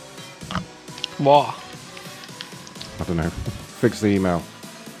 What? I don't know. Fix the email.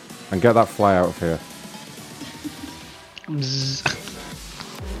 And get that fly out of here.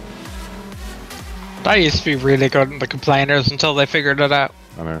 That used to be really good in the complainers until they figured it out.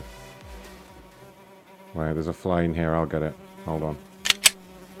 I know. Wait, there's a fly in here. I'll get it. Hold on.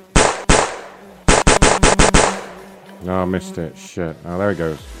 No, I missed it. Shit. Oh, there it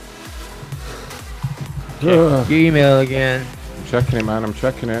goes. Check your email again. I'm checking it, man. I'm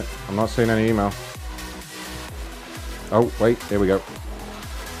checking it. I'm not seeing any email. Oh, wait. Here we go.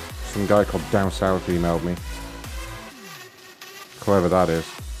 Some guy called Down South emailed me. Clever that is.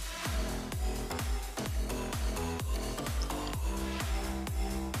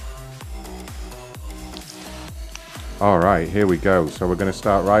 Alright, here we go. So we're going to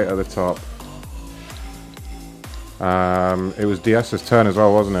start right at the top. It was DS's turn as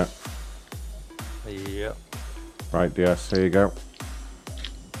well, wasn't it? Yep. Right, DS, here you go.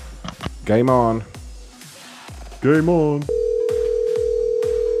 Game on. Game on.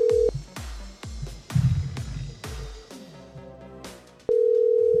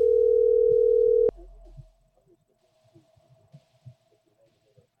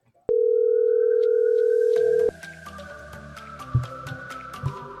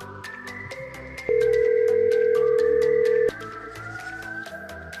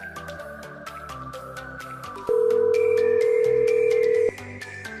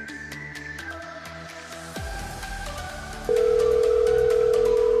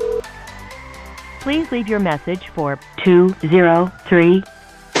 Please leave your message for 203.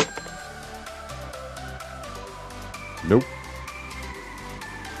 Nope.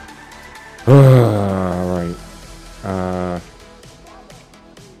 Alright.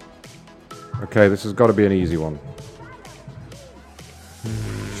 Okay, this has got to be an easy one.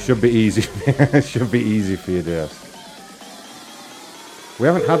 Should be easy. Should be easy for you, dear. We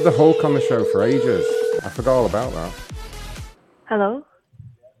haven't had the Hulk on the show for ages. I forgot all about that. Hello?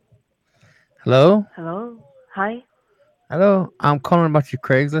 Hello? Hello? Hi? Hello? I'm calling about your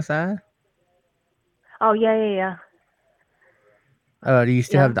Craigslist ad. Oh, yeah. Do you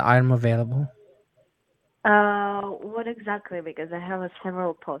still Yeah. have the item available? What exactly? Because I have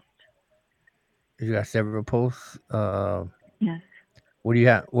several posts. You got several posts. Yes. What do you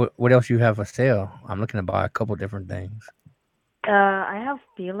have? What else you have for sale? I'm looking to buy a couple different things. I have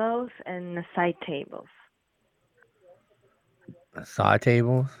pillows and side tables. Side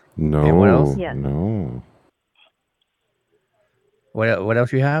tables. No. And what else? Yes. No. What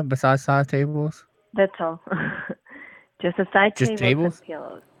else you have besides side tables? That's all. Just a side Just tables tables? and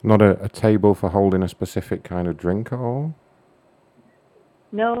pillows. Not a table for holding a specific kind of drink at all?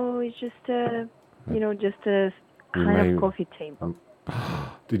 No, it's just just a kind of coffee table.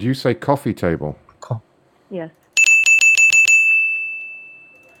 Did you say coffee table? Yes.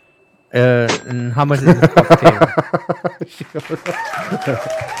 And how much is the coffee table?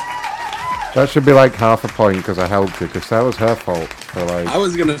 That should be like half a point because I helped you, because that was her fault. For like, I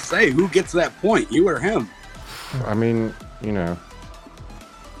was gonna say, who gets that point? You or him? I mean, you know,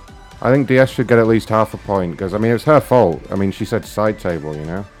 I think DS should get at least half a point because I mean it's her fault. I mean she said side table, you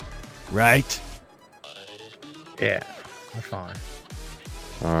know. Right. Yeah, that's fine.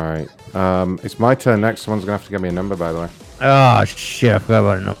 All right. It's my turn next. Someone's gonna have to give me a number, by the way. Oh shit! I forgot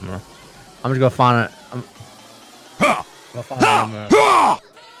about a number. I'm just gonna find it. Gonna find a number.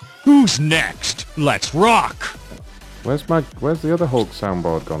 Who's next? Let's rock. Where's the other Hulk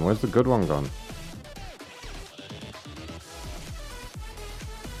soundboard gone? Where's the good one gone?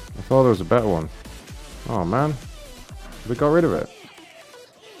 I thought there was a better one. Oh man, we got rid of it.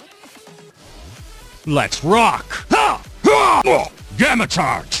 Let's rock. Gamma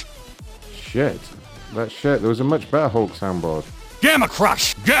charge. Shit. That shit. There was a much better Hulk soundboard. Gamma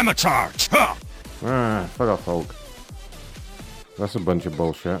crush. Gamma charge. Ah, fuck off, Hulk. That's a bunch of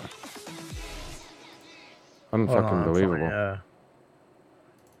bullshit. Unfucking believable.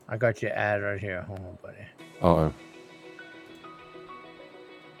 I got your ad right here. Hold on, buddy. Uh-oh.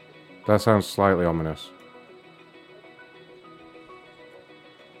 That sounds slightly ominous.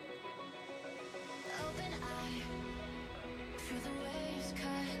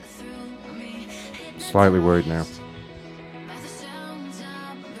 Slightly worried now.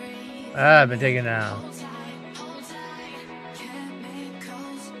 I've been taken down.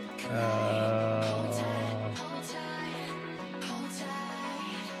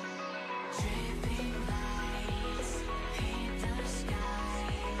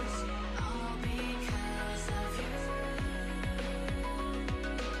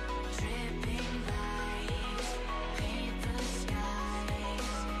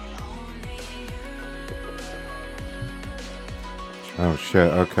 Oh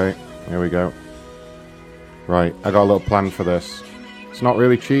shit, okay. Here we go. Right, I got a little plan for this. It's not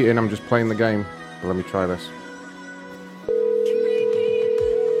really cheating, I'm just playing the game. But let me try this.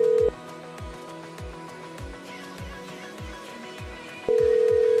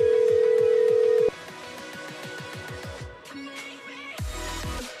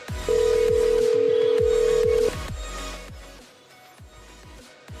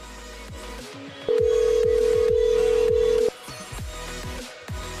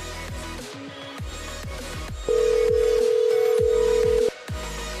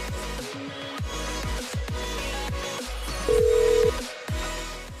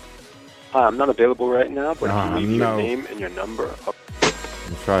 Hi, I'm not available right now, but if Ah, you leave no. your name and your number,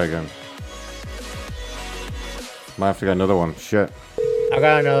 Let's try again. Might have to get another one. Shit. I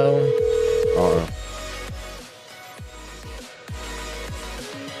got another one. Uh-oh.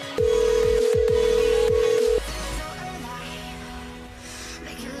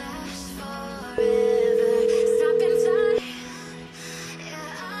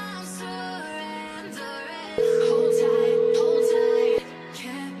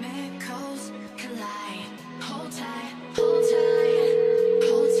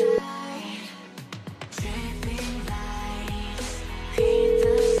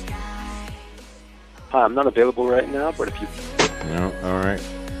 hi, I'm not available right now, but if you... No, alright.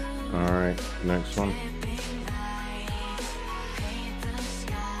 Alright, next one.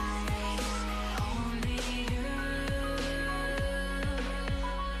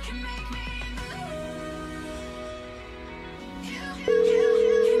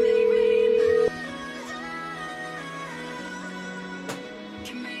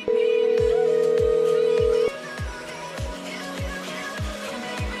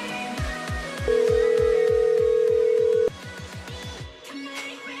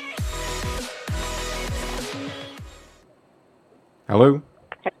 Hello?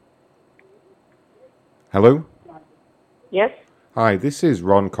 Hello? Yes? Hi, this is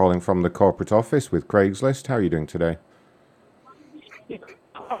Ron calling from the corporate office with Craigslist. How are you doing today?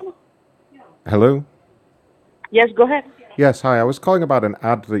 Hello? Yes, go ahead. Yes, hi. I was calling about an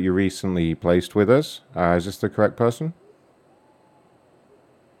ad that you recently placed with us. Is this the correct person?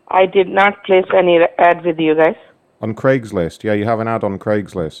 I did not place any ad with you guys. On Craigslist. Yeah, you have an ad on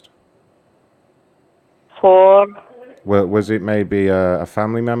Craigslist. For? Well, was it maybe a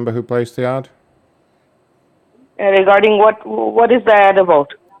family member who placed the ad? Regarding what is the ad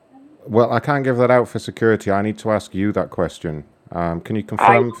about? Well, I can't give that out for security. I need to ask you that question. Can you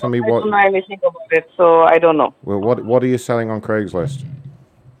confirm for me I what... don't know anything about it, so I don't know. Well, what are you selling on Craigslist?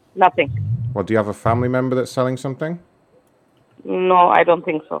 Nothing. Well, do you have a family member that's selling something? No, I don't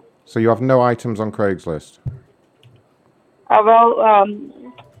think so. So you have no items on Craigslist? I'm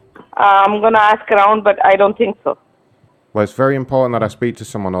going to ask around, but I don't think so. Well, it's very important that I speak to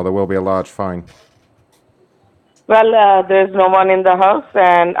someone or there will be a large fine. Well, there's no one in the house,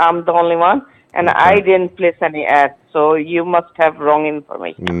 and I'm the only one, and Okay. I didn't place any ads, so you must have wrong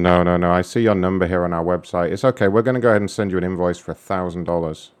information. No. I see your number here on our website. It's okay. We're going to go ahead and send you an invoice for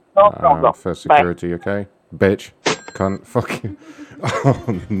 $1,000. No problem. For security, okay? Bitch. Cunt. Fuck you.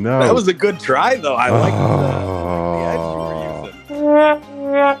 Oh, no. That was a good try, though. I like the edge you were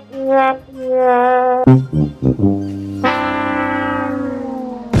using.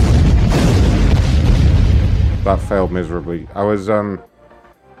 That failed miserably. I was going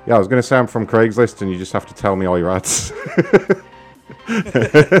to say I'm from Craigslist and you just have to tell me all your ads.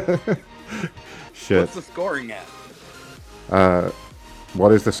 Shit. What's the scoring at?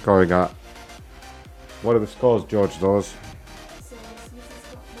 What is the scoring at? What are the scores, George, those?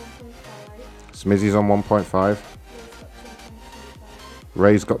 Smizzy's on 1.5.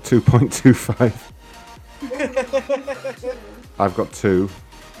 Ray's got 2.25. I've got 2.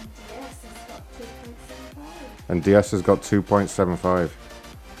 And DS has got 2.75.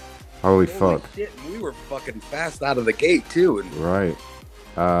 Holy fuck. Shit, we were fucking fast out of the gate, too. And Right.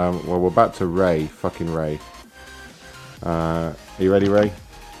 Well, we're back to Ray. Fucking Ray. Are you ready, Ray?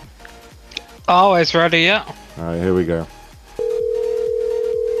 Always ready, yeah. Alright, here we go.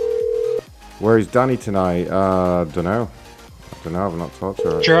 Where is Danny tonight? Dunno. I've not talked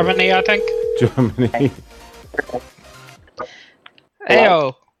to her. Germany, I think. Germany.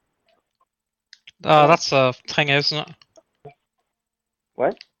 Ayo. Oh, that's a thing, isn't it?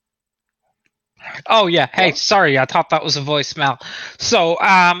 What? Oh yeah. Hey, sorry. I thought that was a voicemail. So,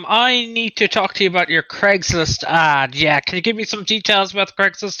 I need to talk to you about your Craigslist ad. Yeah, can you give me some details about the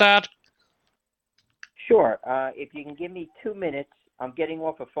Craigslist ad? Sure. If you can give me 2 minutes, I'm getting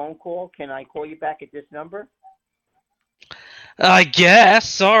off a phone call. Can I call you back at this number? I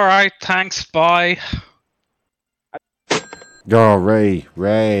guess. All right. Thanks. Bye. Oh, Ray.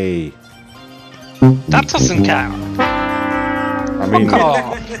 That doesn't count.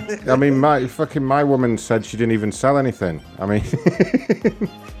 I mean, my woman said she didn't even sell anything. I mean,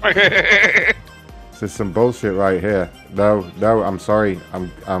 this is some bullshit right here. No, I'm sorry.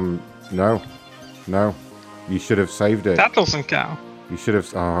 No. You should have saved it. That doesn't count. You should have.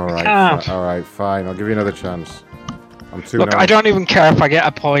 Oh, Can't. all right, fine. I'll give you another chance. I'm too. Look, I don't even care if I get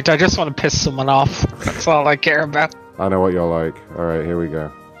a point. I just want to piss someone off. That's all I care about. I know what you're like. All right, here we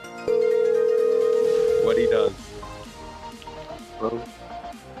go. what he does.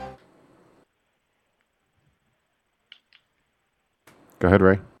 Go ahead,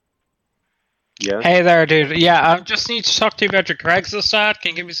 Ray. Yeah. Hey there, dude. Yeah, I just need to talk to you about your Craigslist ad. Can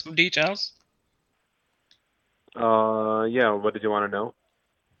you give me some details? Yeah. What did you want to know?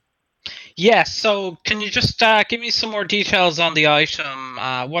 Yeah, so can you just give me some more details on the item?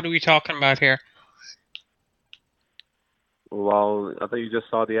 What are we talking about here? Well, I thought you just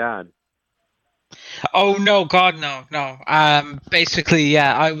saw the ad. Oh no, God, no. Basically,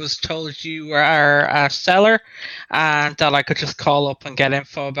 yeah, I was told you were a seller, and that I could just call up and get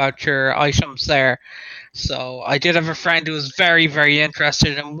info about your items there. So I did have a friend who was very, very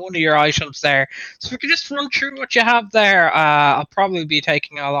interested in one of your items there. So if we could just run through what you have there, I'll probably be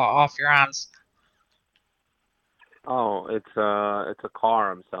taking a lot off your hands. Oh, it's a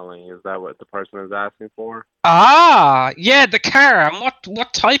car I'm selling. Is that what the person is asking for? Ah, yeah, the car. And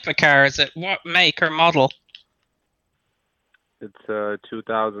what type of car is it? What make or model? It's a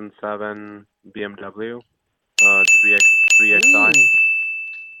 2007 BMW 3XI.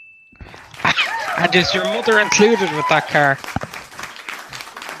 And is your mother included with that car?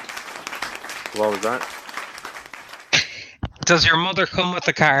 What was that? Does your mother come with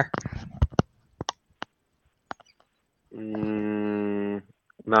the car?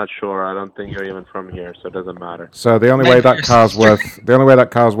 Not sure. I don't think you're even from here, so it doesn't matter. So the only way that car's worth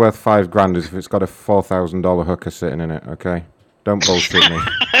 $5,000 is if it's got a $4,000 hooker sitting in it. Okay, don't bullshit me.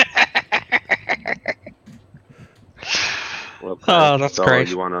 Well, Oh, that's so great.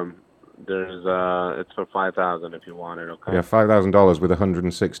 You want to? There's it's for 5,000 if you want it. Okay. Yeah, $5,000 with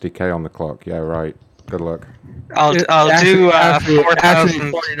 160K on the clock. Yeah, right. Good luck. I'll do Actually,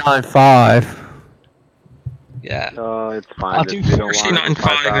 4,000. 49.5. Yeah. It's fine. I'll do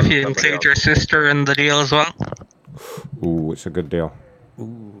 49.5 if you include your sister in the deal as well. Ooh, it's a good deal.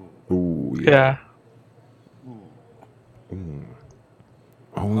 Ooh, Yeah.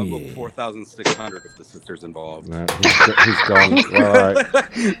 Oh, I'll yeah. go 4,600 if the sister's involved. No, he's gone. All right.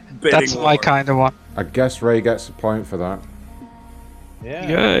 That's my kind of one. I guess Ray gets a point for that. Yeah.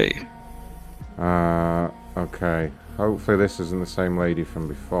 Yay. Okay. Hopefully this isn't the same lady from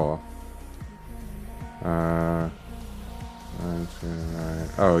before. 929.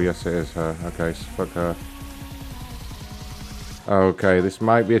 Oh, yes, it is her. Okay, so fuck her. Okay, this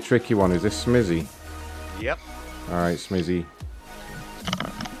might be a tricky one. Is this Smizzy? Yep. Alright, Smizzy.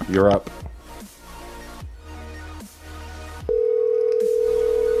 You're up.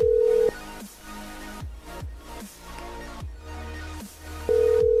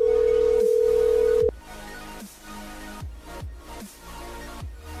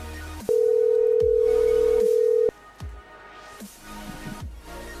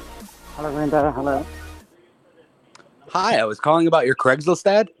 Hello, Brenda. Hello. Hi, I was calling about your Craigslist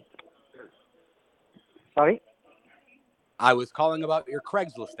ad. Sorry? I was calling about your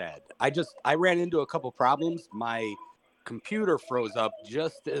Craigslist ad. I ran into a couple problems. My computer froze up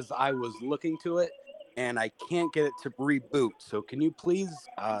just as I was looking to it, and I can't get it to reboot. So can you please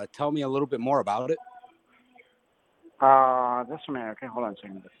tell me a little bit more about it? Just a minute, okay? Hold on a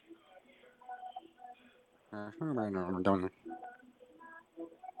second.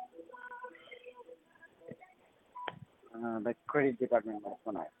 The credit department.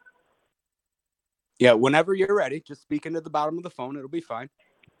 Yeah, whenever you're ready, just speak into the bottom of the phone. It'll be fine.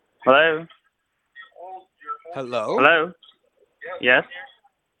 Hello? Hello? Hello? Yes?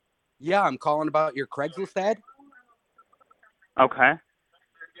 Yeah, I'm calling about your Craigslist ad. Okay.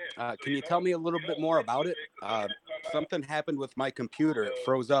 Can you tell me a little bit more about it? Something happened with my computer. It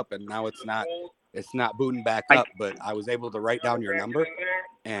froze up, and now it's not booting back up. But I was able to write down your number,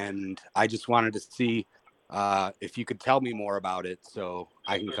 and I just wanted to see if you could tell me more about it, so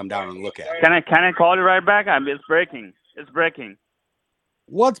I can come down and look at it. Can I call you right back? It's breaking. It's breaking.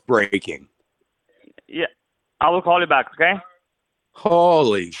 What's breaking? Yeah. I will call you back, okay?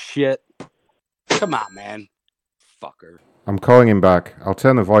 Holy shit. Come on, man. Fucker. I'm calling him back. I'll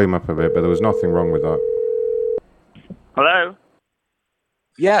turn the volume up a bit, but there was nothing wrong with that. Hello?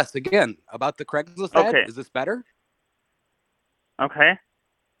 Yes, again, about the Craigslist ad. Okay. Is this better? Okay.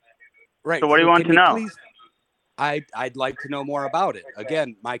 Right. So what do you want to know? Please, I'd like to know more about it.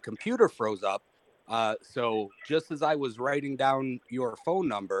 Again, my computer froze up. So just as I was writing down your phone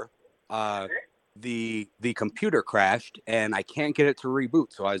number, the computer crashed and I can't get it to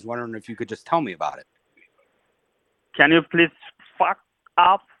reboot. So I was wondering if you could just tell me about it. Can you please fuck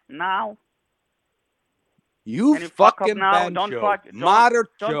up now? You Can you fuck up fucking now? bancho,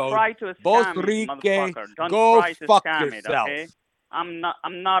 Don't try to scam me, motherfucker. Don't try to scam it, okay? I'm not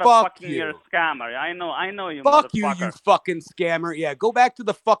a fucking your scammer. I know you, Fuck motherfucker. you fucking scammer. Yeah, go back to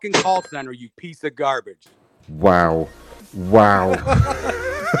the fucking call center, you piece of garbage. Wow. Wow.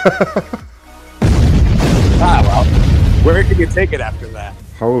 Well, where can you take it after that?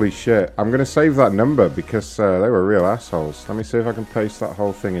 Holy shit. I'm going to save that number because they were real assholes. Let me see if I can paste that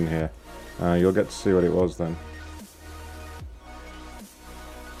whole thing in here. You'll get to see what it was then.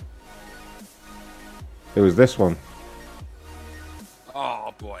 It was this one.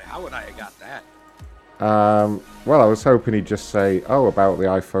 Oh boy, how would I have got that? Well, I was hoping he'd just say, oh, about the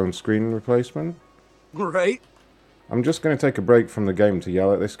iPhone screen replacement. Right? I'm just going to take a break from the game to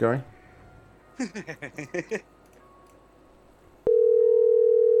yell at this guy.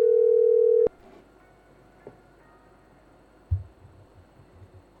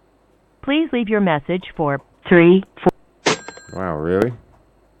 Please leave your message for 3, 4. Wow, really?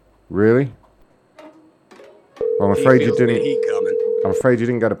 Really? Well, I'm afraid you didn't. I'm afraid you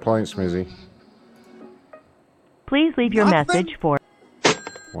didn't get a point, Smizzy. Please leave your message for.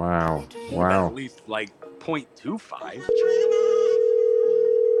 Wow. At Wow. least like 0.25.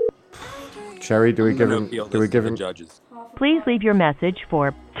 Cherry, do we I'm give gonna him? appeal Do we this to give the him? judges. Please leave your message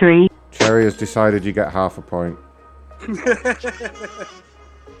for 3. Cherry has decided you get half a point.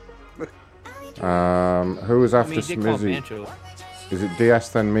 Who was after Smizzy? Is it DS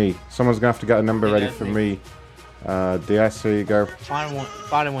then me? Someone's gonna have to get a number ready for me. DS, here you go. Find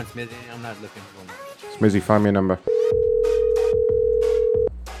one, Smithy. I'm not looking for one. Smizzy, find me a number.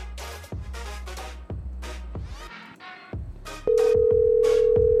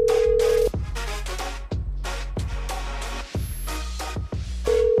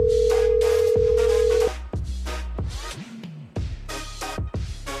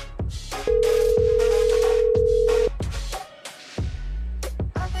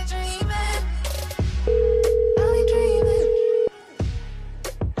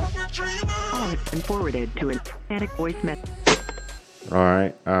 Forwarded to an static voice message.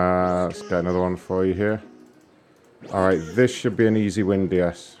 Alright, let's get another one for you here. Alright, this should be an easy win,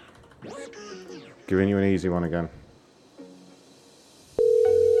 DS. Giving you an easy one again.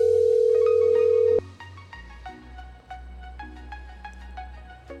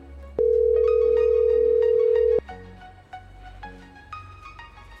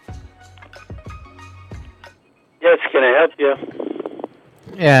 Yes, can I help you?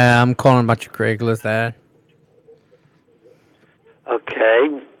 Yeah, I'm calling about your Craigslist ad. Okay,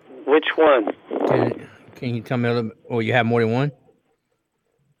 which one? Can you tell me a little bit? Oh, you have more than one?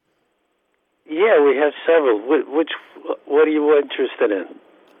 Yeah, we have several. What are you interested in?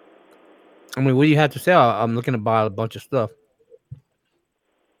 I mean, what do you have to sell? I'm looking to buy a bunch of stuff.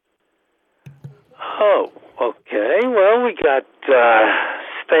 Oh, okay. Well, we got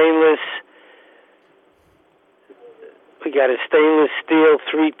stainless. We got a stainless steel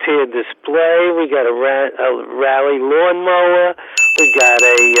 3-tier display. We got a rally lawnmower. We got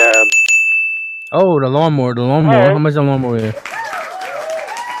a. Oh, the lawnmower. The lawnmower. Oh. How much the lawnmower is?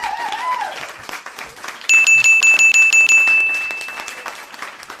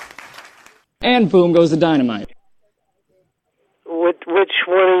 And boom goes the dynamite. Which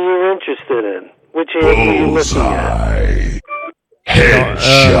one are you interested in? Which answer are you looking at?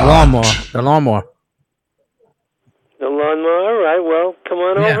 Lawnmower. The lawnmower. The lawnmower. All right. Well, come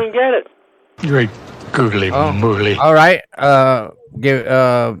on over and get it. Great googly moogly. All right.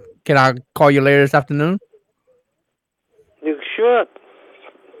 Can I call you later this afternoon? You sure?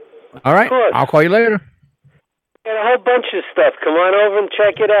 All right. Of course. I'll call you later. Got a whole bunch of stuff. Come on over and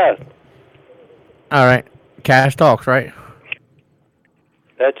check it out. All right. Cash talks, right?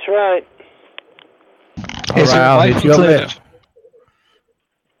 That's right. All right. I'll hit you up later.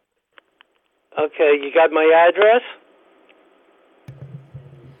 Okay. You got my address?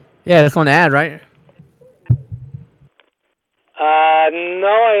 Yeah, it's on the ad, right? No,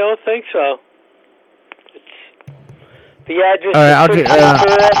 I don't think so. The address. All right.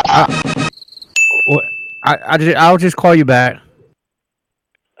 I'll just call you back.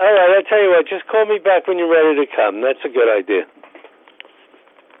 All right. I tell you what. Just call me back when you're ready to come. That's a good idea.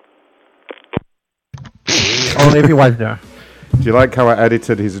 Only if your wife's there. Do you like how I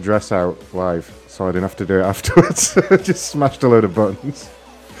edited his address out live, so I didn't have to do it afterwards? Just smashed a load of buttons.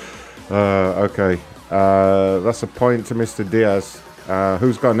 Okay. That's a point to Mr. Diaz.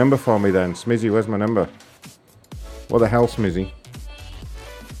 Who's got a number for me then? Smizzy, where's my number? What the hell, Smizzy?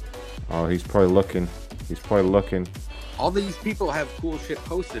 Oh, he's probably looking. All these people have cool shit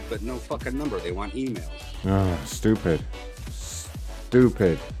posted, but no fucking number. They want emails. Ah, stupid.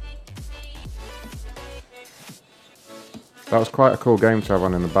 That was quite a cool game to have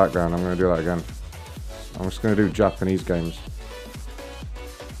on in the background. I'm going to do that again. I'm just going to do Japanese games.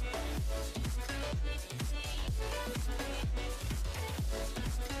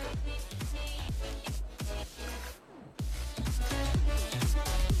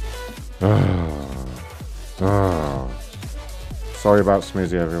 Sorry about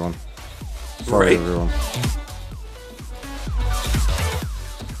Smizzy, everyone. Sorry, everyone.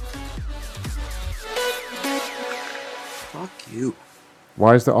 Fuck you.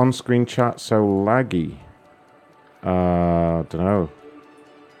 Why is the on-screen chat so laggy? Don't know.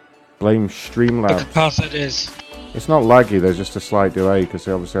 Blame Streamlabs. Because it is. It's not laggy. There's just a slight delay because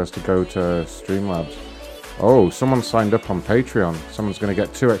it obviously has to go to Streamlabs. Oh, someone signed up on Patreon. Someone's going to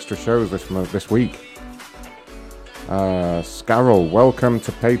get 2 extra shows this week. Scarrow, welcome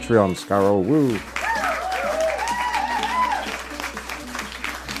to Patreon, Scarrow. Woo!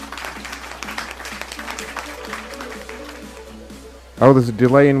 Oh, there's a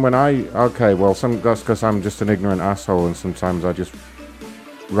delay in when I... Okay, well, that's because I'm just an ignorant asshole and sometimes I just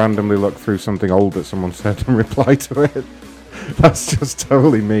randomly look through something old that someone said and reply to it. That's just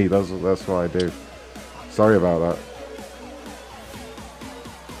totally me. That's what I do. Sorry about that.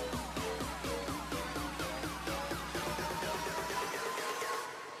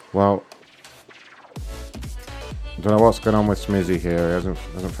 Well, I don't know what's going on with Smizzy here. He hasn't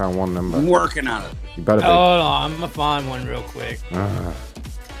found one number. I'm working on it. You better be. Hold on, I'm gonna find one real quick.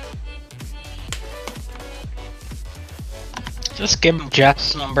 Just give him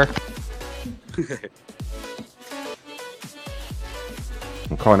Jeff's number.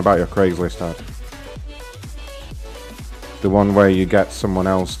 I'm calling about your Craigslist ad. The one where you get someone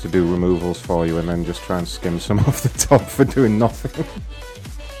else to do removals for you and then just try and skim some off the top for doing nothing.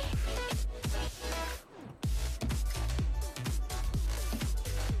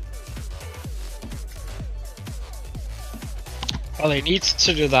 Well, he needs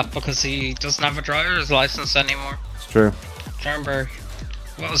to do that because he doesn't have a driver's license anymore. It's true. Remember,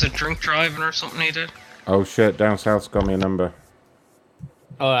 what was it, drink driving or something he did? Oh shit, down south's got me a number.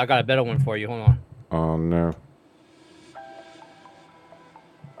 Oh, I got a better one for you. Hold on. Oh no.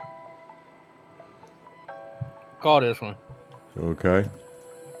 Call this one. Okay.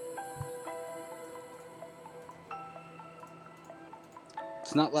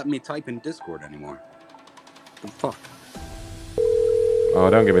 It's not letting me type in Discord anymore. What the fuck? Oh,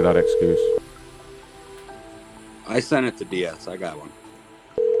 don't give me that excuse. I sent it to DS. I got one.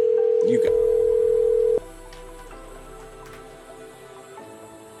 You got.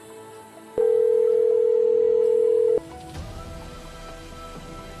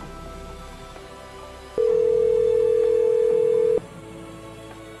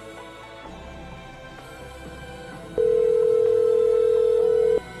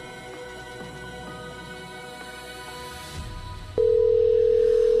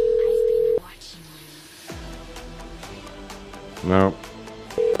 No.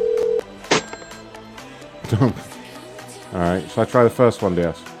 Alright, shall I try the first one,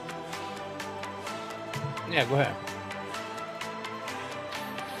 DS? Yeah, go ahead.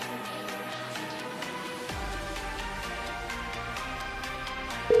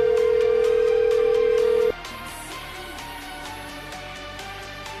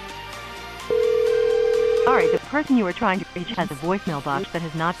 Sorry, the person you were trying to reach has a voicemail box that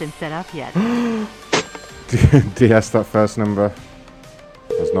has not been set up yet. DS, that first number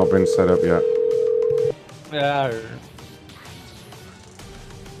has not been set up yet. Yeah.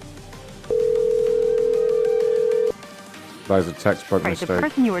 That is a textbook Right, the mistake.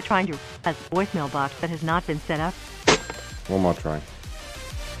 person you were trying to has a voicemail box that has not been set up. One more try.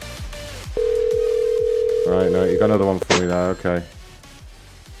 Right, no, you got another one for me there, okay.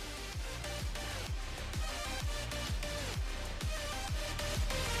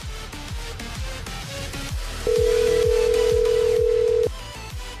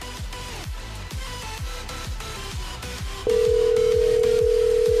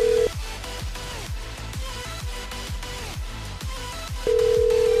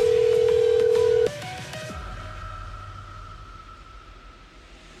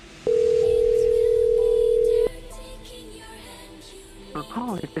 Your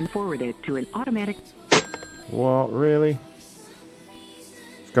call has been forwarded to an automatic. What, really?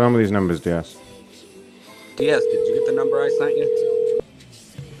 What's going on with these numbers, DS? DS, did you get the number I sent you?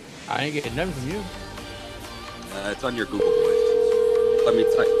 I ain't getting nothing from you. It's on your Google Voice. Let me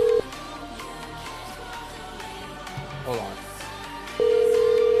type. Hold on.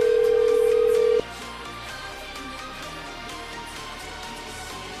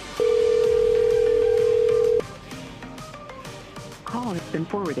 Call has been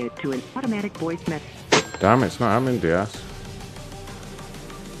forwarded to an automatic voice message. Damn, it's not happening, DS.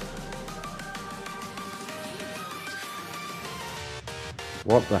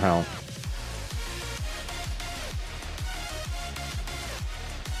 What the hell?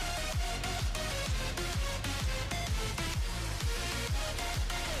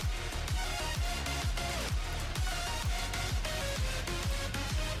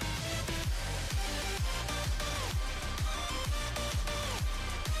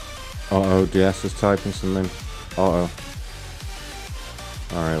 Uh-oh, DS is typing something. Uh-oh.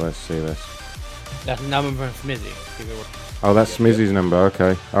 Alright, let's see this. That's number from Smizzy. Oh, that's Smizzy's number,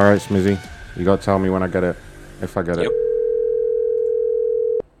 okay. Alright, Smizzy. You gotta tell me when I get it. If I get it.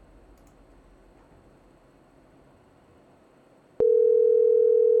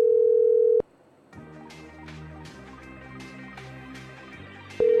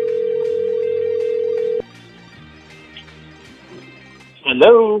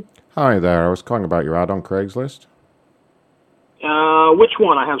 Hello. Hi there, I was calling about your ad on Craigslist. Which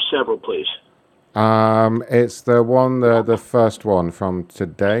one? I have several, please. It's the one, the first one from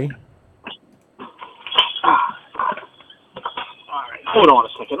today. Hold on a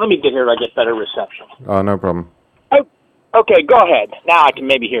second. Let me get here. I get better reception. Oh, no problem. Oh, okay. Go ahead. Now I can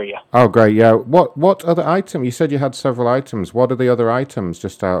maybe hear you. Oh, great, yeah. What other item? You said you had several items. What are the other items,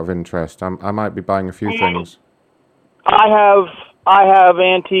 just out of interest? I might be buying a few things. I have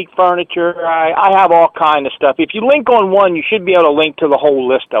antique furniture. I have all kind of stuff. If you link on one, you should be able to link to the whole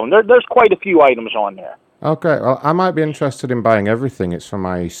list of them. There's quite a few items on there. Okay, well, I might be interested in buying everything. It's from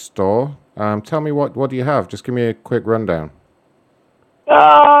my store. Tell me what do you have? Just give me a quick rundown.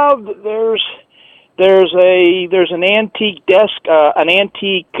 There's an antique desk, an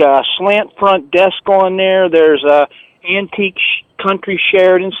antique slant front desk on there. There's a antique country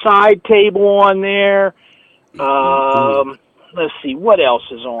Sheridan side table on there. Let's see, what else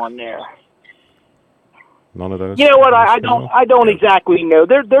is on there? None of those. You know what? I don't exactly know.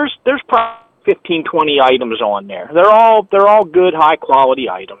 There's probably 15, 20 items on there. They're all good, high quality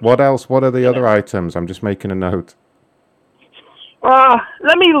items. What else? What are the other items? I'm just making a note.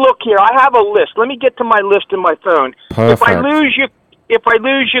 Let me look here. I have a list. Let me get to my list in my phone. Perfect. If I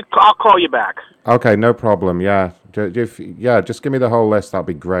lose you, I'll call you back. Okay, no problem. Yeah, just give me the whole list. That'd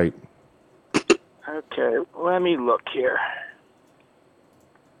be great. Okay, let me look here.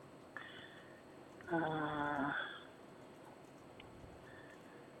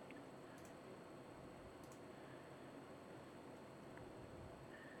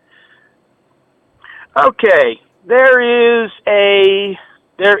 Okay, there is a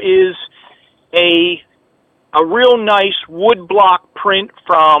real nice woodblock print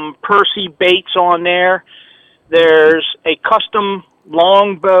from Percy Bates on there. There's a custom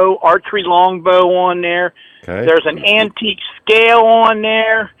longbow, archery longbow on there. Okay. There's an antique scale on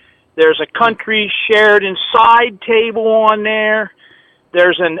there. There's a country Sheridan side table on there.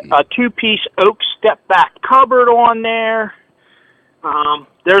 There's a two-piece oak step-back cupboard on there.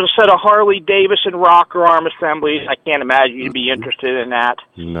 There's a set of Harley Davidson rocker arm assemblies. I can't imagine you'd be interested in that.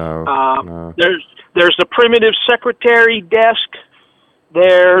 No. There's the primitive secretary desk.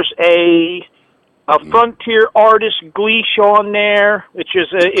 There's a frontier artist gleesh on there, which is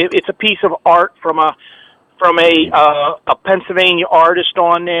it's a piece of art from a Pennsylvania artist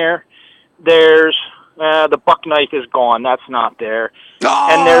on there. There's the buck knife is gone. That's not there.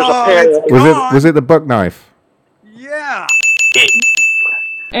 And there's a pair. Was it the buck knife? Yeah.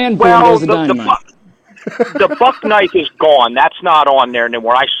 And boom goes the dynamite. The buck knife is gone. That's not on there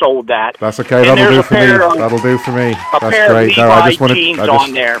anymore. I sold that. That's okay. And That'll do for me. That'll do for me. That's great. No, I just wanted.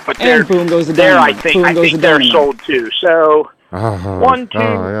 On there, but and boom goes the dynamite. I think they're sold too. So 1,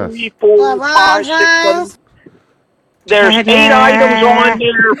 2, 3, 4, 5, 6, 7. There's 8 items on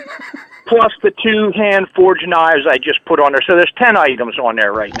there, plus the 2 hand-forged knives I just put on there. So there's 10 items on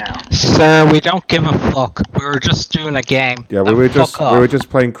there right now. So we don't give a fuck. We were just doing a game. Yeah, we were just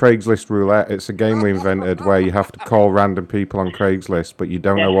playing Craigslist roulette. It's a game we invented where you have to call random people on Craigslist, but you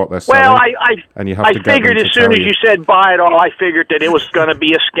don't know what they're selling. Well, and you have to get figured them as to soon tell as you said buy it all, I figured that it was going to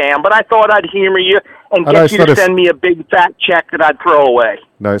be a scam. But I thought I'd humor you and get you to send me a big fat check that I'd throw away.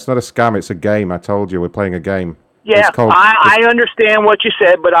 No, it's not a scam. It's a game. I told you we're playing a game. Yeah, I understand what you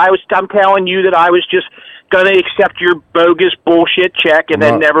said, but I'm telling you that I was just going to accept your bogus bullshit check and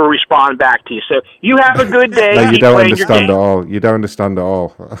then never respond back to you. So you have a good day. No, you don't understand at all. You don't understand at all.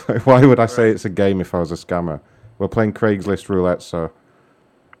 Why would I say it's a game if I was a scammer? We're playing Craigslist roulette, so...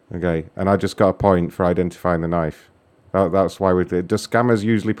 Okay, and I just got a point for identifying the knife. That's why we did. Does scammers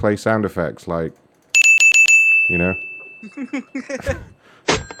usually play sound effects, like... You know?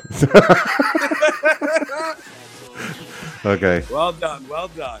 Okay. Well done, well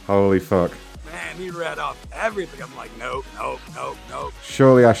done. Holy fuck. Man, he read off everything. I'm like, nope.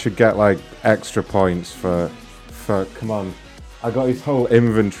 Surely I should get, like, extra points for... Come on. I got his whole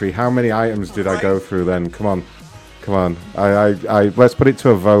inventory. How many items did I go through then? Come on. Let's put it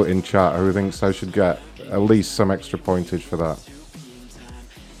to a vote in chat. Who thinks I should get at least some extra pointage for that?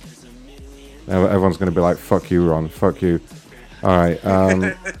 Everyone's going to be like, fuck you, Ron. Fuck you. Alright,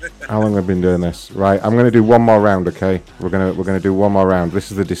 how long have I been doing this? Right, I'm going to do one more round, okay? We're gonna do one more round.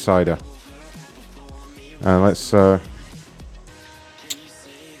 This is the decider. Let's... It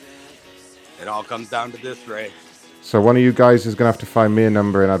all comes down to this, Ray. So one of you guys is going to have to find me a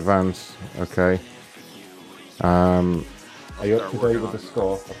number in advance, okay? Are you up to date with the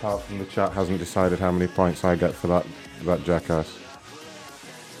score? Apart from the chat hasn't decided how many points I get for that jackass.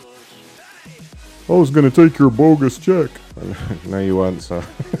 I was going to take your bogus check. No, you weren't, so.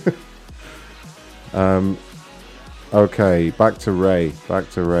 Okay, back to Ray.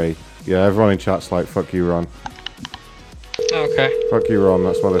 Yeah, everyone in chat's like, fuck you, Ron. Okay. Fuck you, Ron,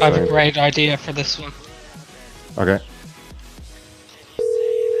 that's what they're saying. I have a great idea for this one. Okay.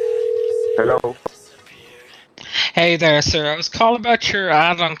 Hello. Hey there, sir. I was calling about your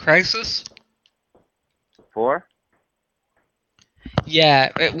ad on Craigslist. For? Yeah,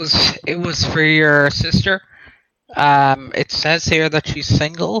 it was for your sister. It says here that she's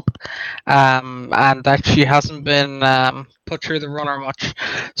single, and that she hasn't been put through the runner much.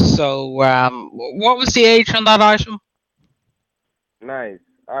 So, what was the age on that item? Nice.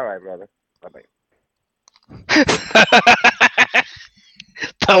 All right, brother. Bye-bye.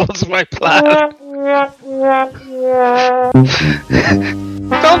 That was my plan.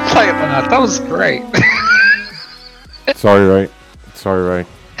 Don't play that. That was great. Sorry, Ray. Sorry, Ray.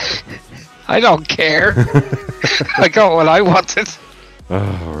 I don't care. I got what I wanted.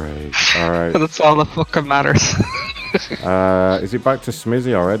 All right. That's all that fucking matters. Is it back to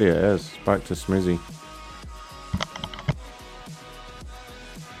Smizzy already? It is. Back to Smizzy.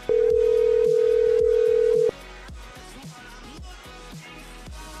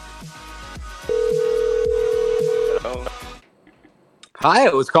 Hi, I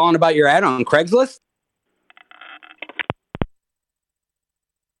was calling about your ad on Craigslist.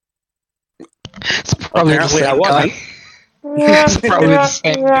 Probably Apparently, I wasn't. It's probably the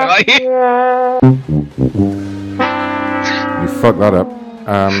same guy. You fucked that up.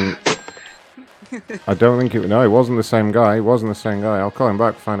 I don't think it. No, it wasn't the same guy. It wasn't the same guy. I'll call him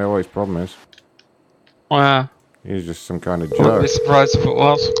back to find out what his problem is. Wow. He's just some kind of I wouldn't jerk. be surprised if it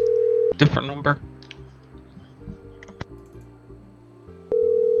was. Different number.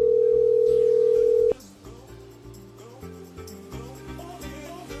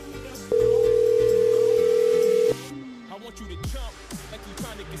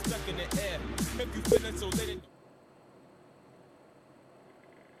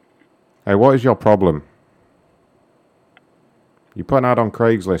 Hey, what is your problem? You put an ad on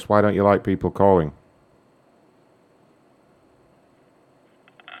Craigslist. Why don't you like people calling?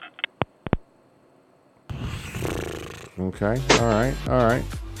 Okay, alright.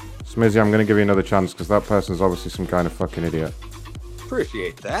 Smizzy, I'm going to give you another chance because that person's obviously some kind of fucking idiot.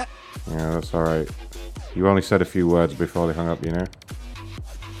 Appreciate that. Yeah, that's alright. You only said a few words before they hung up, you know?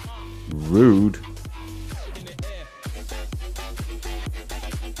 Rude.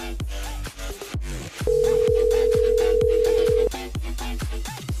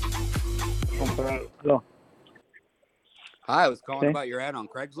 Hello. Hi, I was calling Okay. about your ad on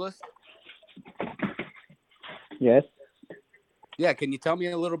Craigslist. Yes. Yeah, can you tell me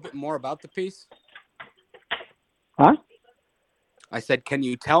a little bit more about the piece? Huh? I said, can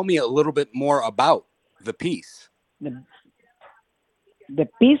you tell me a little bit more about the piece? The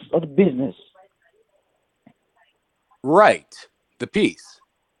piece of the business. Right, the piece.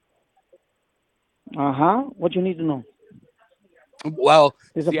 What you need to know? Well,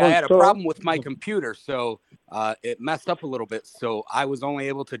 It's see, a I had a store. problem with my computer, so it messed up a little bit. So I was only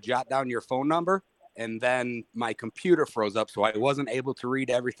able to jot down your phone number, and then my computer froze up, so I wasn't able to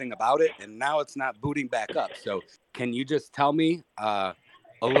read everything about it, and now it's not booting back up. So can you just tell me a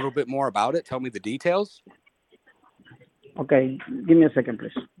little bit more about it? Tell me the details. Okay, give me a second,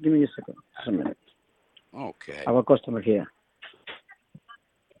 please. Give me a second. Just a minute. Okay. I have a customer here.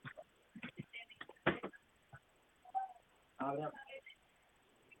 A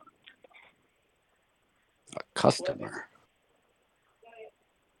customer.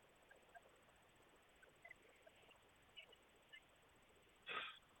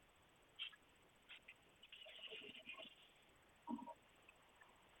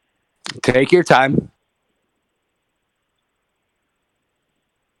 Take your time.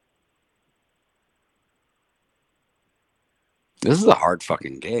 This is a hard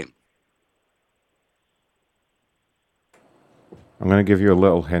fucking game. I'm going to give you a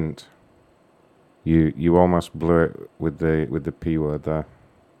little hint. You almost blew it with the P word there.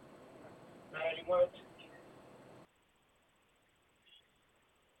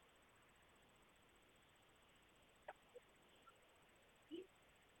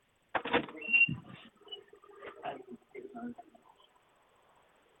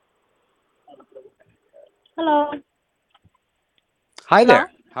 Hello. Hi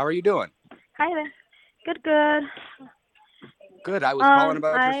there. How are you doing? Hi there. Good. Good. I was calling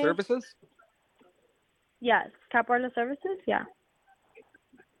about your I- services. Yes, Cap Wireless Services. Yeah.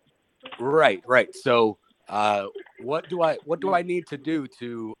 Right. So, what do I need to do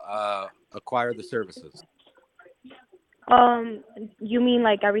to acquire the services? You mean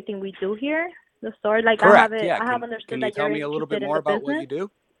like everything we do here, the store? Like Correct. I have it. Yeah. I have understood Can you that tell you're me a little bit interested more in the about what you business.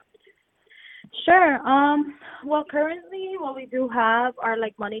 do? Sure. Well, currently, what we do have are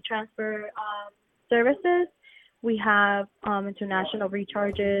like money transfer services. We have international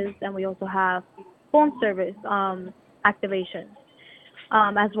recharges, and we also have phone service activations,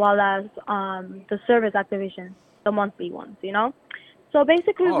 as well as the service activations, the monthly ones. You know. So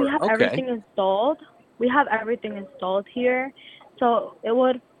basically, we have everything installed. We have everything installed here. So it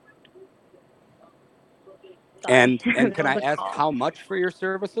would. And Sorry. can I ask how much for your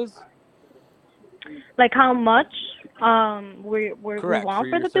services? Like how much we Correct, want for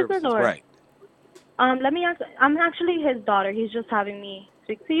for your the business, services, or right? let me ask. I'm actually his daughter. He's just having me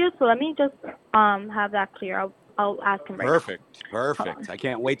speak to you. So let me just have that clear. I'll ask him right now. Perfect. I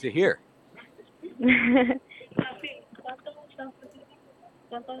can't wait to hear.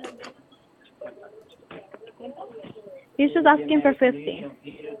 He's just asking for 50,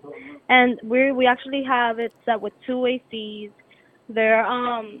 and we actually have it set with 2 ACs. They're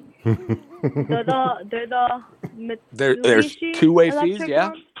the There's Mitsubishi 2 ACs, electric yeah.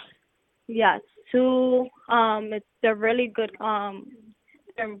 ones. Yes, 2. They're really good. They're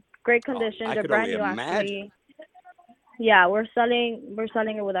in great condition. I They're could brand only new, imagine. actually. Yeah, we're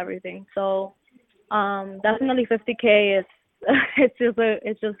selling it with everything. So, definitely 50K is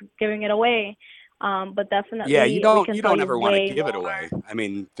it's just giving it away. But definitely Yeah, you we can don't tell you ever want to way give it more. away. I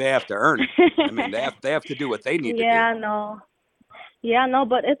mean, they have to earn it. I mean, they have to do what they need to do. Yeah, no,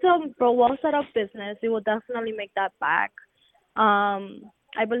 but it's a well set up business. We will definitely make that back.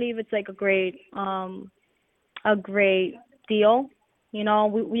 I believe it's like a great deal. You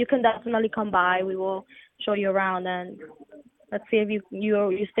know, you can definitely come by. We will show you around, and let's see if you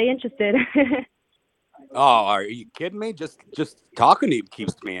stay interested. Oh, are you kidding me? Just talking to you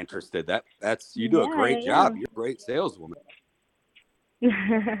keeps me interested. That's you do a great job. You're a great saleswoman.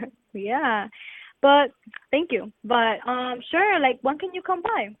 Yeah, but thank you. But sure. Like, when can you come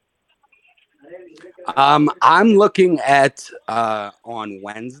by? I'm looking at on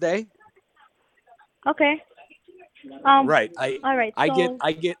Wednesday. Okay. Right. All right. I So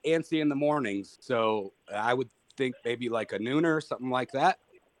get antsy in the mornings, so I would think maybe like a nooner or something like that.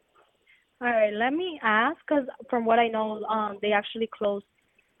 all right. Let me ask, because from what I know, they actually close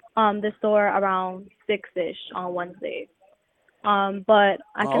the store around 6ish on Wednesday. But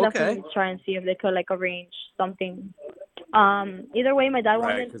I can definitely try and see if they could like arrange something. Either way, my dad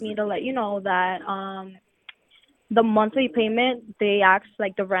wanted me to let you know that the monthly payment they asked,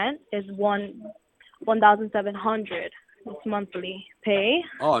 like the rent is 1,700. It's monthly pay.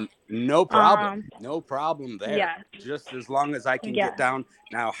 Oh, no problem. No problem there. Yeah. Just as long as I can get down.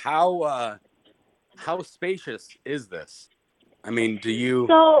 Now, how spacious is this? I mean, do you?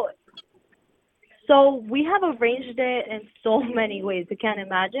 So we have arranged it in so many ways. You can't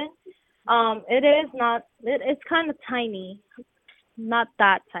imagine. It is not. It's kind of tiny. Not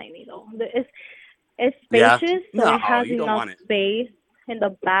that tiny though. It's spacious, so it has enough space in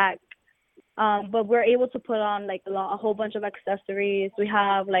the back. But we're able to put on like a whole bunch of accessories. We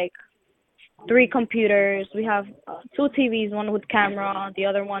have like 3 computers. We have 2 TVs, one with camera, the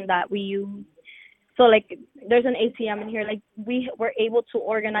other one that we use. So like there's an ATM in here. Like we're able to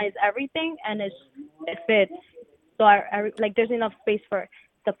organize everything, and it fits. So like there's enough space for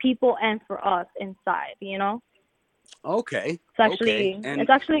the people and for us inside. You know. Okay. It's actually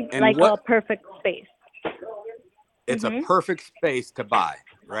like a perfect space. It's a perfect space to buy,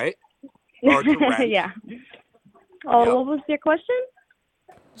 right? Or to rent. Yeah. Oh, What was your question?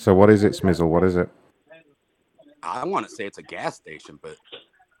 So what is it, Smizzle? What is it? I want to say it's a gas station, but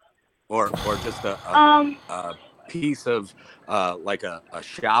or just a piece of like a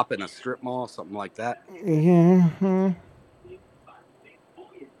shop in a strip mall, something like that. Yeah.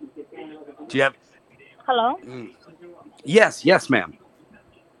 Do you have? Hello? Yes, ma'am.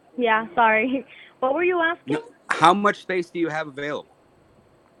 Yeah, sorry. What were you asking? No, how much space do you have available?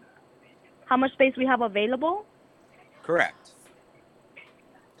 How much space we have available? Correct.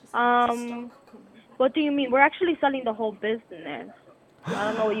 What do you mean? We're actually selling the whole business. I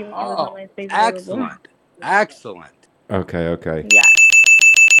don't know what you mean with how much space Excellent. Okay. Yeah.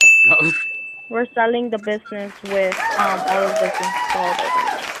 We're selling the business with all of this installed.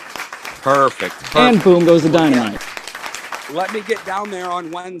 Perfect. And boom goes the dynamite. Let me get down there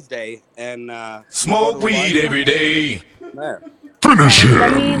on Wednesday and smoke weed every day. There. Finish him.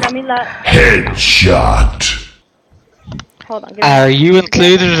 Let me Headshot. Hold on. Are you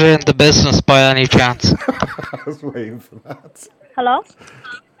included in the business by any chance? I was waiting for that. Hello?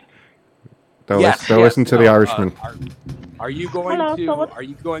 Don't listen to the Irishman. Are you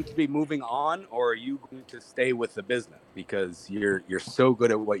going to be moving on, or are you going to stay with the business because you're so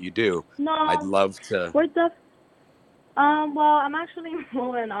good at what you do? No. I'd love to. Well, I'm actually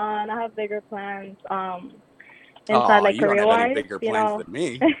moving on. I have bigger plans. Inside, like you don't career-wise, have any bigger plans than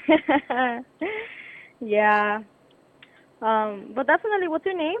me. Yeah. But definitely, what's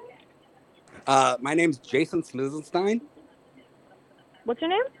your name? My name's Jason Smizenstein. What's your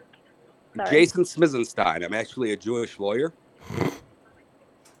name? Sorry. Jason Smizenstein. I'm actually a Jewish lawyer.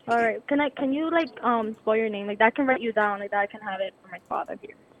 All right. Can you like spell your name? Like that I can write you down. Like that I can have it for my father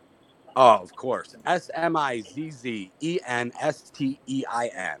here. Oh, of course.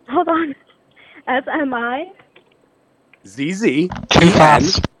 Smizzzenstein. Hold on. SMI. ZZ.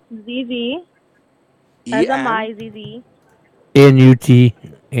 ZZ. SMI ZZ. N-U-T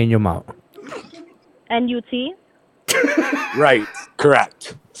in your mouth. N-U-T? Right.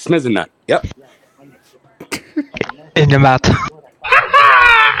 Correct. Smizenut. Yep. In your mouth.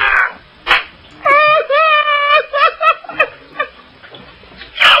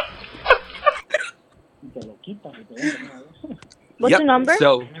 What's your number?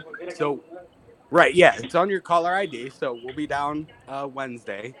 So, right. Yeah, it's on your caller ID. So we'll be down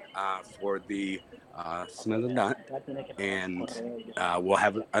Wednesday for the Smizenut, and we'll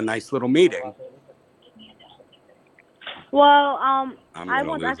have a nice little meeting. Well, I gonna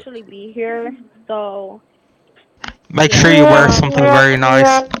won't lose it. actually be here, so. Make sure you wear something very nice.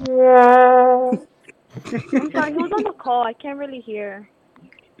 I'm sorry, who's on the call? I can't really hear.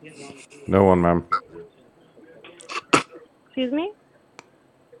 No one, ma'am. Excuse me?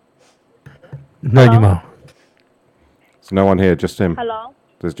 No, in your mouth. There's no one here, just him. Hello?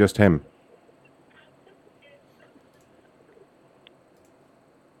 There's just him.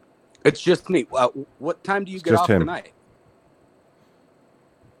 It's just me. What time do you get just off him. tonight?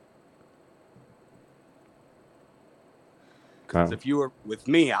 Because if you were with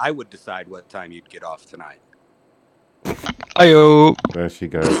me, I would decide what time you'd get off tonight. Ayo. There she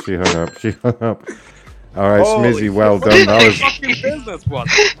goes. She hung up. She hung up. All right, Holy Smizzy, well shit, done.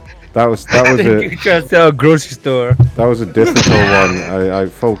 That was You trying to sell a grocery store. That was a difficult one. I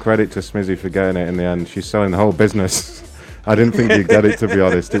full credit to Smizzy for getting it in the end. She's selling the whole business. I didn't think you'd get it, to be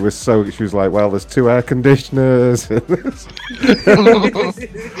honest. It was so. She was like, "Well, there's 2 air conditioners." Selling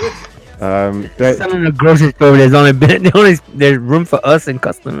a grocery store. There's room for us and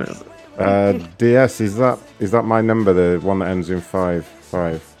customers. DS, is that my number? The one that ends in 5.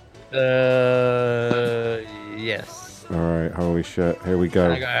 Yes. All right. Holy shit. Here we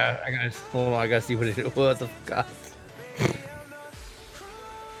go. I gotta see what it was. I forgot.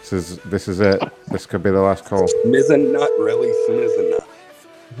 This is it. This could be the last call. Smizenut, really? Smizenut.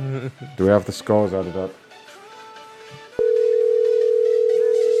 Do we have the scores added up?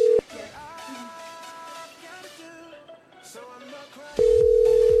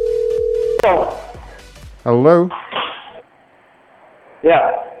 Hello?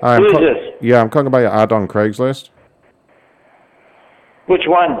 Yeah. Hi, Who is this? Yeah, I'm calling about your ad on Craigslist. Which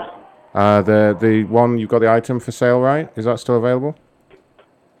one? The one you've got the item for sale, right? Is that still available?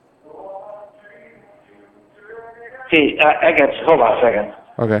 Hey, I got. Hold on a second.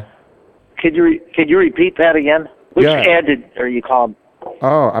 Okay. Could you repeat that again? Which ad are you calling?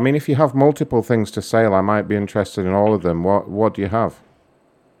 Oh, I mean, if you have multiple things to sell, I might be interested in all of them. What do you have?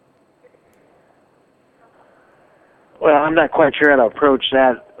 Well, I'm not quite sure how to approach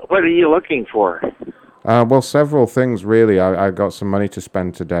that. What are you looking for? Well, several things really. I got some money to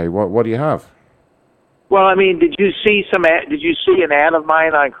spend today. What do you have? Well, I mean, did you see an ad of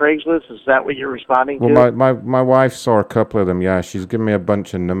mine on Craigslist? Is that what you're responding to? Well, my wife saw a couple of them. Yeah, she's given me a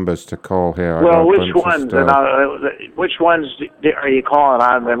bunch of numbers to call here. Well, which ones? Which ones are you calling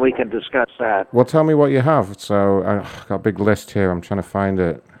on? Then we can discuss that. Well, tell me what you have. So I've got a big list here. I'm trying to find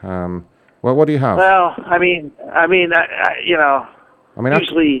it. Well, what do you have? Well, I mean,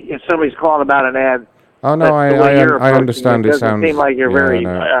 usually if somebody's calling about an ad. Oh no, I understand. It sounds. Doesn't seem like you're very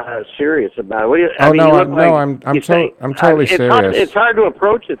serious about it. What do you, I'm totally serious. It's hard to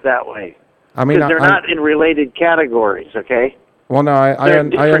approach it that way. I mean, they're not in related categories. Okay. Well, no, I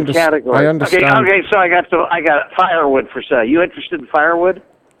understand. Okay, so I got firewood for sale. You interested in firewood?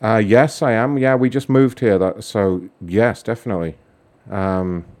 Yes, I am. Yeah, we just moved here. So yes, definitely.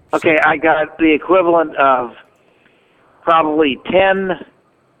 Okay, I got the equivalent of probably 10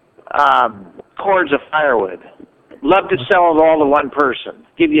 cords of firewood. Love to sell it all to one person.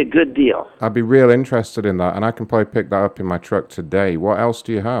 Give you a good deal. I'd be real interested in that, and I can probably pick that up in my truck today. What else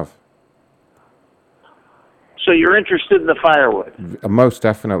do you have? So you're interested in the firewood? Most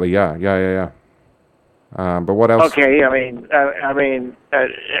definitely, yeah. But what else? Okay, I mean,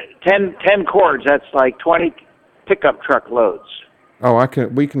 10 cords. That's like 20 pickup truck loads. Oh,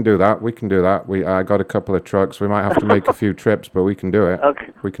 we can do that. I got a couple of trucks. We might have to make a few trips, but we can do it.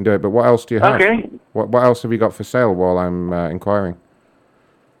 Okay. We can do it. But what else do you have? Okay. What else have you got for sale while I'm inquiring?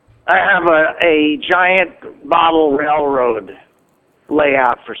 I have a giant model railroad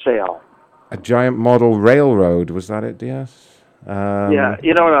layout for sale. A giant model railroad. Was that it, DS? Yeah.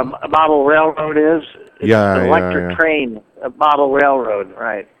 You know what a model railroad is? It's an electric train, a model railroad,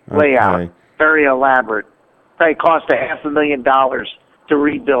 right. Layout. Okay. Very elaborate. Probably cost $500,000 to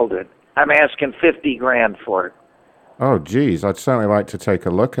rebuild it. I'm asking $50,000 for it. Oh, geez, I'd certainly like to take a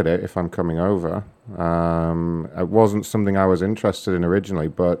look at it if I'm coming over. It wasn't something I was interested in originally,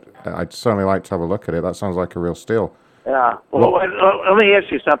 but I'd certainly like to have a look at it. That sounds like a real steal. Yeah. Well, let me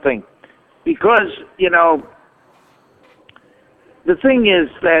ask you something. Because, the thing is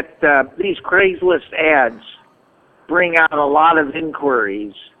that these Craigslist ads bring out a lot of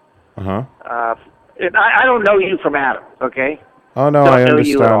inquiries. Uh-huh. And I don't know you from Adam, okay? Oh, no, I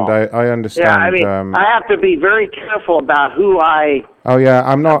understand. I understand. Yeah, I mean, I have to be very careful about who I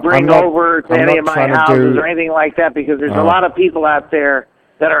bring over to any of my houses or anything like that, because there's a lot of people out there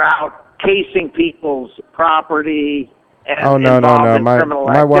that are out casing people's property and involved in criminal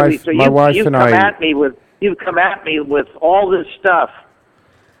activity. So you've come at me with all this stuff.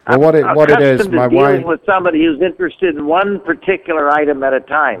 Well, what it is, my wife dealing with somebody who's interested in one particular item at a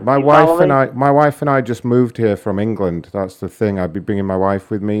time. My wife and I just moved here from England. That's the thing. I'd be bringing my wife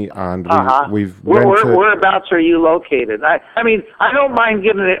with me, and we've rented. Whereabouts are you located? I mean, I don't mind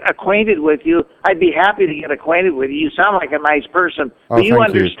getting acquainted with you. I'd be happy to get acquainted with you. You sound like a nice person, but you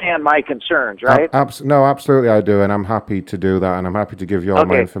understand my concerns, right? No, absolutely, I do, and I'm happy to do that, and I'm happy to give you all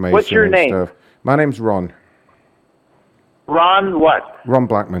my information. What's your name? Stuff. My name's Ron. Ron what? Ron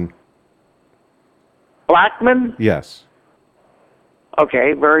Blackman. Blackman? Yes.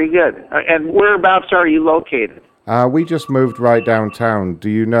 Okay, very good. And whereabouts are you located? We just moved right downtown. Do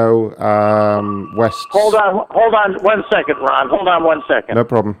you know West? Hold on 1 second, Ron. Hold on 1 second. No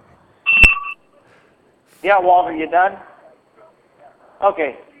problem. Yeah, Walter, you done?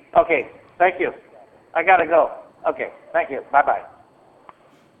 Okay. Thank you. I gotta go. Okay, thank you. Bye-bye.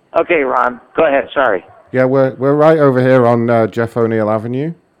 Okay, Ron, go ahead. Sorry. Yeah, we're right over here on Jeff O'Neill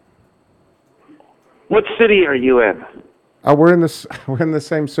Avenue. What city are you in? Oh, we're in the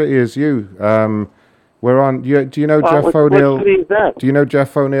same city as you. We're on. Do you know Jeff O'Neill? What city is that? Do you know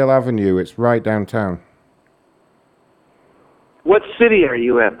Jeff O'Neill Avenue? It's right downtown. What city are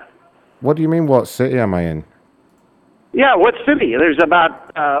you in? What do you mean? What city am I in? Yeah, what city? There's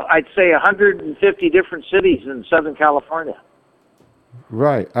about I'd say 150 different cities in Southern California.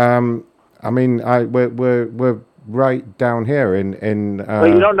 Right. I mean, we're right down here in. Well,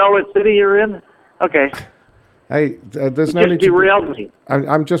 you don't know what city you're in? Okay. Hey, there's no just need derailed me.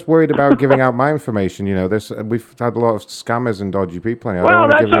 I'm just worried about giving out my information. You know, we've had a lot of scammers and dodgy people. Well,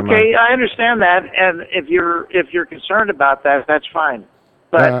 that's okay. I understand that, and if you're concerned about that, that's fine.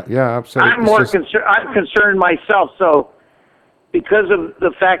 But yeah, absolutely. I'm more concerned. I'm concerned myself. So, because of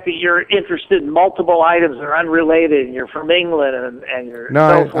the fact that you're interested in multiple items that are unrelated, and you're from England, and you're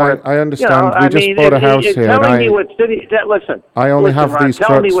so forth. I understand. You know, we just bought a house here. Telling me what city? Listen. I only have Ron, these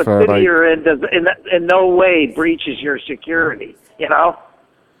telling trucks me what for city you're in does in no way breaches your security. You know.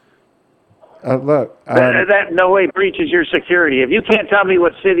 Look. That in no way breaches your security. If you can't tell me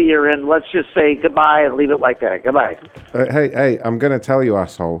what city you're in, let's just say goodbye and leave it like that. Goodbye. Hey, I'm gonna tell you,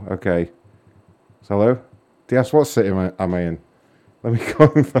 asshole. Okay. Hello. Yes, what city am I in? Let me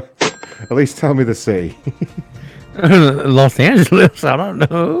go and at least tell me the city. Los Angeles, I don't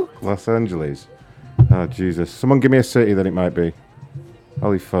know. Los Angeles. Oh, Jesus. Someone give me a city that it might be.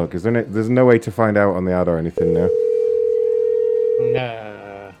 Holy fuck. There's no way to find out on the ad or anything now. No.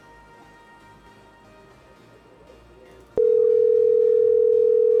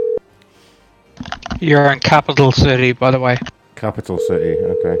 You're in Capital City, by the way. Capital City,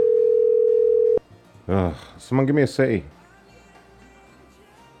 okay. Ugh. Someone give me a city.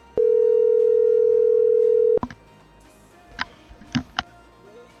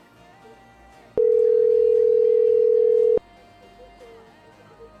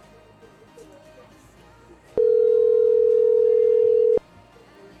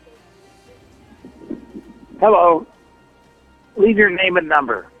 Hello. Leave your name and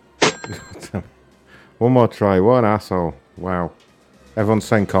number. One more try. What an asshole. Wow. Everyone's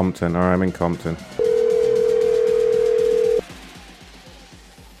saying Compton. Alright, I'm in Compton.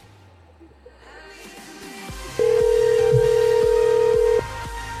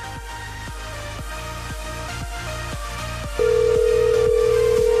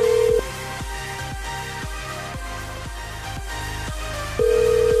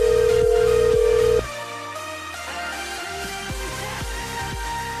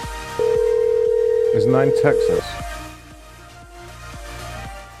 Isn't that in Texas?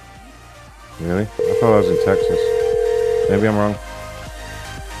 Really? I thought I was in Texas. Maybe I'm wrong.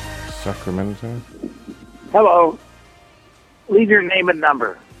 Sacramento? Hello. Leave your name and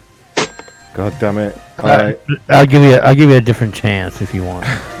number. God damn it. I'll give you a different chance if you want.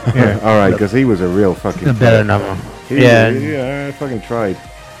 Alright, because he was a real fucking... A better number. Yeah, I fucking tried.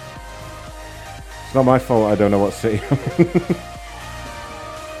 It's not my fault I don't know what city I'm in.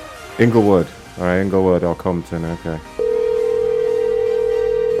 Inglewood. Alright, Inglewood or Compton, okay.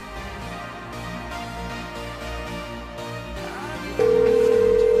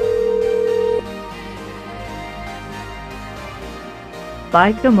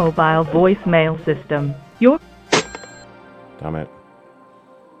 By the mobile voicemail system. Damn it.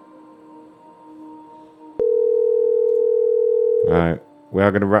 Alright, we are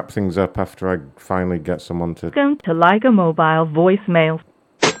going to wrap things up after I finally get someone to... Welcome to Leica Mobile voicemail.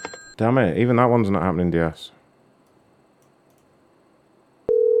 Damn it, even that one's not happening, DS.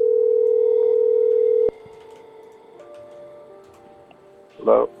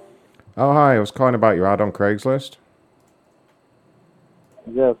 Hello? Oh, hi, I was calling about your ad on Craigslist.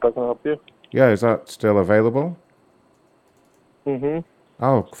 Yes, I can help you. Yeah, is that still available? Mm-hmm.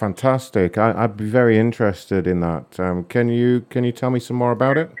 Oh, fantastic. I'd be very interested in that. Can you tell me some more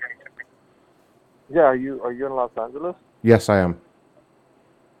about it? Yeah, are you in Los Angeles? Yes, I am.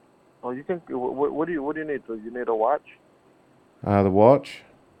 Oh, you can. What do you need? Do you need a watch? The watch?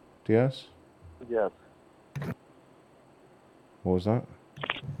 DS? Yes. What was that?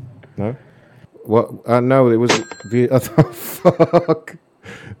 No? What? No, it was the other. Fuck.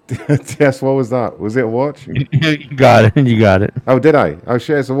 DS, what was that? Was it a watch? You got it. You got it. Oh, did I? Oh,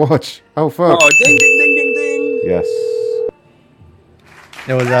 shit, it's a watch. Oh, fuck. Oh, ding, ding, ding, ding, ding. Yes.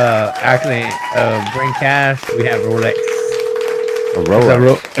 It was actually bring cash. We have Rolex. A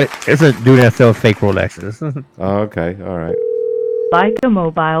Rolex? It's a dude that sells fake Rolexes. Oh, okay. All right. Leica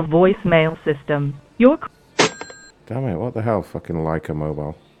Mobile voicemail system. Your Damn it, what the hell? Fucking Leica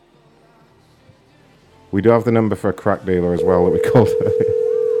Mobile. We do have the number for a crack dealer as well that we called earlier.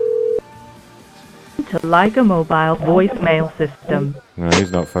 to Leica Mobile voicemail system. No,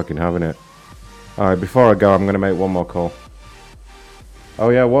 he's not fucking having it. Alright, before I go, I'm going to make one more call. Oh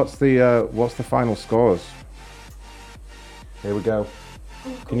yeah, what's the final scores? Here we go.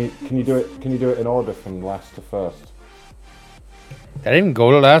 Can you do it? Can you do it in order from last to first? I didn't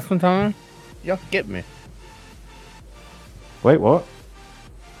go to last one time. Y'all skipped me. Wait, what?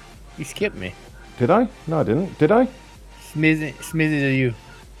 You skipped me. Did I? No, I didn't. Did I? Smizzy to you.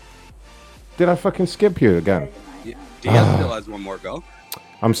 Did I fucking skip you again? Yeah, DS still has one more go.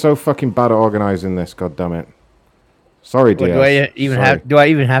 I'm so fucking bad at organizing this. God damn it. Sorry, DS. Do I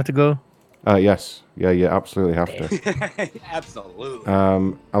even have to go? Yes. Yeah, you absolutely have to. Absolutely.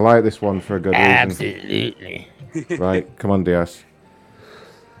 I like this one for a good reason. Absolutely. Right, come on, DS.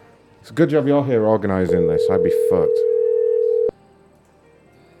 It's a good job you're here organising this. I'd be fucked.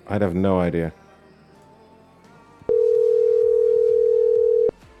 I'd have no idea.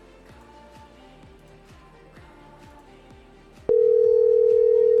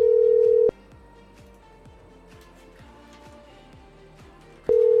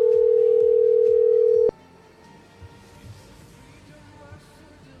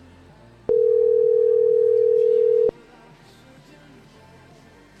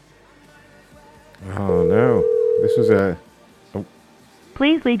 Oh no, this was a...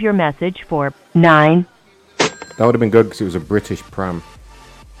 Please leave your message for 9. That would have been good because it was a British pram.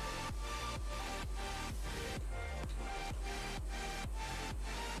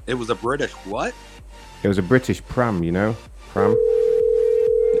 It was a British what? It was a British pram, you know? Pram.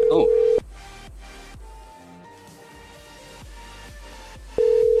 Oh.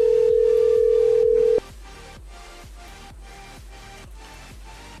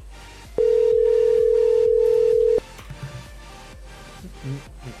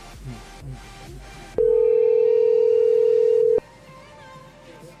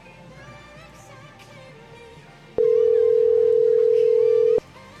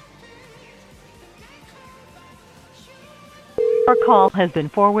 Your call has been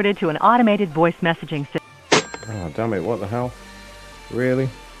forwarded to an automated voice messaging system. Oh, damn it, what the hell? Really?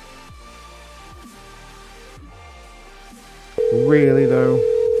 Really, though?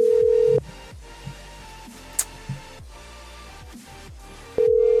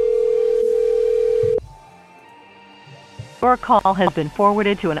 Your call has been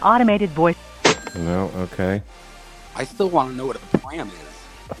forwarded to an automated voice... No, okay. I still want to know what a pram is.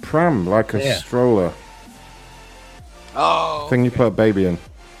 A pram, like a stroller. Oh. Thing you put a baby in.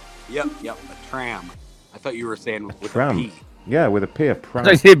 Yep, a tram. I thought you were saying with Tram. a P. Yeah, with a P, a pram.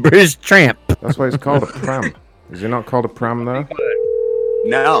 I said British tramp. That's why it's called a pram. Is it not called a pram, though?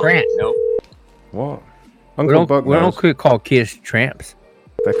 No. Tramp. Nope. What? We Uncle Buck knows. don't call kids tramps.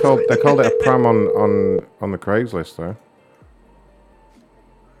 They called it a pram on the Craigslist, though.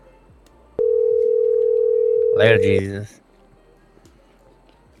 Later, Jesus.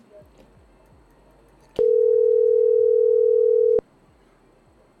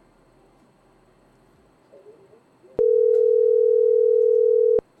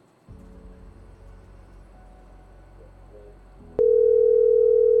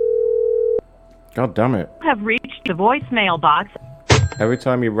 God damn it. Have reached the voicemail box. Every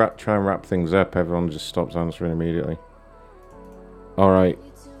time you try and wrap things up, everyone just stops answering immediately. Alright.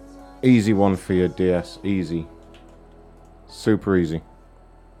 Easy one for you, DS. Easy. Super easy.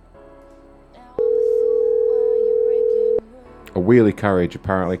 A wheelie carriage,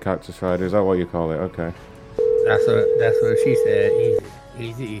 apparently, Cactus Rider. Is that what you call it? Okay. That's what she said.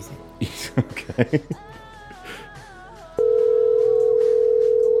 Easy. Okay.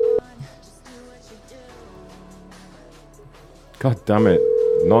 God damn it.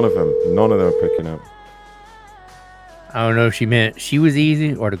 None of them are picking up. I don't know if she meant she was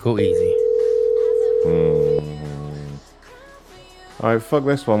easy or to go easy. Alright, fuck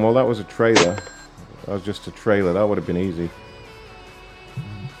this one. Well, that was a trailer. That was just a trailer. That would have been easy.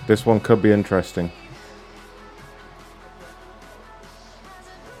 This one could be interesting.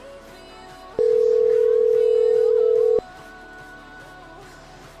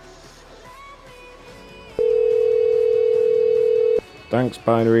 Thanks,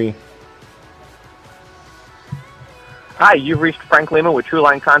 Binary. Hi, you've reached Frank Lima with True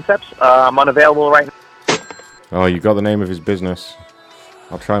Line Concepts. I'm unavailable right now. Oh, you got the name of his business.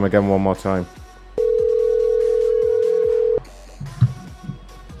 I'll try him again one more time.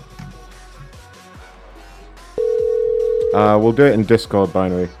 We'll do it in Discord,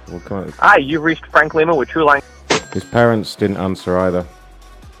 Binary. We'll come out. Hi, you've reached Frank Lima with True Line. His parents didn't answer either.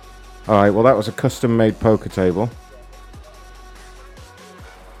 Alright, well that was a custom-made poker table.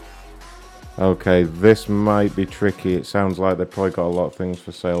 Okay, this might be tricky. It sounds like they've probably got a lot of things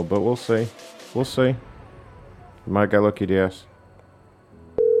for sale, but we'll see. We'll see. You might get lucky, DS.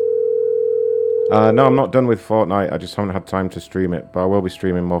 No, I'm not done with Fortnite. I just haven't had time to stream it, but I will be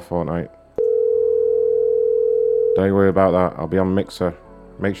streaming more Fortnite. Don't worry about that. I'll be on Mixer.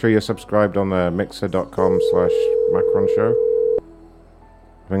 Make sure you're subscribed on the mixer.com/Macron Show.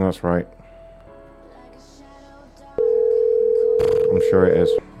 I think that's right. I'm sure it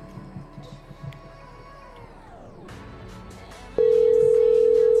is.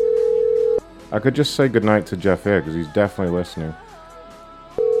 I could just say goodnight to Jeff here because he's definitely listening.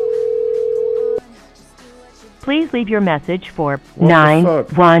 Please leave your message for What the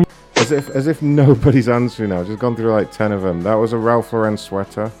fuck? 91. As if nobody's answering now. Just gone through like 10 of them. That was a Ralph Lauren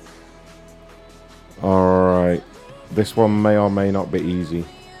sweater. Alright. This one may or may not be easy.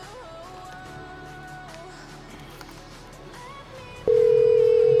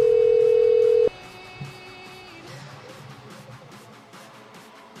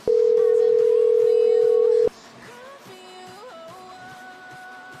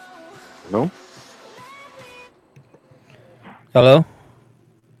 No? Hello?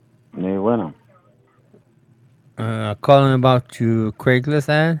 Muy bueno. Calling about your Craigslist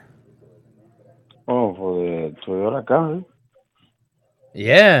ad? Oh, for the Toyota Camry?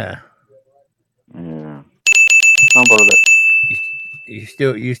 Yeah. Yeah. No, but the, You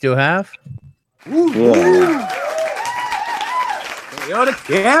still have? yeah. Toyota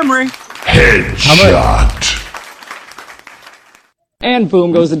Camry. Headshot. And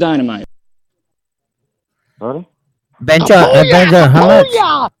boom goes the dynamite. Sorry? Benja, how much?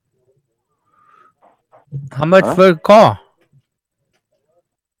 How much for the car?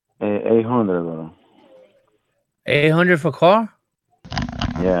 800, bro. 800 for car?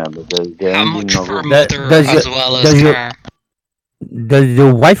 Yeah, because the How engine much no for good. mother as well as car? Does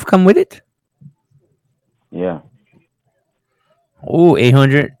your wife come with it? Yeah. Oh,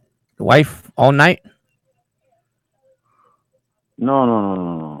 800. Wife all night?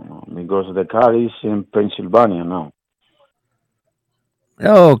 No. Because the car is in Pennsylvania now.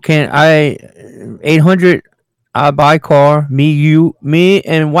 Oh, can I 800 I buy car, me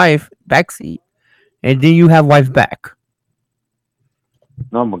and wife backseat. And then you have wife back.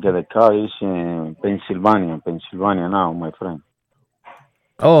 No, because the car is in Pennsylvania now, my friend.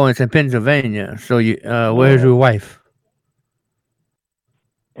 Oh, it's in Pennsylvania. So you where's your wife?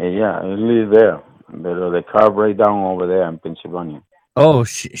 Yeah, I live there. But the car break down over there in Pennsylvania. Oh,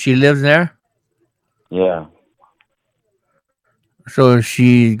 she lives there? Yeah. So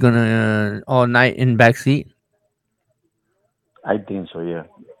she's gonna all night in backseat? I think so, yeah.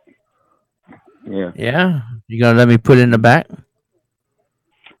 Yeah. Yeah? You gonna let me put it in the back?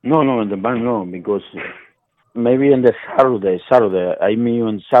 No, in the bank, no, because maybe in the Saturday, I mean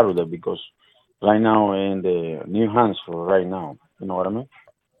on Saturday, because right now in the New Hampshire, right now, you know what I mean?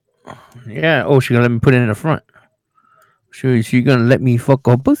 Yeah. Oh, she gonna let me put it in the front. She gonna let me fuck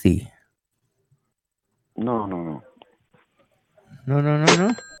her pussy. No. No.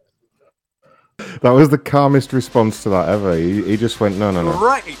 That was the calmest response to that ever. He just went, no.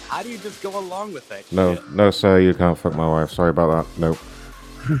 Right. How do you just go along with that? No, sir, you can't fuck my wife. Sorry about that. Nope.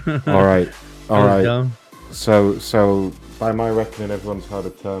 All right. So by my reckoning, everyone's had a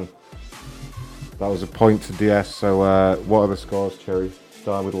turn. That was a point to DS. So what are the scores, Cherry?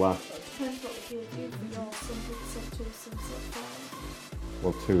 Start with last. Depends what the kids do, but you're some 2, some 6.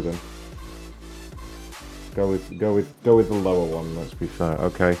 2 then. Go with the lower one. Let's be fair.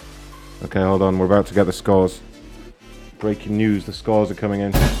 Okay. Okay, hold on. We're about to get the scores. Breaking news: the scores are coming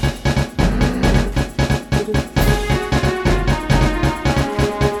in.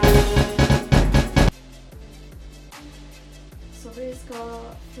 Somebody's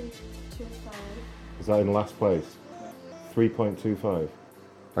got 3.25. Is that in last place? 3.25.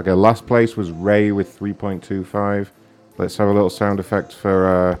 Okay, last place was Ray with 3.25. Let's have a little sound effect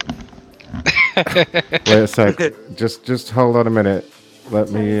for. Wait a sec. Just hold on a minute. Let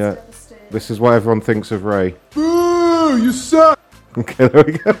me. This is what everyone thinks of Ray. Boo! You suck! Okay, there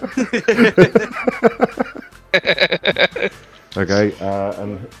we go. Okay,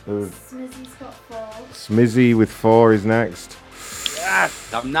 and Smizzy's got 4. Smizzy with 4 is next.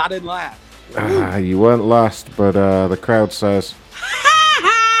 Yes, I'm not in last. You weren't last, but the crowd says.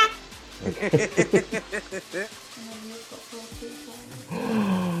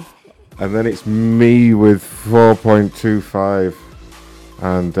 And then it's me with 4.25,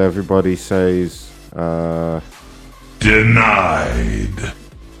 and everybody says denied.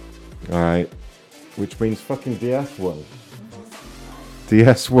 Alright, which means fucking DS won.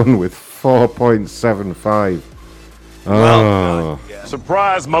 DS won with 4.75. Well done,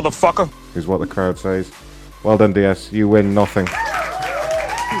 surprise, motherfucker! Is what the crowd says. Well done, DS. You win nothing.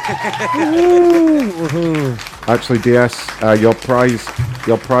 Actually, DS, your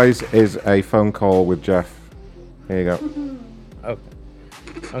prize is a phone call with Jeff. Here you go.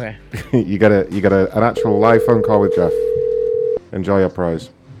 Okay. you get an actual live phone call with Jeff. Enjoy your prize.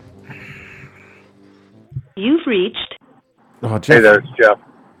 You've reached. Oh, Jeff. Hey there, it's Jeff.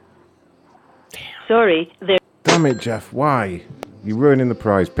 Sorry, there. Damn it, Jeff. Why? You're ruining the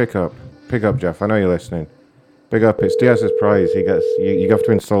prize. Pick up, Jeff. I know you're listening. Pick up. It's DS's prize. He gets. You have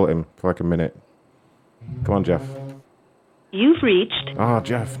to insult him for like a minute. Come on, Jeff. You've reached. Oh,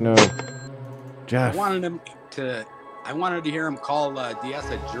 Jeff, no. Jeff. I wanted to hear him call DS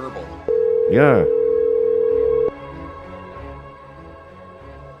a gerbil. Yeah.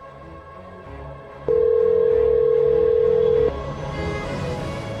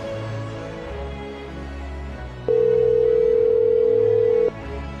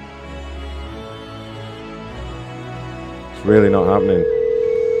 It's really not happening.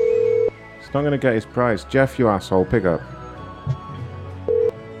 He's not going to get his prize. Jeff, you asshole, pick up.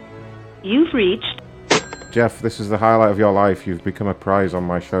 You've reached. Jeff, this is the highlight of your life. You've become a prize on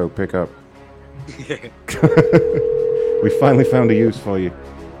my show. Pick up. We finally found a use for you.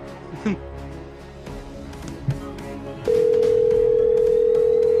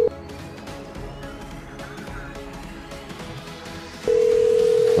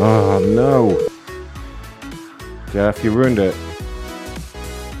 Oh, no. Jeff, you ruined it.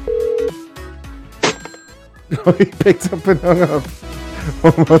 Oh, he picked up and hung up.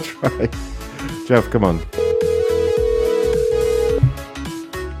 One more try. Jeff, come on.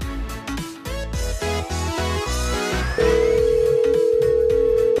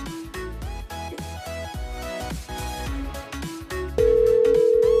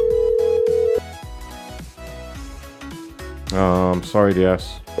 Oh, I'm sorry,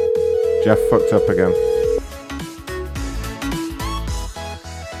 DS. Jeff fucked up again.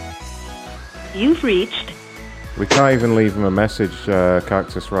 You've reached. We can't even leave him a message,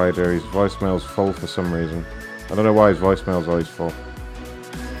 Cactus Rider. His voicemail's full for some reason. I don't know why his voicemail's always full.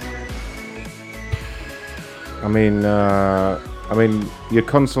 I mean, your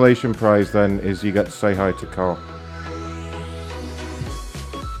consolation prize then is you get to say hi to Carl.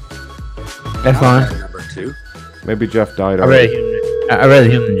 That's fine. Number 2. Maybe Jeff died I'd already. rather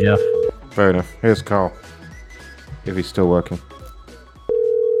him than Jeff. Fair enough. Here's Carl. If he's still working.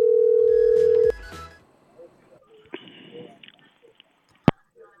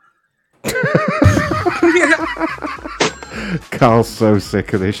 Carl's so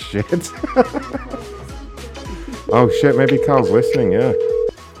sick of this shit. Oh shit, maybe Carl's listening, yeah.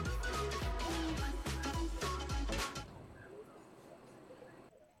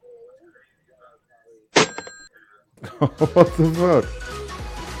 What the fuck?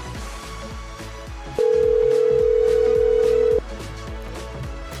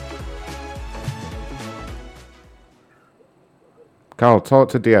 Carl, talk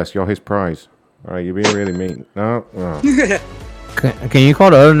to DS. You're his prize. Alright, you're being really mean. No? Oh. Can you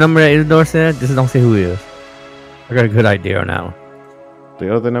call the other number that Isidore said? Just don't say who he is. I got a good idea on that one.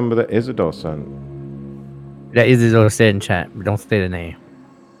 The other number that Isidore sent? That Isidore said in chat, but don't say the name.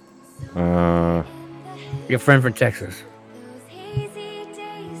 Your friend from Texas.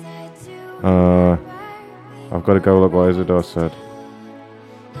 I've got to go look what Isidore said.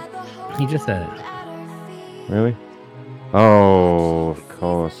 He just said it. Really? Oh, of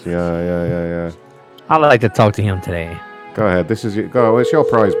course. Yeah. I'd like to talk to him today. Go ahead. This is go. It's your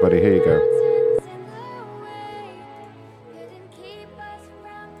prize, buddy. Here you go.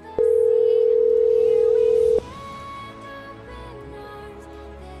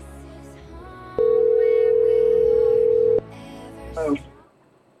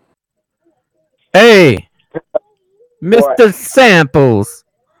 Hey, Mr. Samples,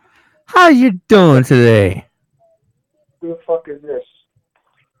 how you doing today? Who the fuck is this?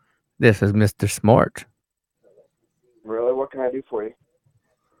 This is Mr. Smart. Really? What can I do for you?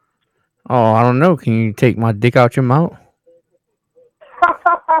 Oh, I don't know. Can you take my dick out your mouth?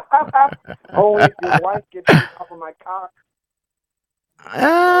 Only if your wife gets on top of my cock.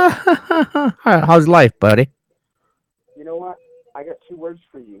 How's life, buddy? You know what? I got 2 words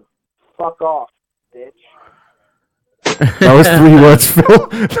for you. Fuck off, bitch. That was 3 words, Phil.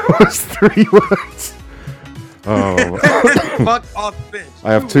 That was 3 words. Oh. Fuck off, bitch.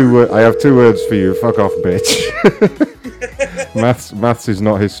 I have 2 words for you. Fuck off, bitch. Maths is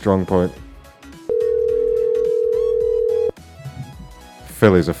not his strong point.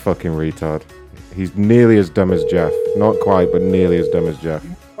 Phil is a fucking retard. He's nearly as dumb as Jeff. Not quite, but nearly as dumb as Jeff.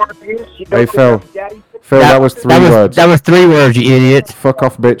 Hey, Phil. Phil, that was 3 words. That was 3 words, you idiot. Fuck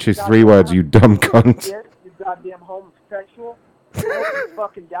off, bitch is 3 words, you dumb cunt. You goddamn homosexual. You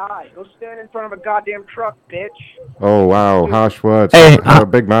fucking die. Go stand in front of a goddamn truck, bitch. Oh wow, harsh words. Hey,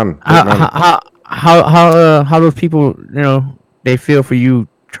 big man. How those people, they feel for you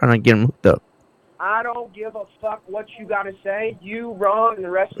trying to get them hooked up? I don't give a fuck what you gotta say. You, Ron, and the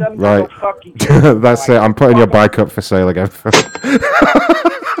rest of them, Right. go fuck each other. That's it. I'm putting your bike up for sale again.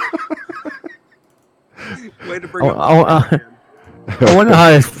 Way to bring up. I wonder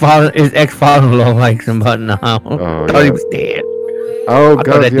how his ex-father-in-law likes him, but no. I thought he was dead. Oh, I God,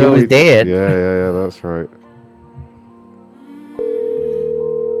 thought that dude was dead. Yeah, that's right.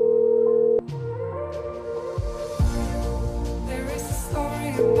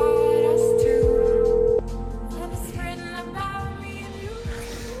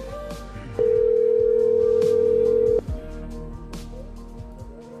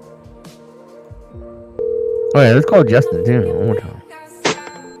 Oh yeah, let's call Justin too one more time.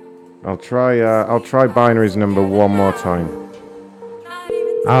 I'll try Binary's number one more time.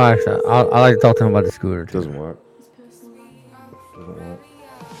 I like to talk to him about the scooter too. Doesn't work.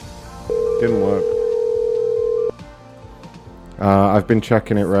 Didn't work. I've been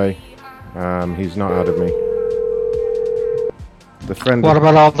checking it, Ray. He's not added me. The friend. What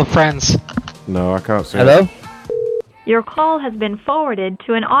about all the friends? No, I can't see. Hello? Your call has been forwarded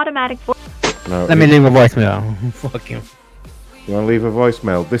to an automatic voice. No, Let me leave a voicemail. Fuck you. You want to leave a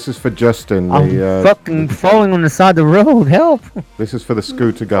voicemail? This is for Justin. I'm fucking falling on the side of the road. Help! This is for the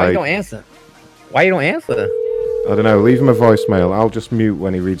scooter guy. Why you don't answer? Why you don't answer? I don't know. Leave him a voicemail. I'll just mute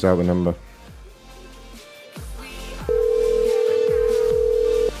when he reads out the number.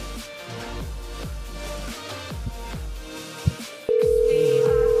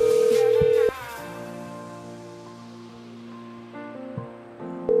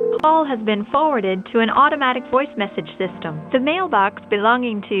 Call has been forwarded to an automatic voice message system. The mailbox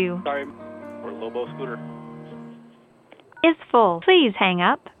belonging to Sorry, we're Lobo Scooter. is full. Please hang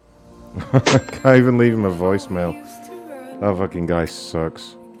up. Can't even leave him a voicemail. That fucking guy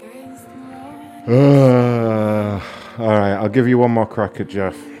sucks. Alright, I'll give you one more crack at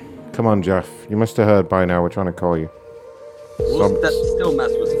Jeff. Come on, Jeff. You must have heard by now. We're trying to call you. We'll still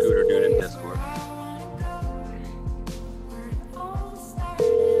mess with Scooter Dude in Discord.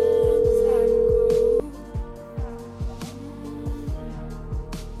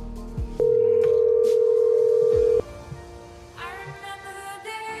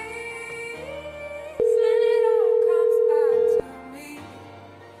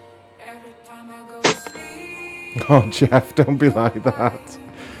 Oh, Jeff, don't be like that.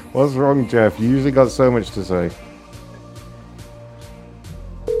 What's wrong, Jeff? You usually got so much to say.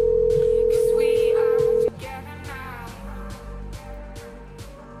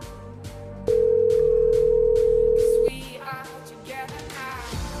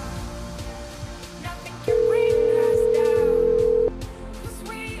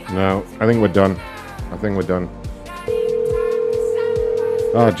 No, I think we're done. I think we're done.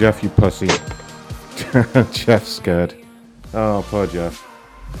 Oh, Jeff, you pussy. Jeff's scared. Oh, poor Jeff.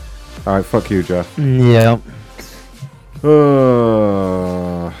 Alright, fuck you, Jeff. Yeah.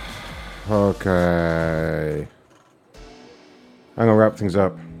 Okay. I'm gonna wrap things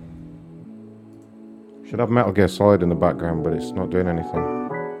up. Should have Metal Gear Solid in the background, but it's not doing anything.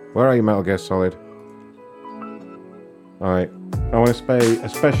 Where are you, Metal Gear Solid? Alright. I want to say a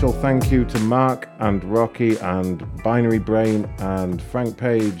special thank you to Mark and Rocky and Binary Brain and Frank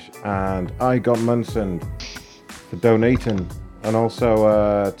Page and I Got Munson for donating, and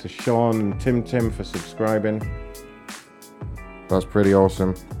also to Sean and Tim for subscribing. That's pretty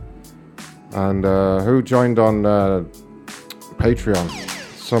awesome. And who joined on Patreon?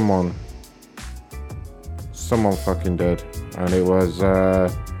 Someone fucking did, and it was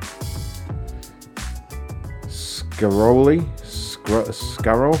Scarroll.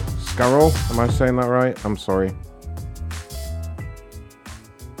 Am I saying that right? I'm sorry.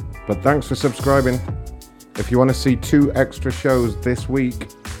 But thanks for subscribing. If you want to see 2 extra shows this week,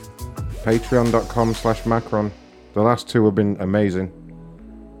 patreon.com/Macron. The last 2 have been amazing.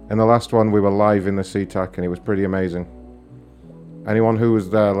 In the last one, we were live in the SeaTac, and it was pretty amazing. Anyone who was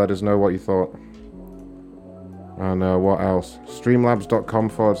there, let us know what you thought. And what else?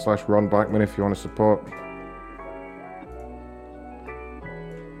 Streamlabs.com/Ron Blackman if you want to support.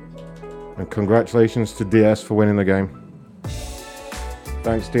 And congratulations to DS for winning the game.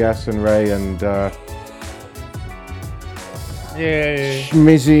 Thanks DS and Ray and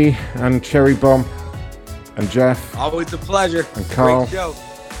Schmizzy and Cherry Bomb and Jeff. Always a pleasure. And Carl. Great show.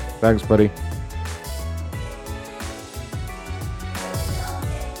 Thanks, buddy.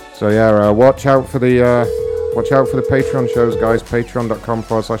 So yeah, watch out for the Patreon shows, guys.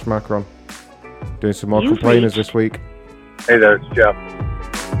 Patreon.com/Macron. Doing some more complainers this week. Hey there, it's Jeff.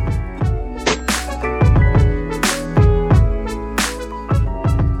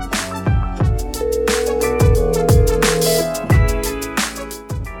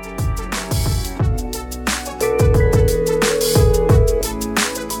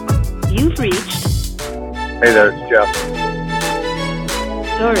 Hey there, it's Jeff.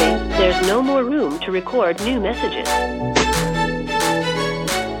 Sorry, there's no more room to record new messages.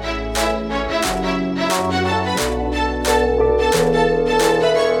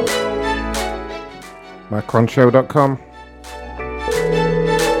 MacronShow.com.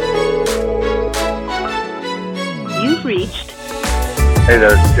 You've reached. Hey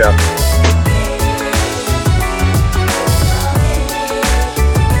there, it's Jeff.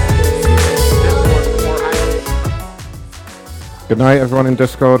 Good night, everyone in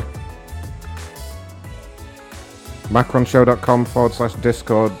Discord.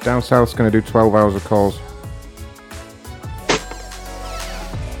 MacronShow.com/Discord. Down south's going to do 12 hours of calls.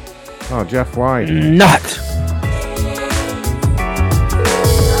 Oh, Jeff, why? Not.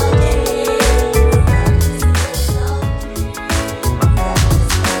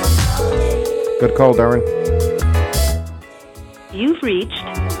 Good call, Darren. You've reached.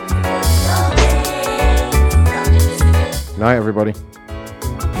 Night, everybody.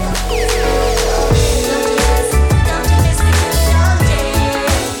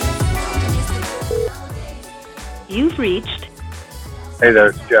 You've reached. Hey there,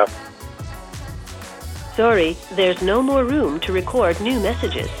 it's Jeff. Sorry, there's no more room to record new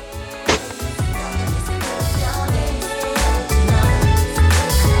messages.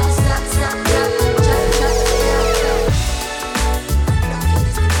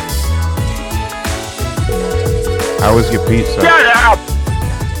 How was your pizza? Shut up!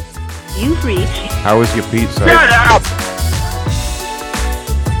 You've reached. How was your pizza? Shut up!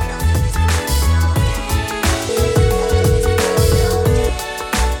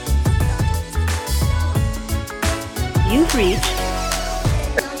 You've reached.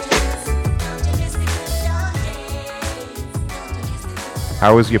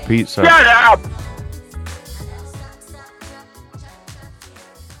 How was your pizza? Shut up!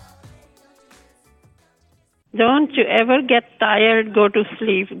 Don't you ever get tired, go to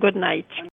sleep. Good night.